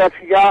that good stuff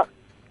you got?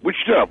 Which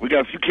stuff? We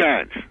got a few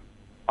kinds.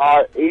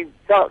 Tell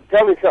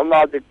me something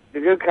about the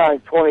good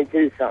kind,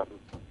 22 something.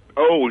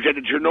 Oh, is that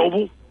the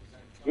Chernobyl?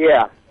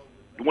 Yeah.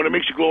 The one that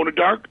makes you glow in the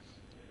dark?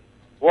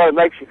 One that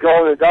makes you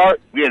glow in the dark?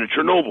 Yeah, the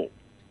Chernobyl.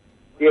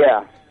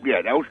 Yeah.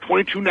 Yeah, that was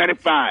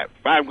 $22.95,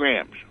 5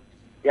 grams.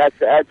 Yeah,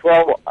 that's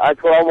what I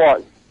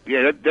want.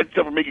 Yeah, that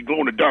stuff will make you glow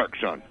in the dark,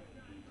 son.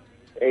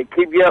 Hey,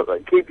 keep you up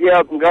and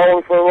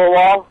going for a little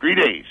while? 3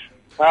 days.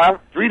 Huh?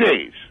 3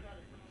 days.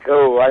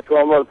 Cool, that's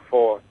what I'm looking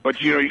for.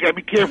 But, you got to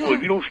be careful.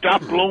 If you don't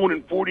stop glowing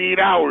in 48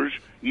 hours,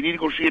 you need to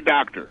go see a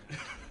doctor.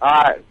 All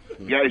right.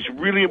 Yeah, it's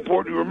really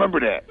important to remember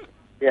that.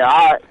 Yeah,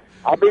 all right.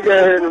 I'll be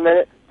there in a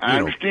minute. I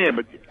understand,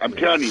 but I'm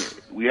telling you,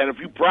 we had a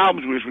few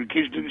problems with this when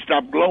kids didn't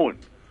stop glowing.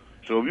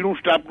 So if you don't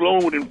stop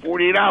glowing within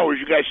 48 hours,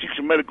 you got to seek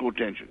some medical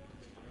attention.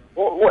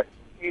 What?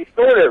 You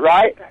stored it,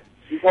 right?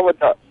 You talking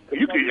about I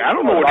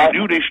don't know what they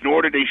do. They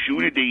snort it, they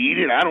shoot it, they eat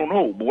it. I don't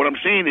know. But what I'm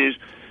saying is,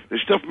 the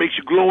stuff makes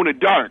you glow in the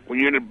dark. When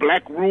you're in a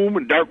black room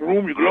and dark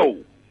room, you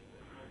glow.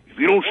 If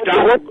you don't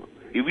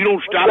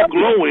stop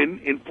glowing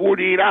in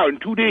 48 hours, in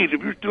 2 days,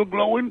 if you're still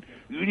glowing,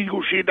 you need to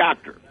go see a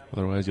doctor.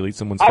 Otherwise, you'll eat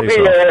someone's I'll face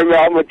be off. there.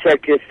 I'm gonna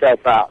check this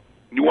stuff out.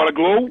 You want to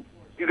glow?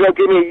 You gonna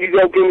give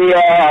me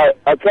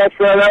a test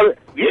run of it?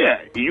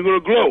 Yeah, and you're gonna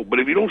glow. But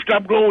if you don't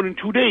stop glowing in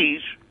 2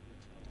 days,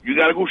 you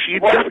gotta go see a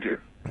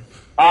doctor.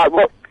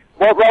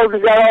 What road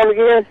is that on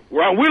again?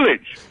 We're on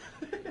Willage.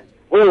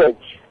 Willage.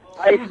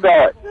 How you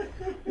spell it?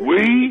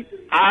 Willage.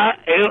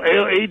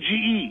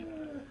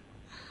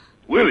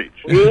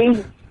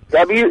 Willage.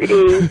 W-E-I-L-L-A-G-E.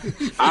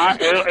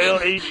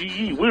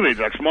 Willage,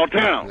 like a small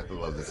town. I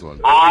love this one.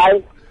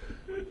 I-L-L-G-E.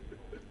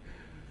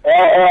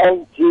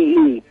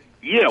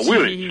 Yeah,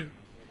 Willage.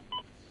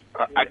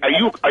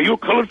 Are you a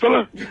colored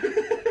fella?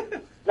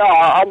 No,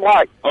 I'm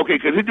white. Okay,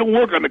 because it don't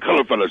work on the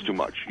colored fellas too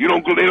much. They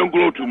don't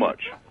glow too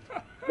much.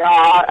 No,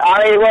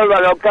 I ain't worried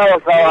about no color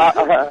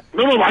fella.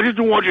 No, I just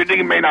don't want you to think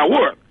it may not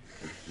work.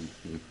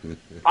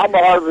 I'm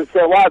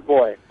 100% white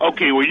boy.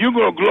 Okay, well, you're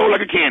going to glow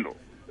like a candle.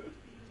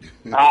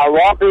 I'll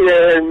walk in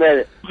there in a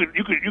minute.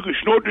 You could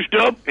snort the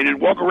stuff and then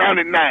walk around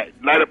at night,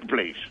 light up the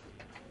place.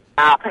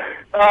 Oh,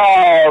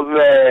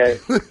 man.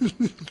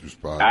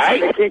 All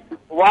right? Keep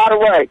wide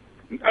awake.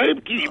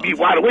 You be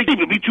wide awake.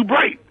 It'll be too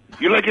bright.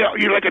 You're like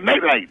a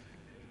nightlight.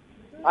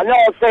 I know.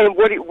 I'm saying,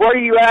 where are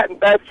you at in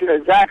Bedford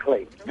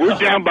exactly? We're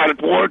down by the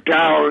water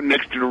tower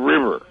next to the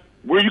river.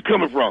 Where are you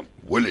coming from?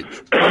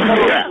 Willage.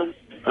 Yeah.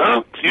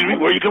 Huh? Excuse me.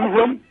 Where are you coming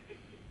from?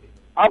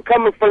 I'm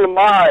coming from the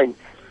mines.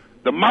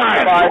 The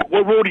mines.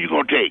 What road are you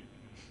going to take?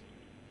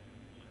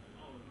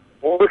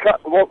 What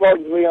road are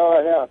we on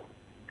right now?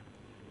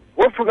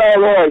 We're from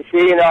Illinois,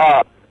 seeing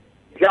a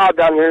job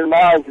down here in the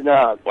mines.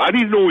 Well, I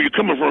need to know where you're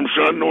coming from,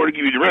 son, in order to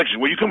give you directions.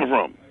 Where you coming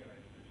from?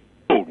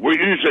 Oh, where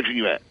intersection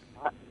you at?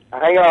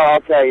 Hang on,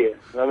 I'll tell you.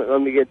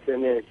 Let me get to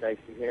an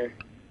intersection here.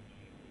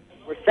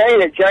 We're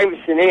staying at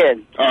Jameson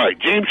Inn. All right,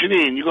 Jameson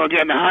Inn. You're going to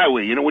get on the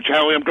highway. You know which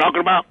highway I'm talking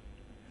about?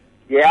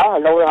 Yeah, I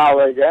know where the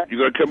highway's at. You're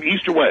going to come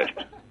east or west?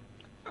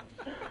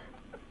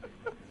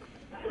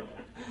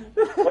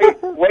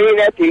 Waiting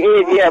at the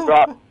inn, yeah,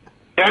 bro.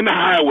 On the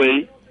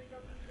highway.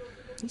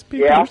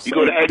 Yeah. You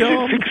go to exit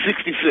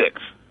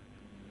 666.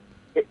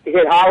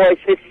 Hit Highway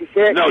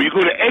 66? No, you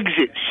go to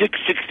exit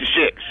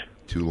 666.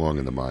 Too long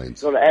in the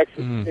mines. Go to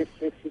exit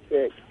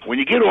 666. When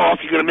you get off,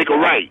 you're going to make a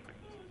right.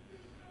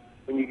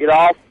 When you get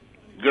off?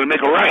 You're going to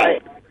make a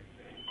right.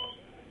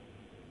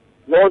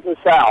 North or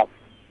south?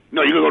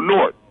 No, you're going to go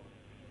north.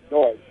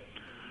 North.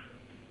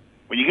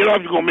 When you get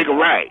off, you're going to make a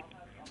right.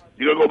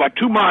 You're going to go about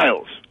 2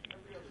 miles.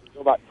 Go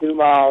about 2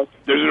 miles.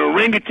 There's an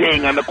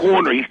orangutan on the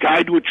corner. He's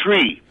tied to a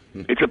tree.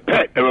 It's a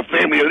pet of a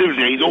family that lives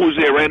there. He's always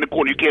there right in the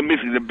corner. You can't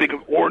miss him. He's a big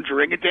orange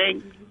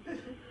orangutan.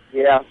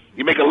 Yeah.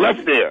 You make a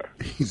left there.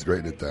 He's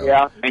writing it down.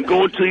 Yeah. And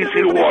go until you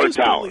see the water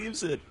tower.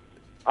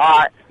 All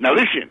right. Now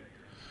listen.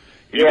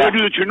 If you're going to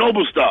do the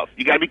Chernobyl stuff,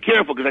 you got to be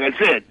careful because, like I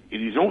said,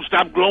 if you don't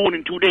stop glowing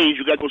in 2 days,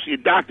 you got to go see a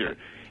doctor.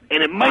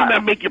 And it might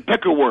not make your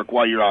pecker work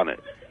while you're on it.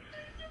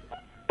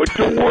 But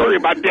don't worry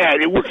about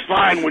that. It works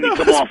fine when you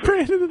come off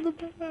it.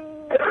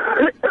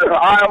 All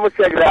right, I'm going to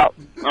check it out.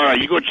 All right,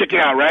 you go check it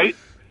out, right?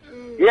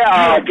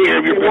 Yeah,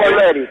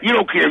 you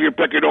don't care if your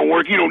pecker don't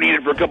work. You don't need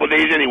it for a couple of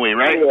days anyway,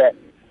 right?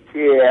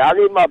 Yeah, I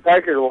need my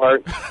pecker to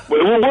work. Well,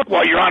 it won't work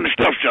while you're on the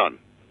stuff, son.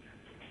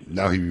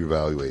 Now he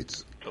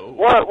reevaluates.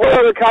 What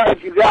other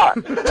kinds you got?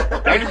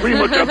 That's pretty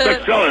much our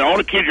best seller. All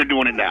the kids are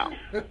doing it now.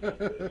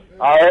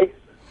 All right.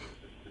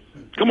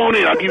 Come on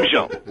in. I'll give you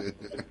some.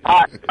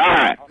 All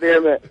right. I'll be in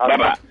a minute.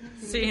 Bye-bye.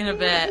 See you in a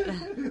bit.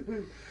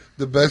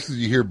 The best is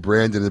you hear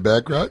Brandon in the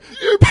background.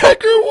 Your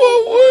pecker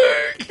won't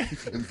work.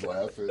 He's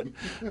laughing.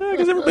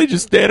 Because everybody's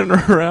just standing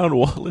around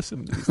while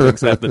listening to these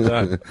things half the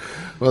time.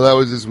 Well, that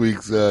was this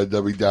week's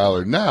Dummy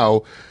Dollar.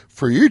 Now,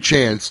 for your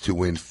chance to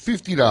win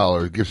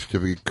 $50 gift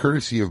certificate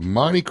courtesy of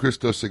Monte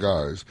Cristo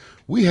Cigars,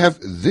 we have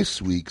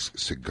this week's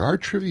Cigar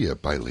Trivia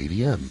by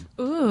Lady M.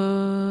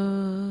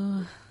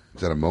 Ooh.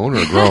 Is that a moan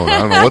or a groan? I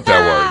don't know what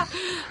that was.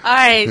 All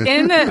right.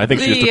 I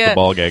think she just took the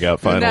ball gag out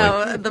finally.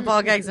 No, the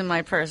ball gag's in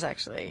my purse,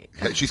 actually.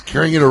 She's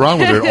carrying it around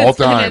with her at all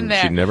times.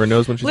 She never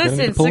knows when she's going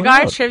to pull it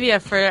cigar out.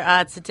 trivia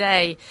for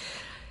today.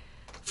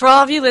 For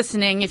all of you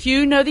listening, if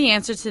you know the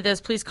answer to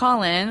this, please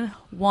call in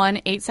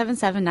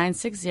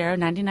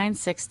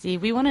 1-877-960-9960.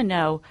 We want to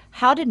know,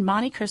 how did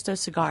Monte Cristo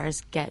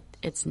Cigars get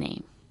its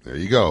name? There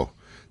you go.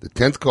 The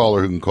 10th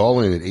caller who can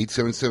call in at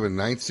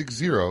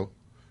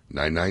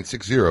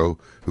 877-960-9960,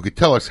 who could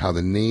tell us how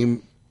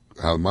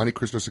Monte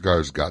Cristo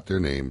Cigars got their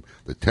name.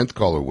 The 10th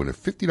caller will win a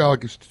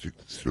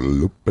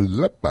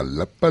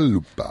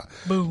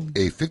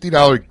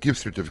 $50 gift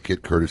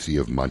certificate courtesy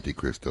of Monte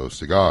Cristo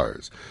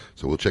Cigars.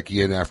 So we'll check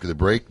you in after the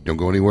break. Don't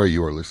go anywhere.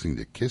 You are listening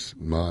to Kiss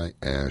My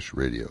Ash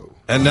Radio.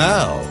 And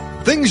now,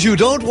 things you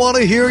don't want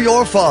to hear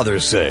your father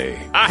say.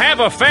 I have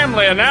a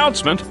family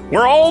announcement.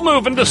 We're all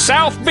moving to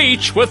South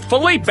Beach with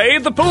Felipe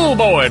the pool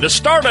boy to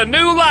start a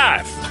new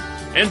life.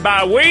 And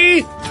by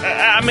we,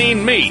 I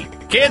mean me.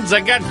 Kids, I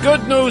got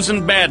good news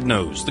and bad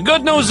news. The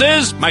good news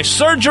is my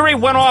surgery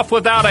went off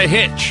without a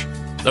hitch.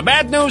 The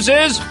bad news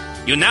is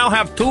you now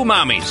have 2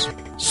 mommies.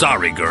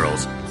 Sorry,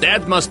 girls.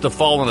 Dad must have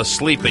fallen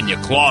asleep in your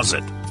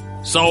closet.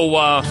 So,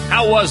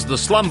 how was the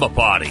slumber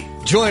party?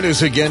 Join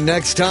us again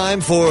next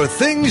time for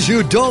Things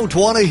You Don't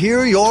Want to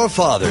Hear Your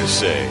Father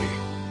Say.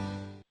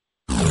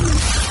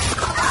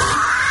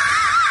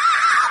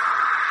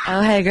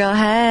 Oh, hey, girl,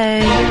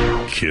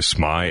 hey. Kiss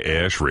My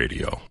Ash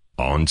Radio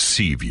on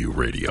Seaview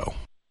Radio.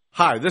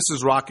 Hi, this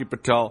is Rocky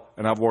Patel,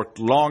 and I've worked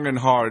long and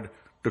hard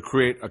to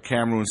create a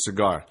Cameroon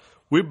cigar.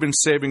 We've been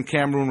saving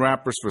Cameroon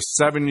wrappers for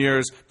 7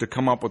 years to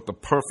come up with the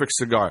perfect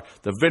cigar,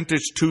 the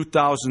Vintage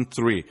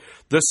 2003.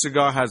 This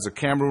cigar has a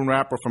Cameroon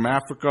wrapper from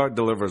Africa,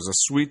 delivers a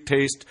sweet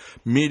taste,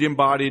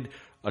 medium-bodied,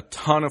 a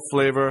ton of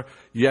flavor,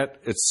 yet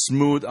it's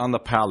smooth on the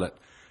palate.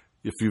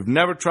 If you've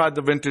never tried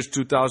the Vintage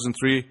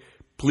 2003,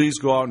 please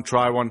go out and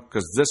try one,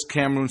 because this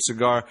Cameroon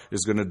cigar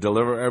is going to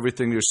deliver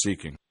everything you're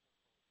seeking.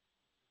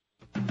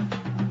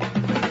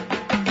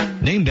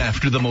 Named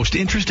after the most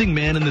interesting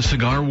man in the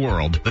cigar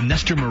world, the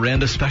Nestor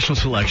Miranda Special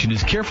Selection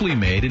is carefully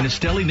made in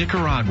Esteli,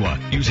 Nicaragua,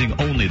 using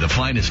only the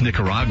finest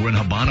Nicaraguan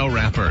Habano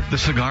wrapper. The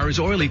cigar is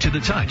oily to the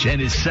touch and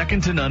is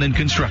second to none in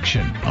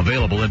construction.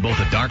 Available in both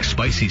a dark,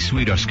 spicy,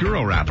 sweet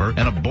Oscuro wrapper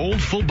and a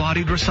bold,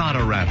 full-bodied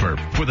Rosado wrapper.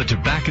 For the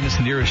tobacconist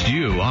nearest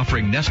you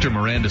offering Nestor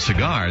Miranda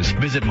cigars,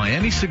 visit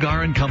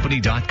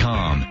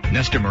MiamiCigarAndCompany.com.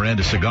 Nestor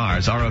Miranda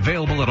cigars are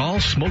available at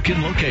all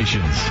smoke-in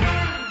locations.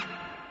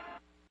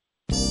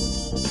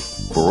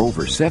 For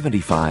over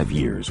 75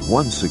 years,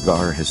 one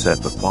cigar has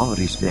set the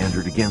quality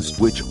standard against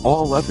which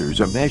all others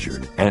are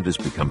measured and has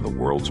become the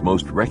world's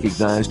most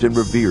recognized and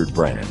revered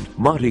brand,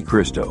 Monte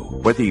Cristo.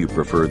 Whether you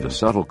prefer the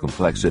subtle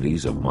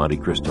complexities of Monte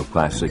Cristo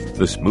Classic,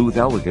 the smooth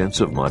elegance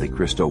of Monte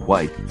Cristo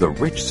White, the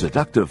rich,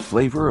 seductive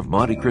flavor of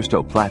Monte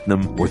Cristo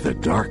Platinum, or the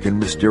dark and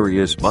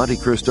mysterious Monte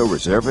Cristo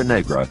Reserva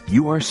Negra,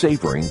 you are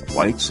savoring,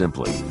 quite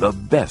simply, the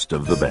best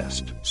of the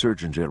best.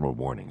 Surgeon General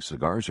warning,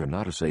 cigars are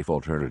not a safe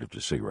alternative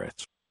to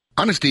cigarettes.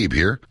 Honest Abe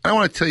here. I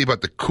want to tell you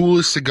about the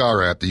coolest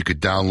cigar app that you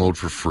could download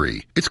for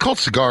free. It's called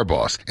Cigar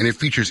Boss, and it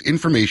features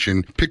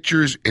information,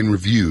 pictures, and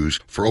reviews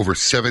for over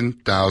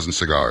 7,000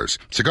 cigars.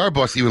 Cigar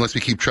Boss even lets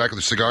me keep track of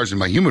the cigars in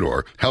my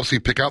humidor, helps me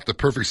pick out the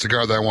perfect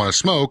cigar that I want to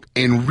smoke,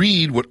 and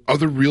read what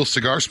other real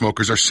cigar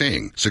smokers are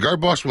saying. Cigar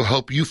Boss will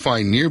help you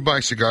find nearby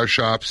cigar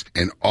shops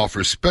and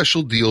offers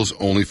special deals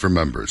only for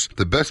members.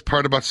 The best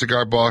part about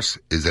Cigar Boss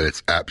is that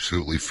it's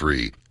absolutely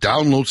free.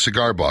 Download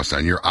Cigar Boss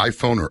on your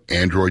iPhone or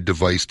Android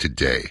device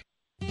today.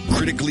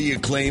 Critically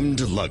acclaimed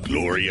La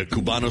Gloria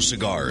Cubano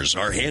cigars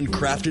are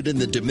handcrafted in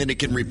the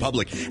Dominican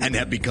Republic and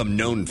have become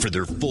known for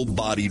their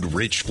full-bodied,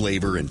 rich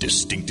flavor and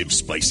distinctive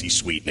spicy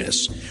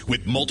sweetness.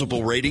 With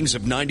multiple ratings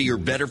of 90 or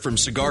better from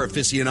Cigar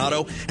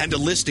Aficionado and a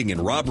listing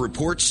in Robb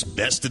Report's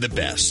Best of the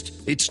Best,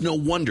 it's no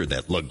wonder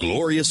that La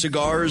Gloria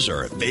cigars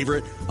are a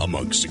favorite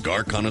among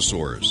cigar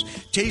connoisseurs.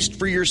 Taste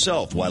for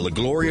yourself why La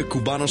Gloria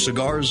Cubano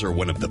cigars are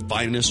one of the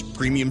finest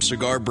premium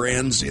cigar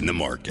brands in the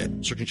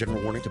market. Surgeon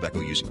General warning, tobacco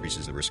use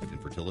increases the risk of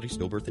infertility,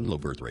 stillbirth, and low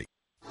birth rate.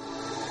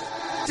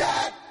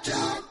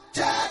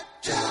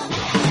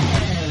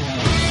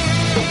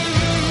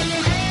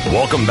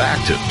 Welcome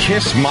back to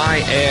Kiss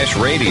My Ash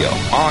Radio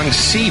on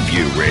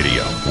Seaview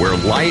Radio, where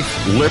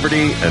life,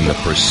 liberty, and the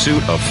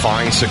pursuit of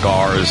fine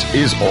cigars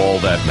is all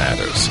that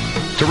matters.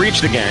 To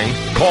reach the gang,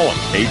 call them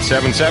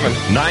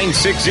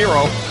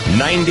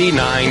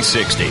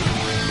 877-960-9960.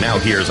 Now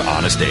here's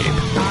Honest Abe.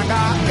 I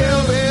got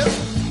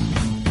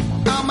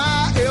Elvis on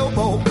my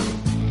elbow.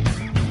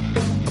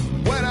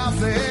 When I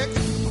say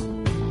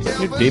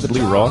David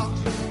Lee Roth.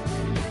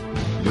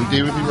 Knew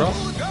David Lee Roth?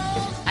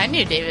 I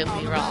knew David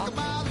Lee Roth.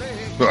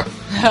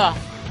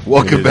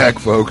 Welcome back,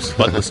 folks.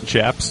 Buttless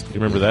chaps. You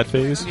remember that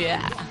phase?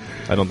 Yeah.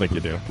 I don't think you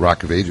do.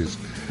 Rock of Ages.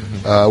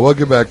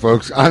 Welcome back,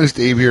 folks. Honest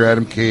Abe here,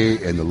 Adam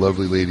K. and the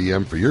lovely Lady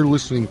M for your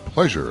listening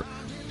pleasure.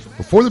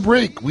 Before the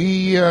break,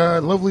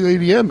 lovely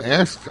Lady M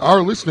asked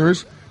our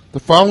listeners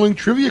the following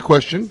trivia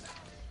question.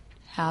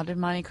 How did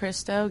Monte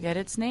Cristo get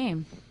its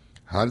name?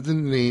 How did the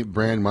name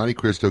brand Monte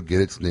Cristo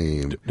get its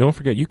name? Don't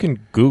forget, you can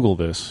Google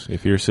this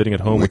if you're sitting at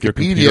home with your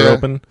Wikipedia. computer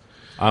open.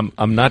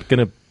 I'm not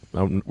gonna.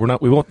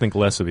 We won't think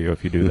less of you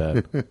if you do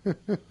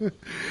that.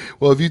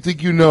 Well, if you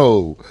think you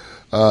know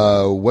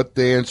what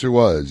the answer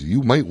was,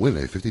 you might win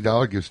a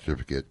 $50 gift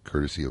certificate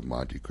courtesy of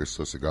Monte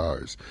Cristo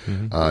Cigars.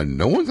 Mm-hmm.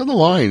 No one's on the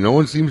line. No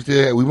one seems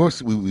to.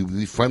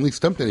 We finally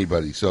stumped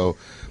anybody. So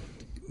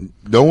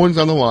no one's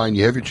on the line.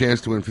 You have your chance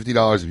to win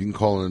 $50 if you can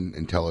call in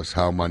and tell us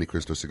how Monte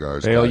Cristo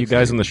Cigars. Hey, all you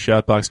guys in the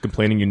shot box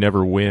complaining you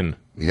never win.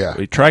 Yeah.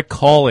 Try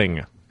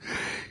calling.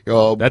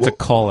 That's a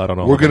call out on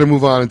all. We're going to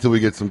move on until we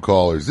get some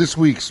callers. This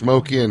week's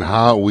Smoke In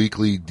Hot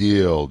Weekly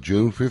Deal,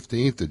 June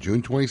 15th to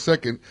June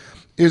 22nd,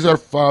 is our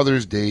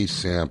Father's Day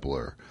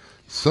sampler.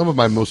 Some of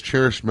my most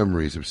cherished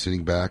memories of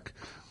sitting back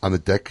on the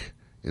deck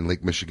in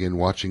Lake Michigan,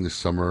 watching the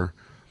summer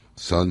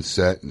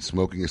sunset and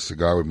smoking a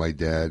cigar with my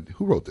dad.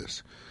 Who wrote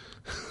this?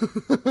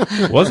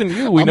 Wasn't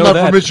you? We I'm know not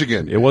that. from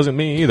Michigan. It wasn't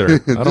me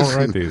either. I don't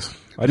write these.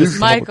 I just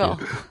Michael.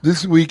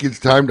 This week it's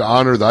time to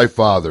honor thy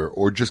father,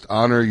 or just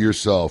honor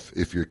yourself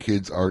if your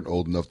kids aren't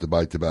old enough to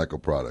buy tobacco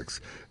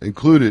products.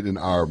 Included in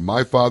our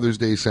My Father's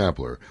Day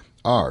sampler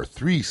are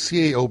 3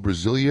 CAO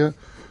Brasilia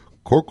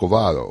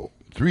Corcovado,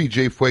 3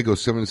 J Fuego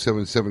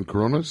 777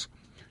 Coronas,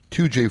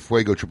 2 J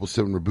Fuego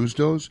 777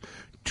 Robustos,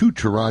 2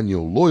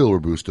 Tarano Loyal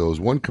Robustos,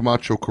 1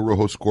 Camacho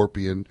Corojo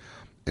Scorpion,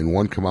 and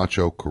 1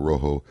 Camacho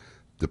Corojo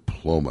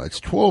Diploma. It's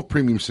 12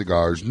 premium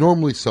cigars,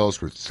 normally sells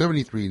for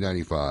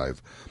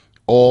 $73.95,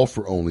 all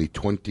for only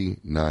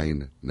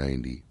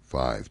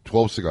 $29.95.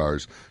 12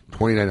 cigars,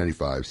 $29.95,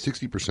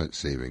 60%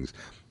 savings.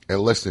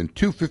 At less than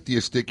 $2.50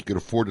 a stick, you can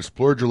afford to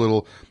splurge a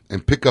little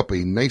and pick up a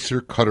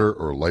nicer cutter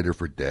or lighter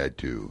for Dad,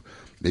 too.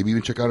 Maybe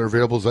even check out our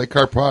available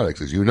Zycar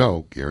products, as you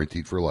know,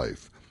 guaranteed for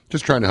life.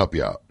 Just trying to help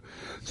you out.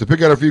 So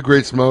pick out a few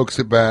great smokes,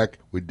 sit back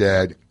with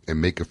Dad, and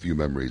make a few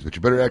memories. But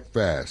you better act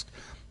fast,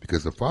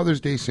 because the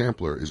Father's Day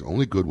sampler is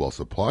only good while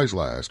supplies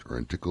last, or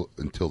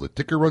until the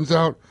ticker runs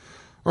out,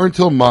 or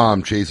until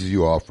Mom chases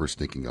you off for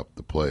sneaking up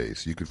the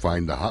place. You can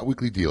find the Hot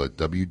Weekly Deal at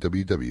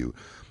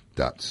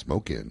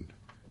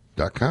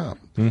www.smokein.com.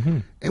 Mm-hmm.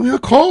 And we have a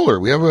caller.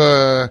 We have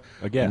a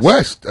guest.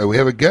 West. We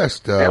have a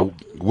guest.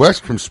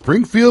 West from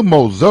Springfield,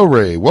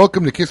 Missouri.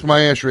 Welcome to Kiss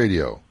My Ash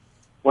Radio.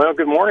 Well,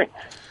 good morning.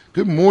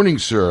 Good morning,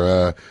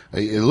 sir.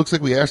 It looks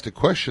like we asked a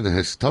question that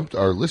has stumped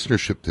our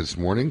listenership this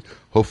morning.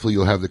 Hopefully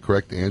you'll have the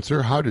correct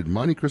answer. How did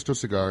Monte Cristo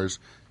Cigars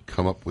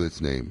come up with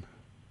its name?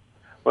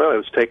 Well, it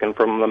was taken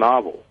from the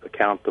novel, The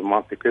Count of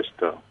Monte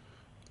Cristo.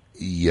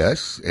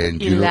 Yes.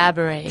 And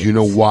Elaborate. Do you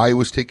know why it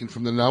was taken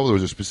from the novel? There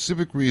was a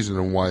specific reason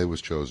on why it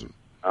was chosen.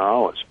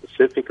 Oh, a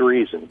specific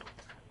reason.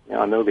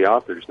 I know the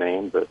author's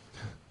name, but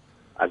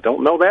I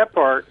don't know that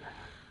part.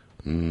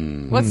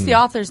 What's the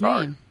author's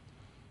name?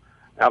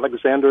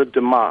 Alexandre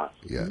Dumas.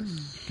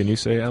 Yes. Can you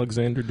say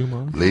Alexander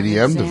Dumas? Lady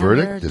M, the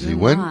verdict? Does he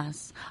win?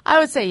 I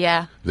would say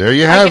yeah. There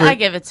you have it. I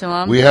give it to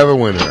him. We have a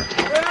winner.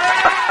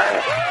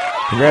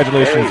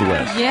 Congratulations,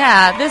 Wes.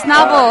 Yeah, this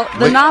novel,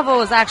 the novel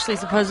was actually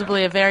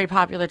supposedly a very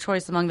popular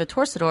choice among the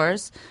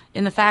torcedores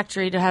in the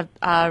factory to have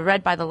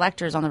read by the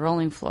lectors on the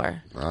rolling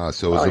floor.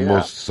 So it was the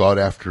most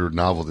sought-after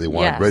novel they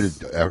wanted. Yes. Read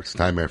it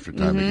time after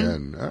time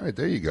again. All right,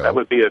 there you go. That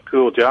would be a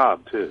cool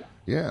job, too.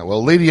 Yeah,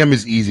 well, Lady M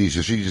is easy,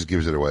 so she just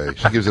gives it away.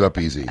 She gives it up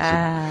easy.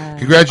 So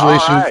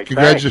congratulations. All right,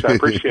 Congratulations. thanks, I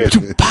appreciate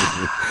it.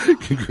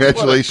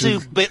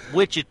 Congratulations. What a two-bit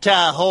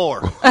Wichita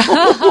whore.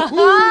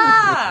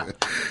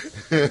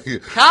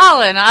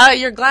 Colin,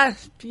 you're glad.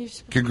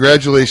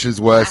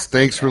 Congratulations, Wes.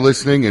 Thanks for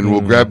listening, and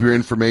we'll grab your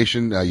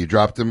information. You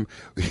dropped them.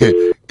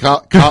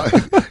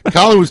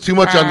 Colin was too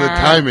much on the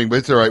timing, but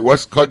it's all right.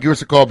 Wes, give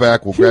us a call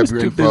back. We'll grab your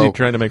too info. busy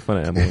trying to make fun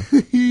of Emily.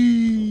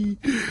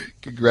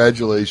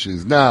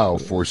 Congratulations. Now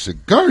for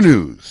cigar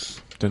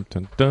news. Dun,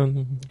 dun,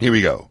 dun. Here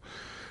we go.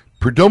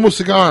 Perdomo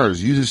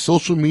Cigars uses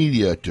social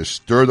media to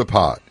stir the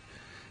pot.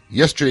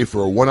 Yesterday,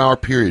 for a 1-hour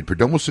period,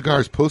 Perdomo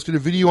Cigars posted a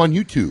video on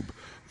YouTube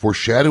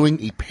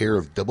foreshadowing a pair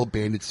of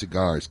double-banded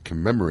cigars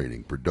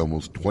commemorating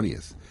Perdomo's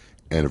 20th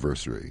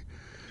anniversary.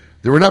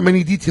 There were not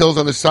many details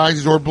on the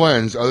sizes or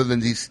blends other than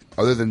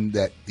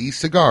that these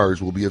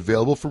cigars will be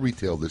available for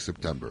retail this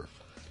September.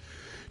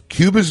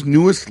 Cuba's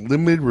newest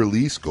limited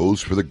release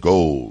goes for the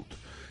gold.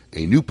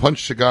 A new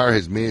Punch cigar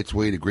has made its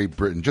way to Great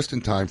Britain just in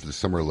time for the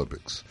Summer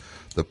Olympics.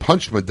 The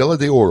Punch Medalla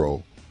de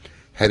Oro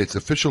had its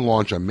official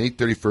launch on May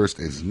 31st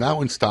and is now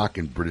in stock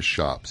in British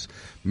shops.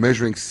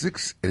 Measuring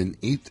 6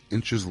 1/8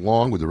 inches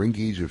long with a ring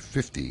gauge of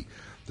 50,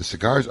 the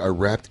cigars are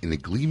wrapped in a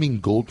gleaming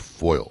gold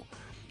foil,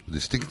 a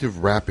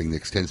distinctive wrapping that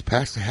extends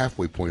past the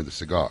halfway point of the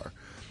cigar,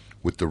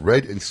 with the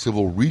red and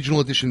silver regional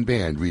edition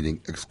band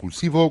reading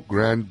Exclusivo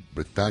Gran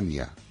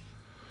Bretagna,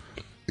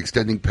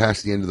 extending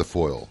past the end of the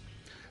foil.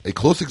 A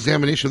close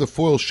examination of the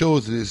foil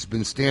shows that it has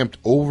been stamped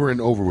over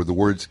and over with the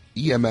words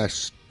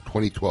EMS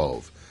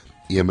 2012.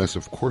 EMS,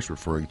 of course,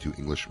 referring to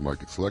English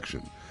Market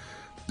Selection.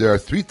 There are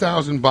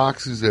 3,000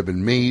 boxes that have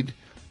been made,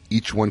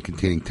 each one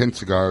containing 10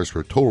 cigars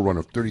for a total run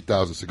of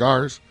 30,000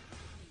 cigars.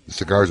 The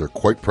cigars are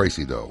quite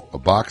pricey, though. A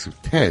box of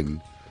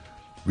 10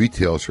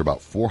 Retails for about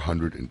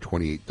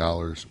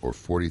 $428 or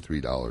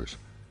 $43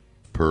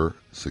 per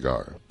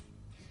cigar.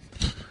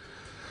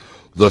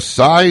 The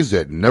size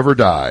that never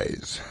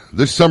dies.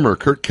 This summer,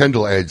 Kurt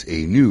Kendall adds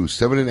a new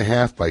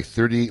 7.5 by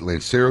 38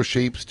 Lancero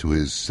shapes to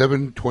his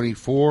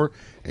 724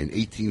 and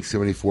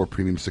 1874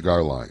 premium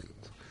cigar lines.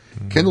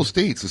 Kendall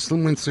states the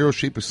slim Lancero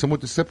shape is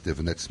somewhat deceptive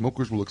and that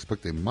smokers will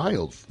expect a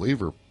mild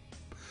flavor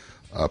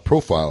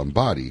profile and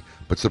body,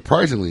 but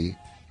surprisingly,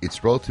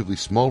 its relatively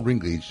small ring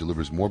gauge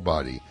delivers more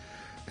body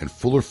and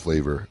fuller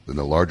flavor than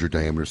the larger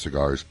diameter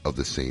cigars of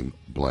the same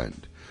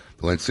blend.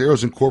 The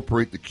Lanceros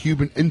incorporate the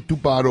Cuban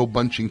entubado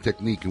bunching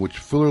technique in which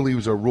filler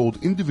leaves are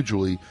rolled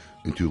individually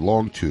into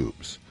long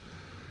tubes.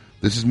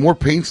 This more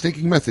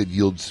painstaking method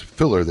yields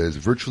filler that is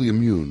virtually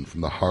immune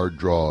from the hard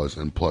draws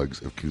and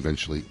plugs of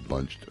conventionally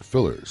bunched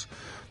fillers.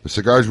 The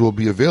cigars will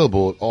be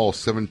available at all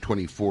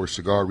 724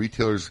 cigar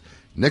retailers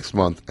next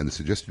month, and the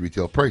suggested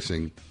retail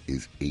pricing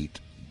is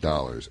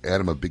 $8.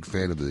 Adam, a big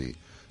fan of the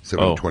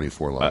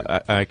 724 line.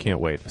 I can't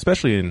wait.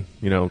 Especially in,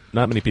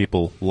 not many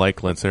people like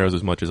Lanceros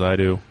as much as I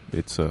do.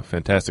 It's a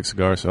fantastic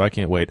cigar, so I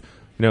can't wait.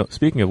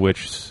 Speaking of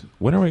which,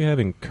 when are we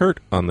having Kurt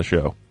on the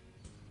show?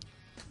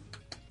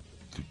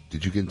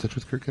 Did you get in touch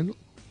with Kurt Kendall?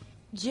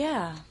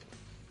 Yeah.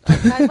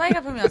 Guys, why you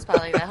got put me on the spot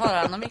like that? Hold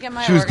on, let me get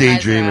my She was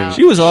daydreaming. out.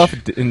 She was off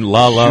in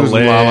La La Land. She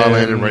was in La La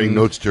Land and writing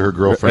notes to her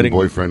girlfriend,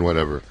 boyfriend,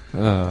 whatever.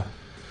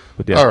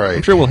 But yeah, all right.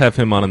 I'm sure we'll have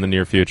him on in the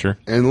near future.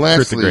 And Kurt's a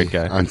lastly, great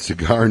guy. on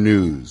cigar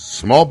news,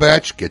 small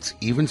batch gets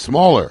even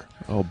smaller.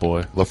 Oh,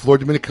 boy. La Flor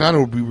Dominicana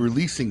will be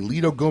releasing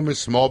Lido Gomez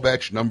small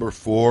batch number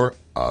 4,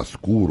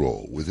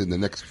 Oscuro, within the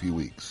next few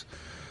weeks.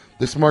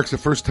 This marks the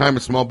first time a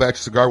small batch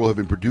cigar will have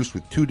been produced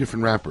with 2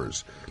 different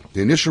wrappers.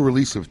 The initial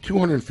release of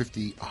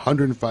 250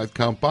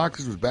 105-count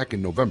boxes was back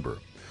in November.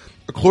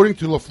 According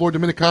to La Flor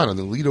Dominicana,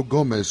 the Lido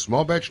Gomez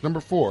small batch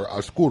number 4,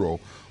 Oscuro,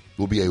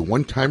 will be a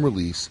one-time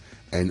release,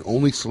 and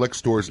only select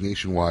stores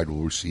nationwide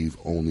will receive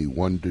only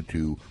 1 to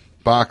 2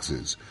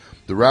 boxes.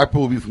 The wrapper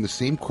will be from the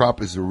same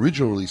crop as the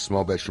original release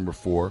small batch number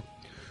 4,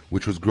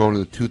 which was grown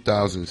in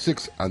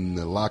 2006 on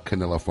the La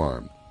Canela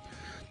farm.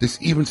 This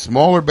even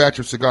smaller batch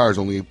of cigars,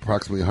 only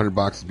approximately 100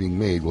 boxes being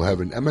made, will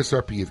have an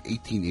MSRP of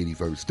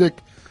 $18.85 a stick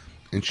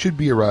and should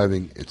be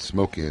arriving at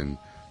Smoke Inn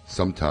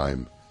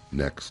sometime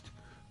next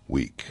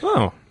week.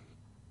 Oh,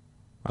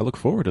 I look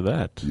forward to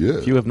that. Yeah.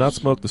 If you have not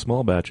smoked the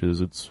small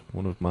batches, it's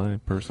one of my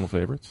personal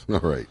favorites. All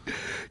right.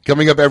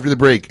 Coming up after the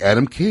break,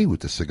 Adam K. with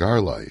the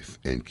Cigar Life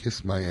and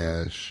Kiss My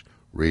Ash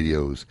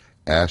Radio's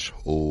Ash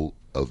Hole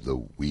of the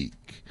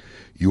Week.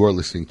 You are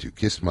listening to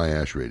Kiss My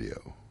Ash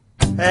Radio.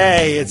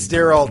 Hey, it's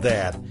dear old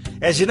Dad.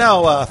 As you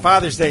know,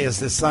 Father's Day is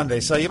this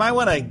Sunday, so you might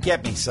want to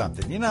get me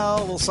something.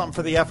 A little something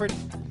for the effort.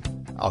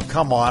 Oh,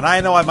 come on.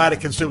 I know I might have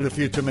consumed a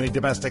few too many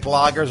domestic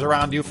lagers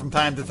around you from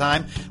time to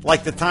time,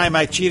 like the time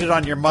I cheated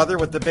on your mother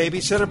with the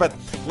babysitter, but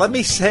let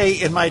me say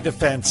in my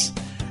defense,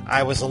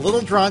 I was a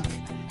little drunk,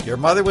 your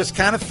mother was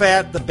kind of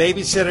fat, the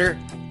babysitter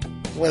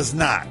was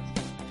not.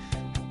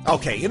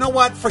 Okay, you know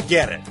what?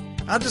 Forget it.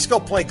 I'll just go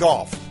play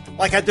golf,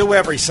 like I do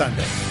every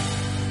Sunday.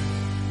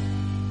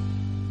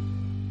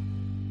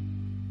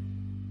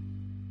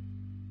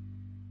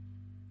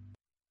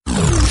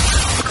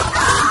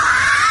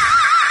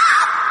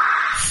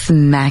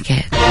 Smack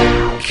it.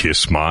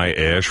 Kiss My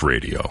Ash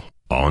Radio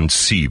on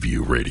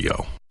Seaview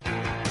Radio.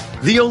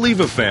 The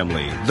Oliva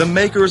family, the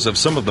makers of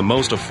some of the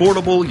most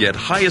affordable yet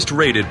highest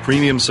rated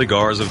premium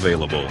cigars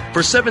available.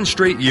 For 7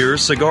 straight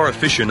years, Cigar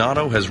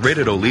Aficionado has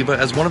rated Oliva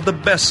as one of the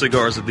best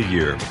cigars of the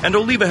year. And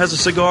Oliva has a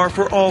cigar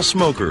for all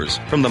smokers,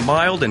 from the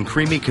mild and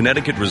creamy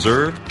Connecticut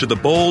Reserve to the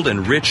bold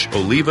and rich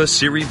Oliva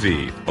Serie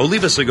V.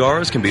 Oliva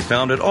cigars can be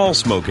found at all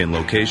Smoke-In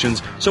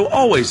locations, so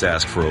always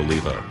ask for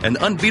Oliva, an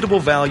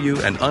unbeatable value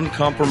and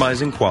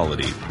uncompromising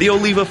quality. The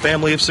Oliva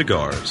family of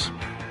cigars.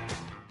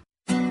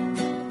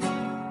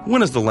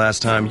 When is the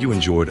last time you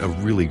enjoyed a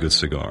really good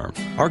cigar?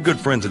 Our good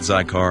friends at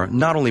Zycar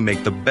not only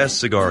make the best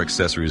cigar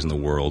accessories in the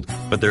world,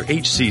 but their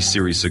HC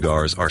series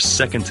cigars are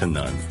second to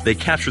none. They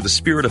capture the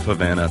spirit of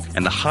Havana,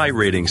 and the high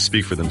ratings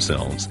speak for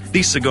themselves.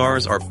 These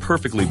cigars are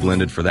perfectly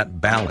blended for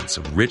that balance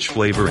of rich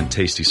flavor and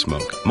tasty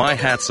smoke. My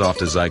hat's off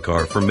to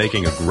Zycar for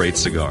making a great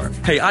cigar.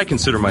 Hey, I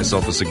consider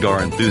myself a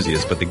cigar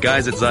enthusiast, but the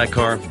guys at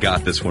Zycar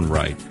got this one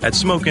right. At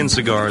Smoke-In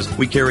Cigars,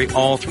 we carry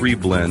all 3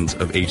 blends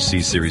of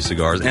HC series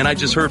cigars, and I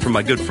just heard from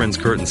my good friends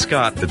Kurt and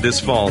Scott that this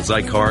fall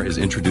Zycar is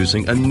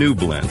introducing a new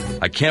blend.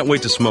 I can't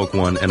wait to smoke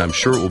one, and I'm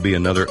sure it will be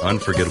another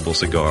unforgettable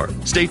cigar.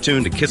 Stay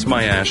tuned to Kiss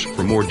My Ash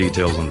for more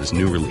details on this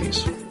new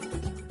release.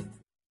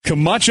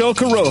 Camacho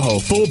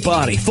Corojo, full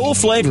body, full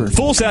flavor,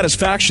 full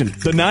satisfaction.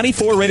 The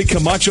 94 rated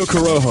Camacho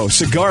Corojo,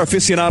 Cigar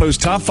Aficionado's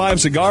top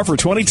 5 cigar for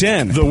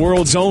 2010. The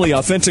world's only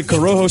authentic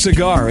Corojo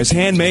cigar is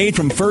handmade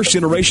from first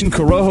generation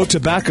Corojo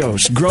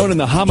tobaccos, grown in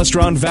the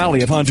Jamastran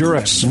Valley of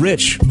Honduras.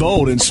 Rich,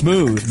 bold, and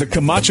smooth, the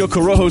Camacho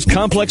Corojo's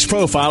complex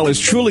profile is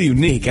truly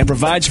unique and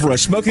provides for a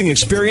smoking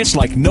experience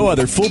like no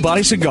other full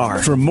body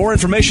cigar. For more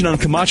information on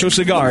Camacho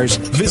cigars,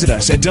 visit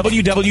us at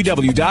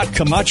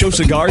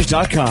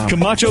www.camachocigars.com.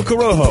 Camacho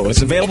Corojo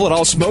is available at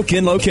all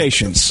Smoke-In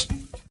locations.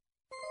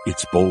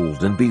 It's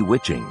bold and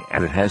bewitching,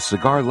 and it has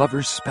cigar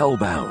lovers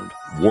spellbound.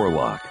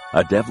 Warlock,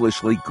 a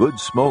devilishly good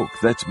smoke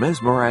that's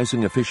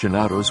mesmerizing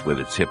aficionados with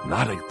its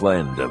hypnotic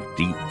blend of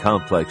deep,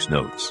 complex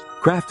notes.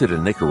 Crafted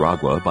in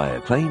Nicaragua by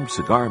acclaimed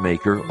cigar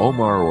maker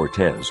Omar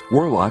Ortez,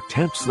 Warlock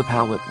tempts the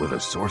palate with a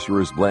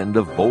sorcerer's blend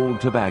of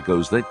bold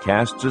tobaccos that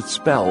casts its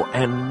spell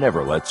and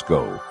never lets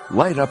go.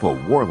 Light up a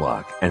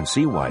Warlock and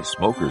see why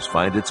smokers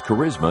find its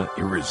charisma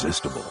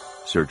irresistible.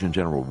 Surgeon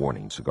General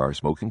warning: cigar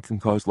smoking can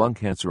cause lung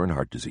cancer and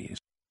heart disease.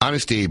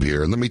 Honest Abe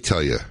here, and let me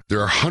tell you, there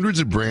are hundreds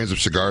of brands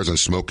of cigars on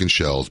smoking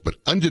shelves, but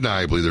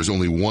undeniably there's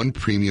only one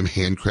premium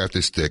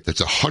handcrafted stick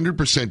that's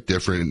 100%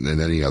 different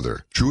than any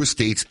other. True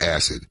Estates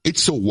Acid.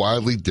 It's so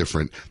wildly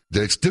different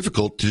that it's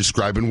difficult to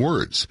describe in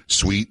words.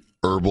 Sweet,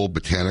 herbal,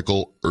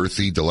 botanical,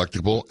 earthy,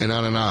 delectable, and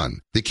on and on.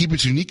 They keep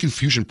its unique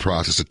infusion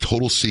process a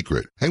total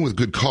secret, and with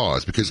good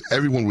cause, because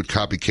everyone would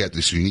copycat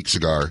this unique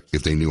cigar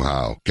if they knew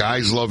how.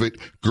 Guys love it,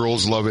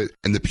 girls love it,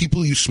 and the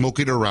people you smoke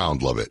it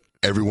around love it.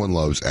 Everyone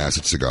loves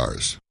Acid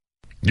cigars.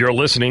 You're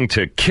listening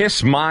to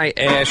Kiss My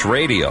Ash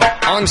Radio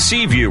on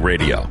Seaview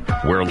Radio,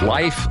 where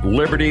life,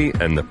 liberty,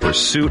 and the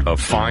pursuit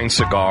of fine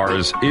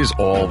cigars is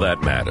all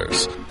that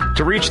matters.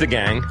 To reach the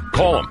gang,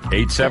 call them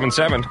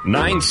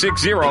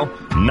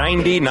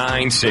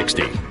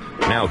 877-960-9960.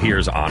 Now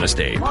here's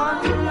Honest Abe.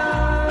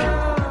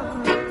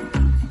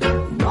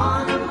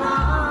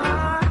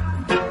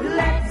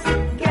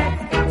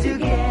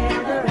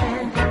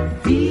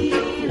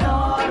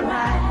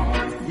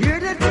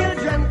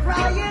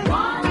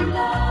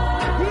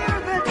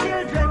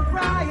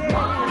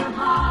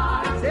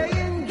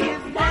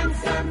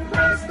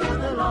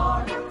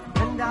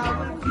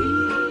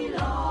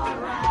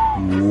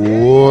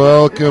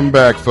 Welcome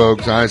back,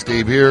 folks. Honest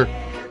Abe here,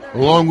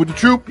 along with the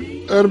troop,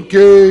 Adam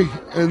K.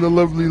 and the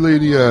lovely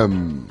Lady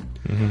M.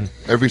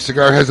 Every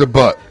cigar has a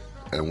butt,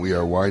 and we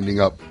are winding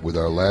up with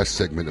our last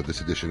segment of this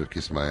edition of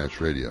Kiss My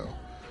Ash Radio.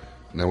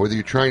 Now, whether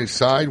you're trying to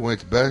decide when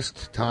it's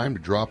best time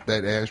to drop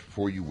that ash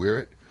before you wear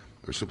it,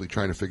 or simply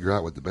trying to figure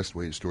out what the best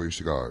way to store your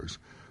cigars,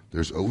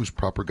 there's always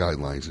proper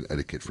guidelines and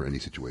etiquette for any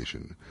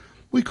situation.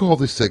 We call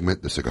this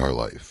segment The Cigar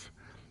Life.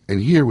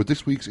 And here with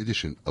this week's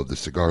edition of The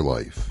Cigar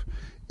Life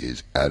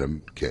is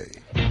Adam K.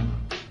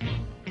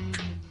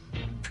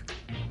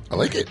 I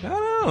like it. I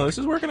don't know. This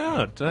is working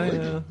out.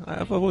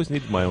 I've always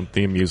needed my own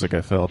theme music,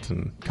 I felt,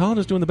 and Colin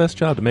is doing the best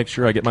job to make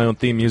sure I get my own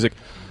theme music.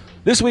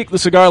 This week, The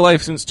Cigar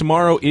Life, since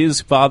tomorrow is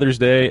Father's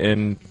Day,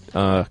 and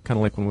kind of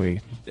like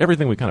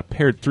everything we kind of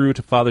paired through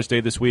to Father's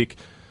Day this week.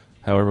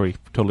 However, we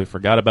totally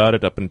forgot about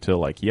it up until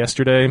like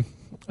yesterday.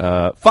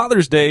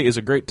 Father's Day is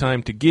a great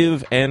time to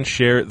give and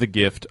share the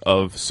gift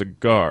of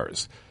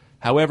cigars.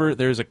 However,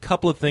 there's a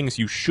couple of things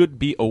you should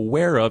be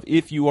aware of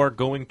if you are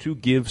going to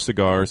give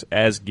cigars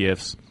as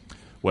gifts,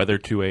 whether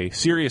to a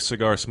serious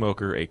cigar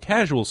smoker, a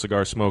casual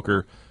cigar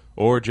smoker,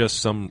 or just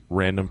some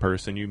random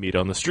person you meet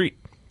on the street.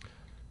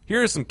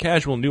 Here are some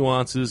casual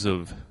nuances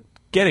of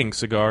getting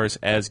cigars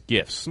as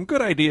gifts. Some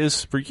good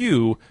ideas for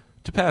you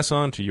to pass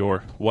on to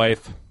your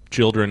wife,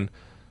 children,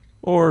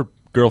 or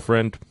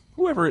girlfriend,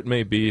 whoever it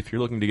may be if you're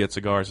looking to get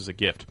cigars as a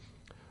gift.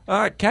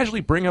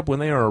 Casually bring up when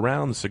they are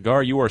around the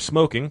cigar you are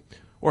smoking,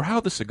 or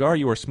how the cigar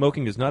you are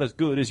smoking is not as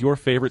good as your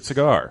favorite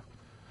cigar.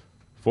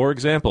 For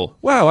example,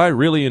 wow, I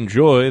really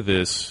enjoy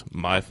this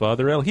My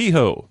Father El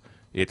Hijo.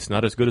 It's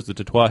not as good as the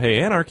Tatuaje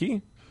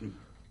Anarchy.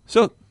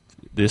 So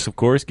this, of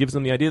course, gives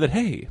them the idea that,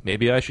 hey,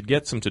 maybe I should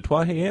get some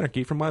Tatuaje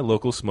Anarchy from my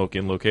local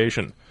smoke-in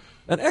location.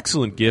 An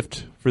excellent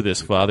gift for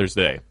this Father's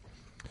Day.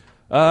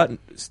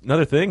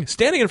 Another thing,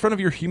 standing in front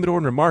of your humidor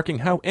and remarking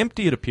how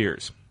empty it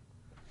appears.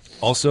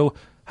 Also,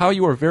 how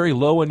you are very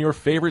low on your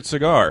favorite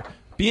cigar,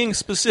 being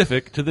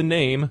specific to the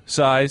name,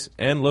 size,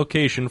 and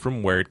location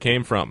from where it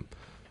came from.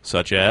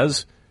 Such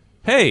as,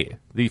 hey,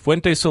 the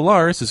Fuente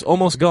Solaris is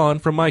almost gone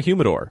from my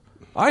humidor.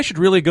 I should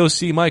really go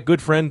see my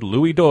good friend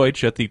Louis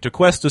Deutsch at the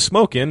Tequesta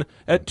Smoke-In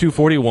at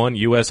 241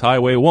 U.S.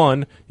 Highway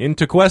 1 in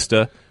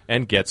Tequesta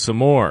and get some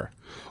more.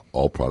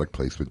 All product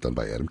placement done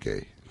by Adam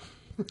K.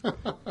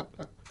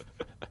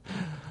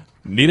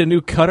 Need a new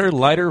cutter,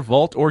 lighter,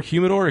 vault, or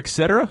humidor,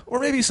 etc.? Or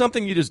maybe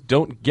something you just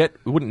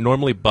wouldn't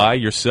normally buy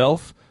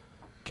yourself?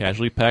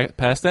 Casually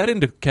pass that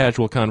into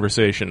casual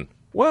conversation.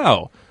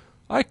 Wow,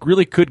 I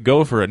really could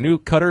go for a new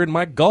cutter in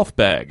my golf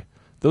bag.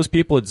 Those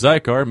people at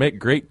Zycar make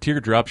great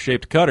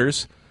teardrop-shaped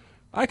cutters.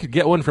 I could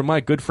get one from my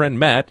good friend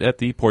Matt at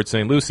the Port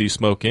St. Lucie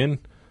Smoke-In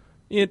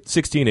at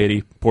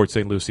 1680 Port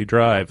St. Lucie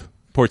Drive,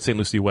 Port St.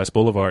 Lucie West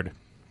Boulevard.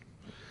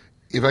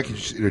 If I could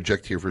just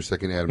interject here for a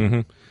second,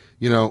 Adam.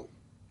 You know,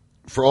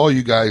 for all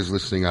you guys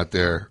listening out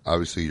there,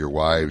 obviously your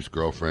wives,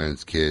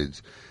 girlfriends,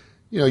 kids,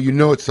 you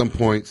know at some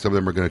point some of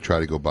them are going to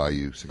try to go buy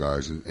you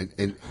cigars.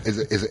 And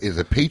as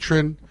a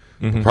patron,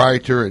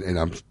 proprietor, and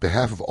on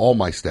behalf of all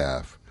my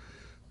staff,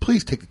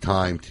 please take the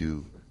time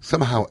to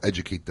somehow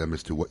educate them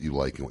as to what you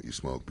like and what you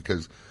smoke.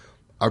 Because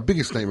our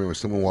biggest nightmare when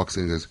someone walks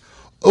in and says,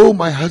 oh,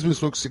 my husband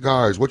smokes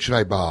cigars, what should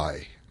I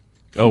buy?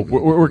 Oh,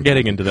 we're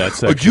getting into that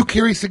section. Oh, do you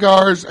carry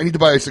cigars? I need to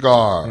buy a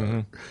cigar. Mm-hmm.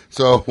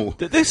 So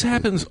this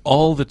happens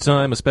all the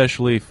time,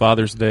 especially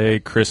Father's Day,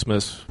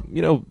 Christmas.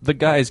 You know, the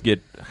guys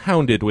get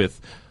hounded with,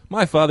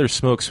 my father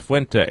smokes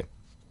Fuente.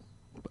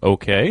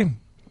 Okay.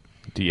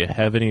 Do you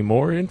have any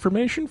more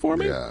information for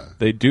me? Yeah.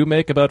 They do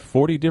make about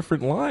 40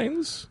 different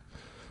lines.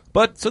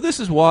 But, so this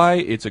is why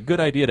it's a good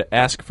idea to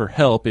ask for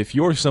help if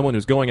you're someone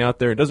who's going out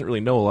there and doesn't really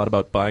know a lot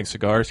about buying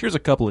cigars. Here's a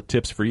couple of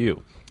tips for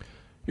you.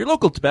 Your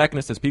local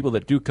tobacconist has people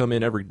that do come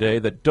in every day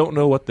that don't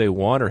know what they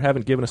want or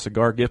haven't given a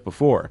cigar gift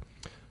before.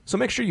 So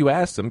make sure you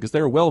ask them because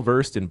they're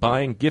well-versed in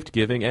buying,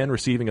 gift-giving, and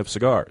receiving of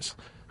cigars.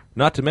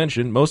 Not to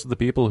mention, most of the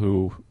people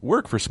who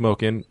work for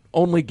Smokin'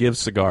 only give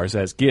cigars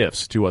as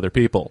gifts to other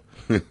people.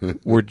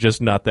 We're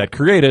just not that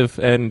creative,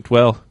 and,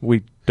 well,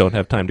 we don't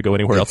have time to go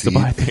anywhere else to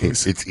buy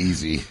things. It's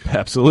easy.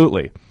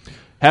 Absolutely.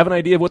 Have an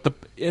idea of what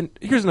and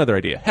here's another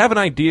idea. Have an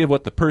idea of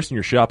what the person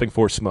you're shopping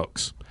for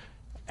smokes.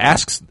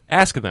 Ask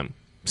them.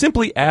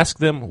 Simply ask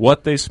them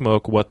what they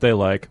smoke, what they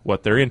like,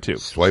 what they're into.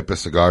 Swipe a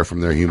cigar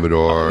from their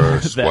humidor,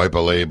 swipe a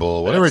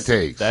label, whatever it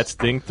takes. That's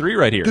thing 3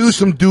 right here. Do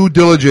some due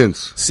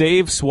diligence.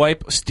 Save,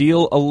 swipe,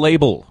 steal a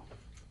label.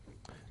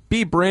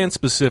 Be brand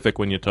specific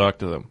when you talk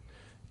to them.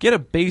 Get a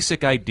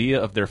basic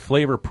idea of their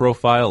flavor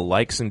profile,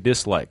 likes and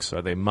dislikes.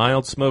 Are they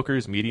mild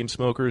smokers, medium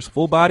smokers,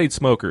 full-bodied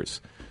smokers?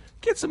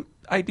 Get some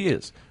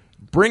ideas.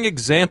 Bring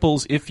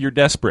examples if you're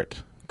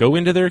desperate. Go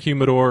into their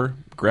humidor,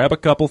 grab a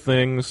couple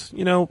things,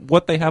 you know,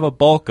 what they have a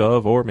bulk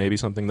of, or maybe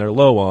something they're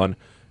low on,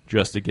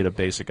 just to get a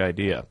basic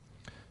idea.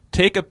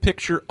 Take a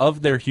picture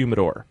of their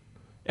humidor.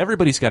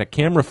 Everybody's got a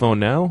camera phone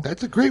now.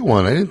 That's a great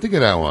one. I didn't think of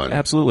that one.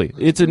 Absolutely.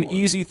 It's an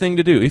easy thing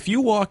to do. If you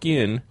walk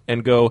in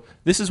and go,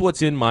 this is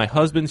what's in my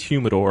husband's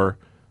humidor,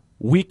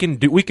 we can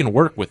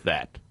work with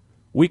that.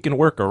 We can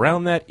work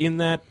around that, in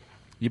that.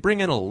 You bring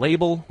in a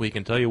label, we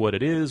can tell you what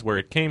it is, where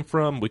it came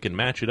from, we can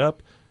match it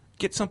up.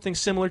 Get something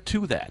similar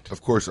to that.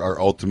 Of course, our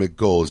ultimate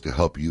goal is to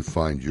help you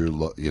find your,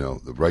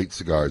 the right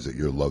cigars that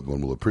your loved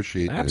one will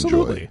appreciate and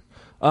enjoy.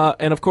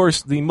 And of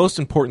course, the most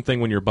important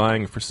thing when you're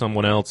buying for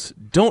someone else,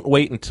 don't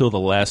wait until the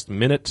last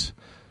minute.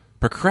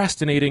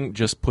 Procrastinating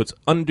just puts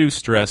undue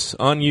stress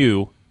on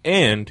you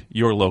and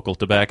your local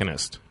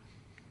tobacconist.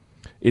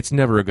 It's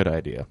never a good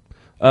idea.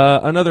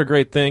 Another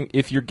great thing,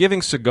 if you're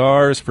giving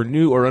cigars for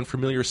new or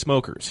unfamiliar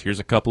smokers,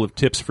 here's a couple of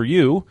tips for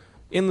you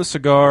in the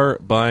cigar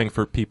buying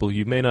for people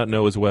you may not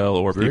know as well,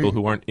 or people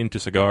who aren't into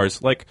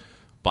cigars, like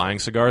buying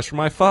cigars for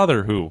my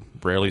father, who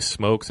rarely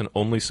smokes and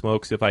only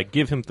smokes if I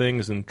give him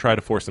things and try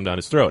to force them down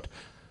his throat.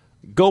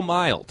 Go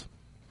mild.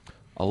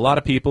 A lot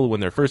of people,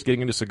 when they're first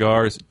getting into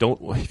cigars,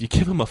 if you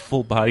give them a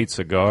full-bodied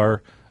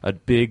cigar, a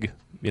big,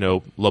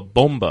 La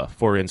Bomba,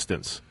 for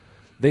instance,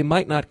 they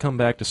might not come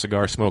back to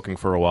cigar smoking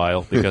for a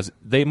while because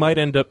they might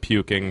end up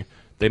puking.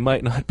 They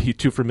might not be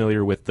too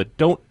familiar with the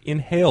don't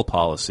inhale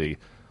policy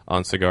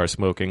on cigar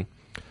smoking.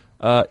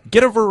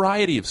 Get a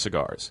variety of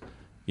cigars.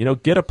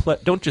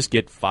 Don't just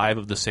get 5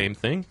 of the same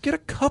thing. Get a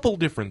couple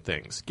different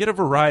things. Get a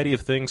variety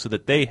of things so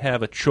that they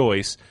have a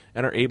choice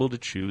and are able to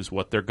choose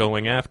what they're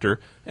going after,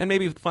 and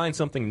maybe find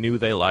something new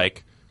they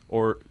like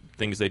or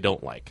things they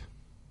don't like.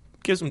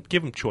 Give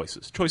them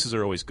choices. Choices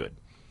are always good.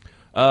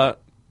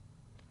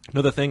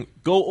 Another thing,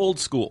 go old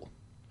school.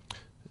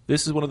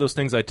 This is one of those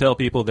things I tell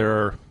people. There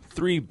are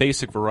 3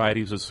 basic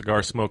varieties of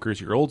cigar smokers.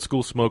 Your old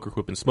school smoker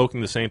who have been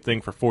smoking the same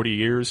thing for 40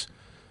 years,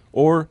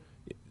 or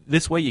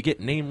this way you get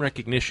name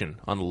recognition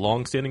on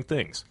long-standing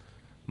things.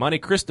 Monte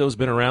Cristo's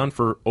been around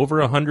for over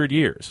 100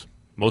 years.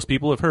 Most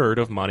people have heard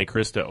of Monte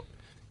Cristo.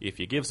 If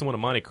you give someone a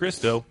Monte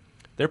Cristo,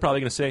 they're probably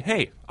going to say,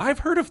 hey, I've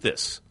heard of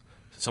this.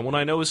 Someone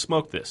I know has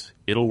smoked this.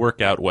 It'll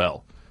work out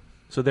well.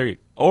 So there you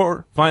go.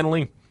 Or,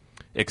 finally,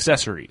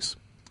 accessories.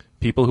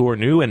 People who are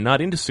new and not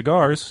into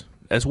cigars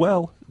as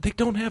well, they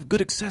don't have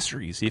good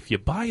accessories. If you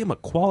buy them a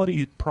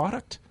quality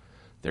product,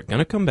 they're going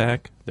to come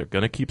back, they're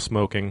going to keep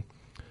smoking,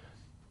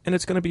 and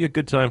it's going to be a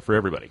good time for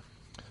everybody.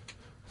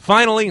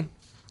 Finally,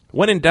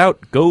 when in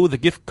doubt, go the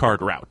gift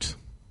card route.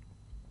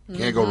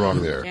 Can't go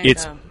wrong there.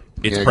 It's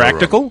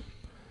practical,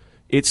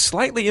 it's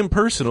slightly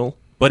impersonal,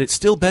 but it's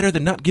still better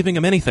than not giving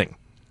them anything.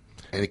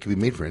 And it can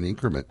be made for any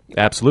increment.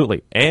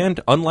 Absolutely. And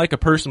unlike a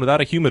person without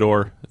a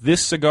humidor,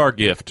 this cigar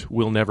gift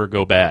will never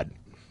go bad.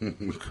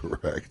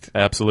 Correct.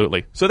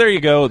 Absolutely. So there you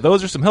go.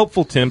 Those are some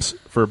helpful tips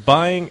for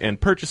buying and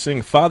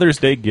purchasing Father's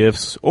Day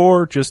gifts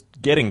or just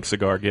getting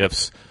cigar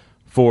gifts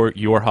for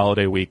your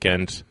holiday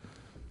weekend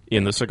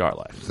in the Cigar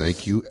Life.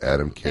 Thank you,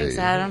 Adam K. Thanks,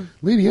 Adam.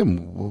 Lady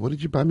M, what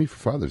did you buy me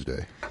for Father's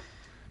Day?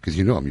 Because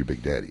you know I'm your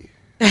big daddy.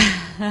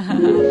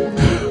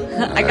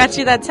 I got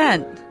you that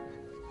tent.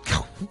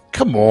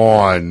 Come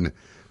on.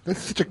 That's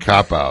such a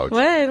cop-out.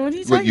 What are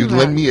you talking You'd about?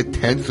 lend me a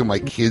tent so my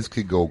kids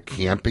could go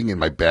camping in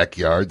my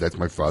backyard? That's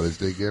my Father's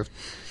Day gift?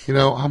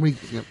 how many?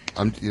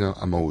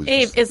 I'm always.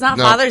 Abe, it's not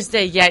no, Father's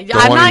Day yet.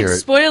 don't I'm wanna not hear it.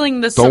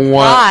 spoiling the Don't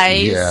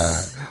surprise.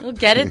 yeah. We'll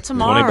get it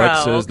tomorrow.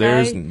 Buck says okay?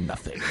 there's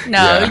nothing.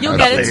 No, you'll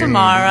get it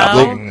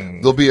tomorrow.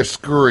 There'll be a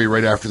scurry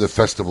right after the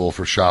festival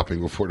for shopping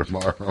before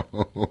tomorrow.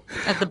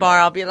 At the bar,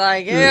 I'll be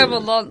like, yeah,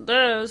 but not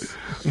this.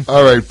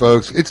 All right,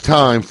 folks, it's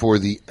time for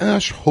the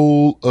Ash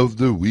Hole of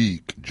the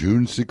Week,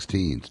 June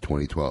 16th,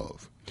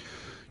 2012.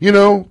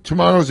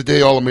 Tomorrow's a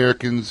day all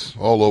Americans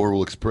all over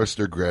will express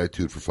their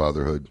gratitude for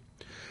fatherhood.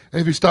 And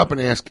if you stop and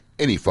ask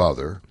any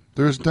father,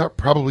 there's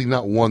probably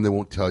not one that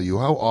won't tell you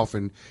how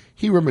often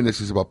he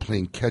reminisces about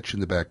playing catch in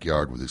the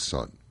backyard with his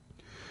son.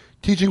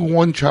 Teaching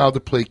one child to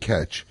play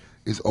catch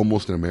is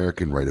almost an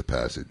American rite of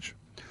passage.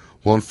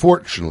 Well,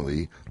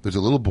 unfortunately, there's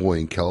a little boy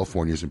in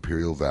California's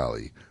Imperial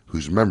Valley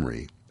whose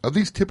memory of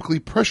these typically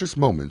precious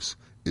moments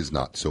is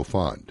not so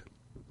fond.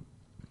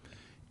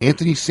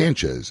 Anthony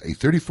Sanchez, a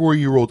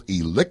 34-year-old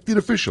elected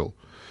official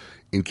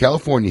in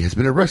California, has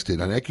been arrested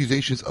on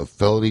accusations of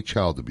felony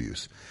child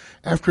abuse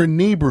after a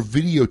neighbor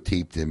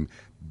videotaped him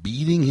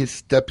beating his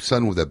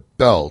stepson with a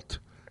belt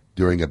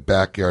during a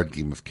backyard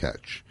game of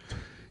catch.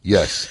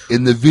 Yes,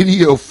 in the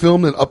video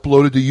filmed and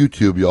uploaded to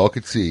YouTube, you all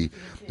could see,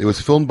 it was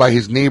filmed by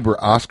his neighbor,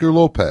 Oscar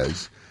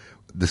Lopez.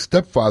 The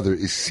stepfather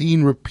is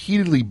seen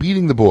repeatedly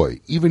beating the boy,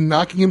 even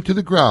knocking him to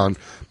the ground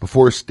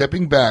before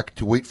stepping back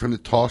to wait for him to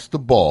toss the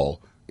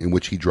ball, in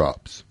which he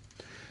drops.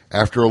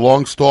 After a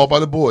long stall by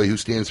the boy, who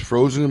stands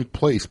frozen in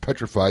place,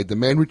 petrified, the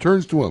man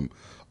returns to him,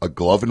 a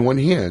glove in one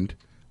hand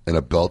and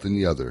a belt in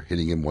the other,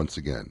 hitting him once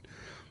again.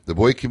 The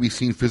boy can be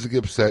seen physically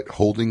upset,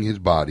 holding his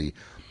body,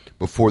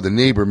 before the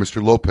neighbor,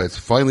 Mr. Lopez,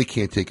 finally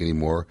can't take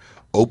anymore,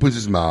 opens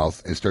his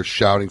mouth, and starts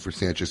shouting for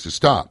Sanchez to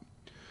stop.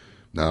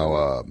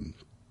 Now,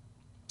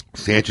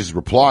 Sanchez's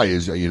reply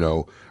is, are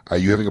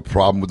you having a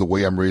problem with the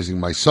way I'm raising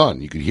my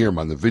son? You can hear him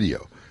on the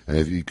video, and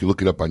if you can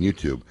look it up on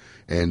YouTube.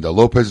 And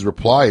Lopez's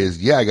reply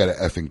is, yeah, I got an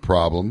effing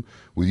problem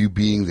with you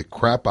beating the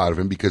crap out of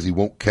him because he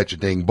won't catch a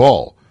dang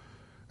ball.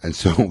 And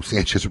so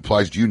Sanchez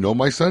replies, do you know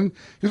my son?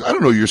 He goes, I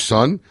don't know your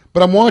son,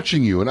 but I'm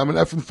watching you, and I'm an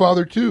effing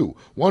father too.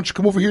 Why don't you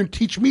come over here and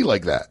teach me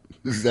like that?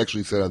 This is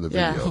actually said on the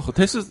video.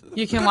 Yeah.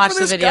 You can watch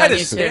the video on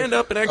YouTube. Stand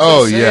up and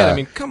actually say it. I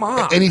mean, come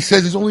on. And he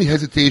says his only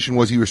hesitation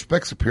was he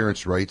respects a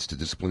parent's rights to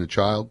discipline a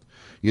child,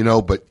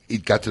 but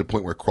it got to the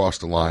point where it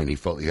crossed the line. He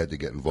felt he had to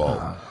get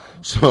involved.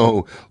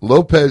 So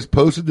Lopez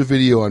posted the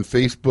video on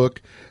Facebook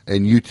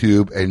and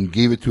YouTube and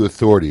gave it to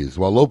authorities.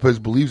 While Lopez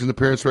believes in the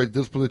parents' right to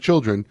discipline the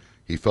children,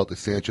 he felt that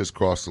Sanchez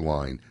crossed the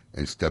line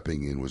and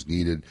stepping in was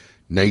needed.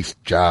 Nice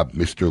job,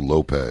 Mr.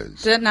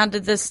 Lopez. Now,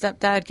 did this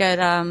stepdad get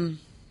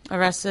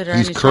arrested or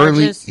He's any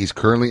currently charges? He's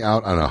currently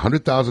out on a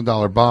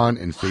 $100,000 bond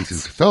and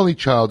faces felony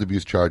child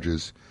abuse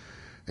charges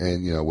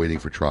and, waiting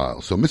for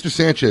trial. So, Mr.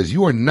 Sanchez,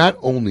 you are not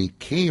only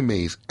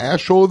KMA's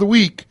Ash Hole of the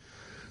Week,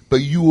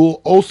 but you will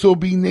also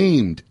be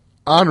named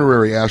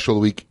honorary Ash Hole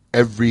of the Week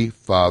every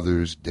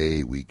Father's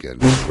Day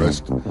weekend for the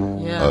rest of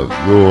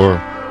your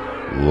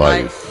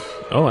life.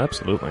 Oh,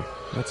 absolutely.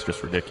 That's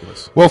just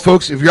ridiculous. Well,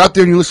 folks, if you're out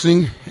there and you're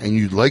listening and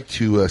you'd like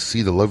to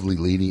see the lovely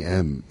Lady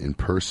M in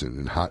person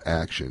in hot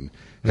action,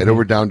 head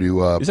over down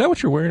to... Is that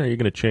what you're wearing, or are you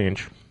going to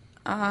change?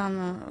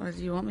 What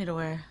do you want me to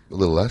wear? A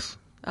little less.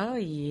 Oh,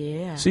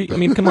 yeah. See, I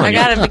mean, come on. I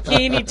got a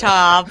bikini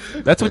top.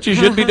 That's what you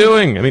should be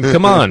doing. I mean,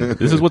 come on.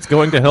 This is what's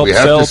going to help we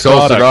have sell to sell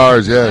product.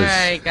 cigars, yes.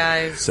 All right,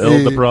 guys.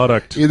 Sell the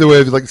product. Either way,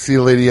 if you'd like to see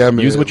Lady M...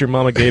 Use what your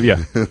mama gave you.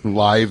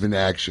 live in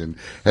action.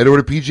 Head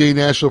over to PGA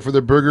National for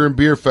their Burger and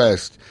Beer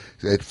Fest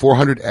at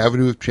 400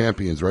 Avenue of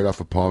Champions, right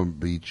off of Palm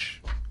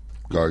Beach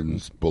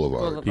Gardens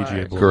Boulevard.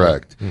 PGA Boulevard.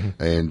 Correct.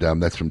 Mm-hmm. And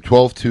that's from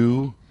 12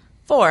 to...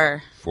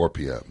 4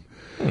 p.m.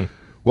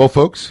 Well,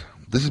 folks,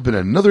 this has been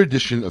another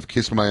edition of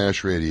Kiss My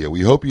Ash Radio.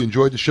 We hope you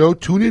enjoyed the show.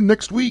 Tune in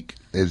next week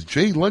as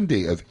Jay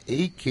Lunday of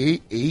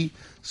AKA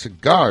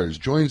Cigars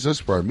joins us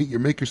for our Meet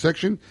Your Maker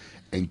section,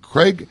 and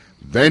Craig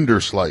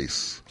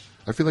Vanderslice.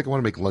 I feel like I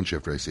want to make lunch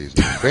after I say his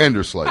name.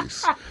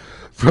 Vanderslice.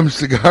 From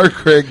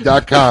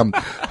CigarCraig.com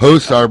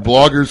hosts our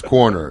Bloggers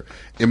Corner.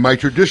 In my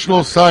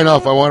traditional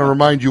sign-off, I want to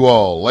remind you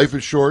all, life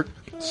is short.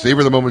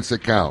 Savor the moments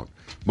that count.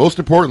 Most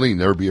importantly,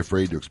 never be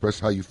afraid to express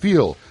how you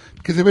feel,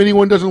 because if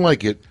anyone doesn't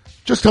like it,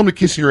 just tell them to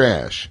kiss your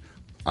ash.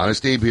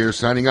 Honest Abe here,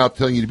 signing out,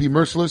 telling you to be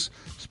merciless,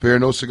 spare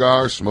no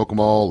cigars, smoke them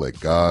all, let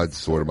God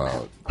sort them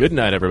out. Good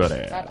night,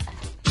 everybody.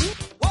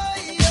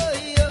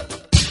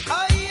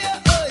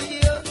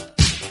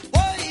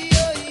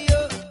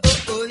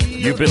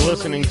 You've been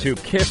listening to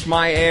Kiss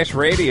My Ash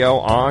Radio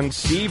on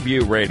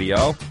Seaview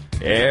Radio.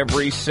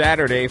 Every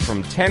Saturday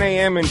from 10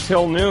 a.m.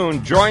 until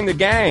noon, join the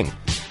gang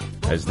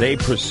as they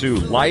pursue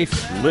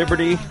life,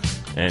 liberty,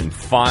 and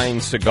fine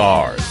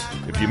cigars.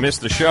 If you missed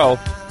the show,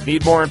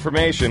 need more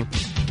information,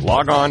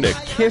 log on to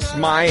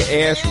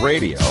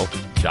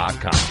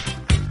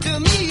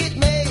KissMyAshRadio.com.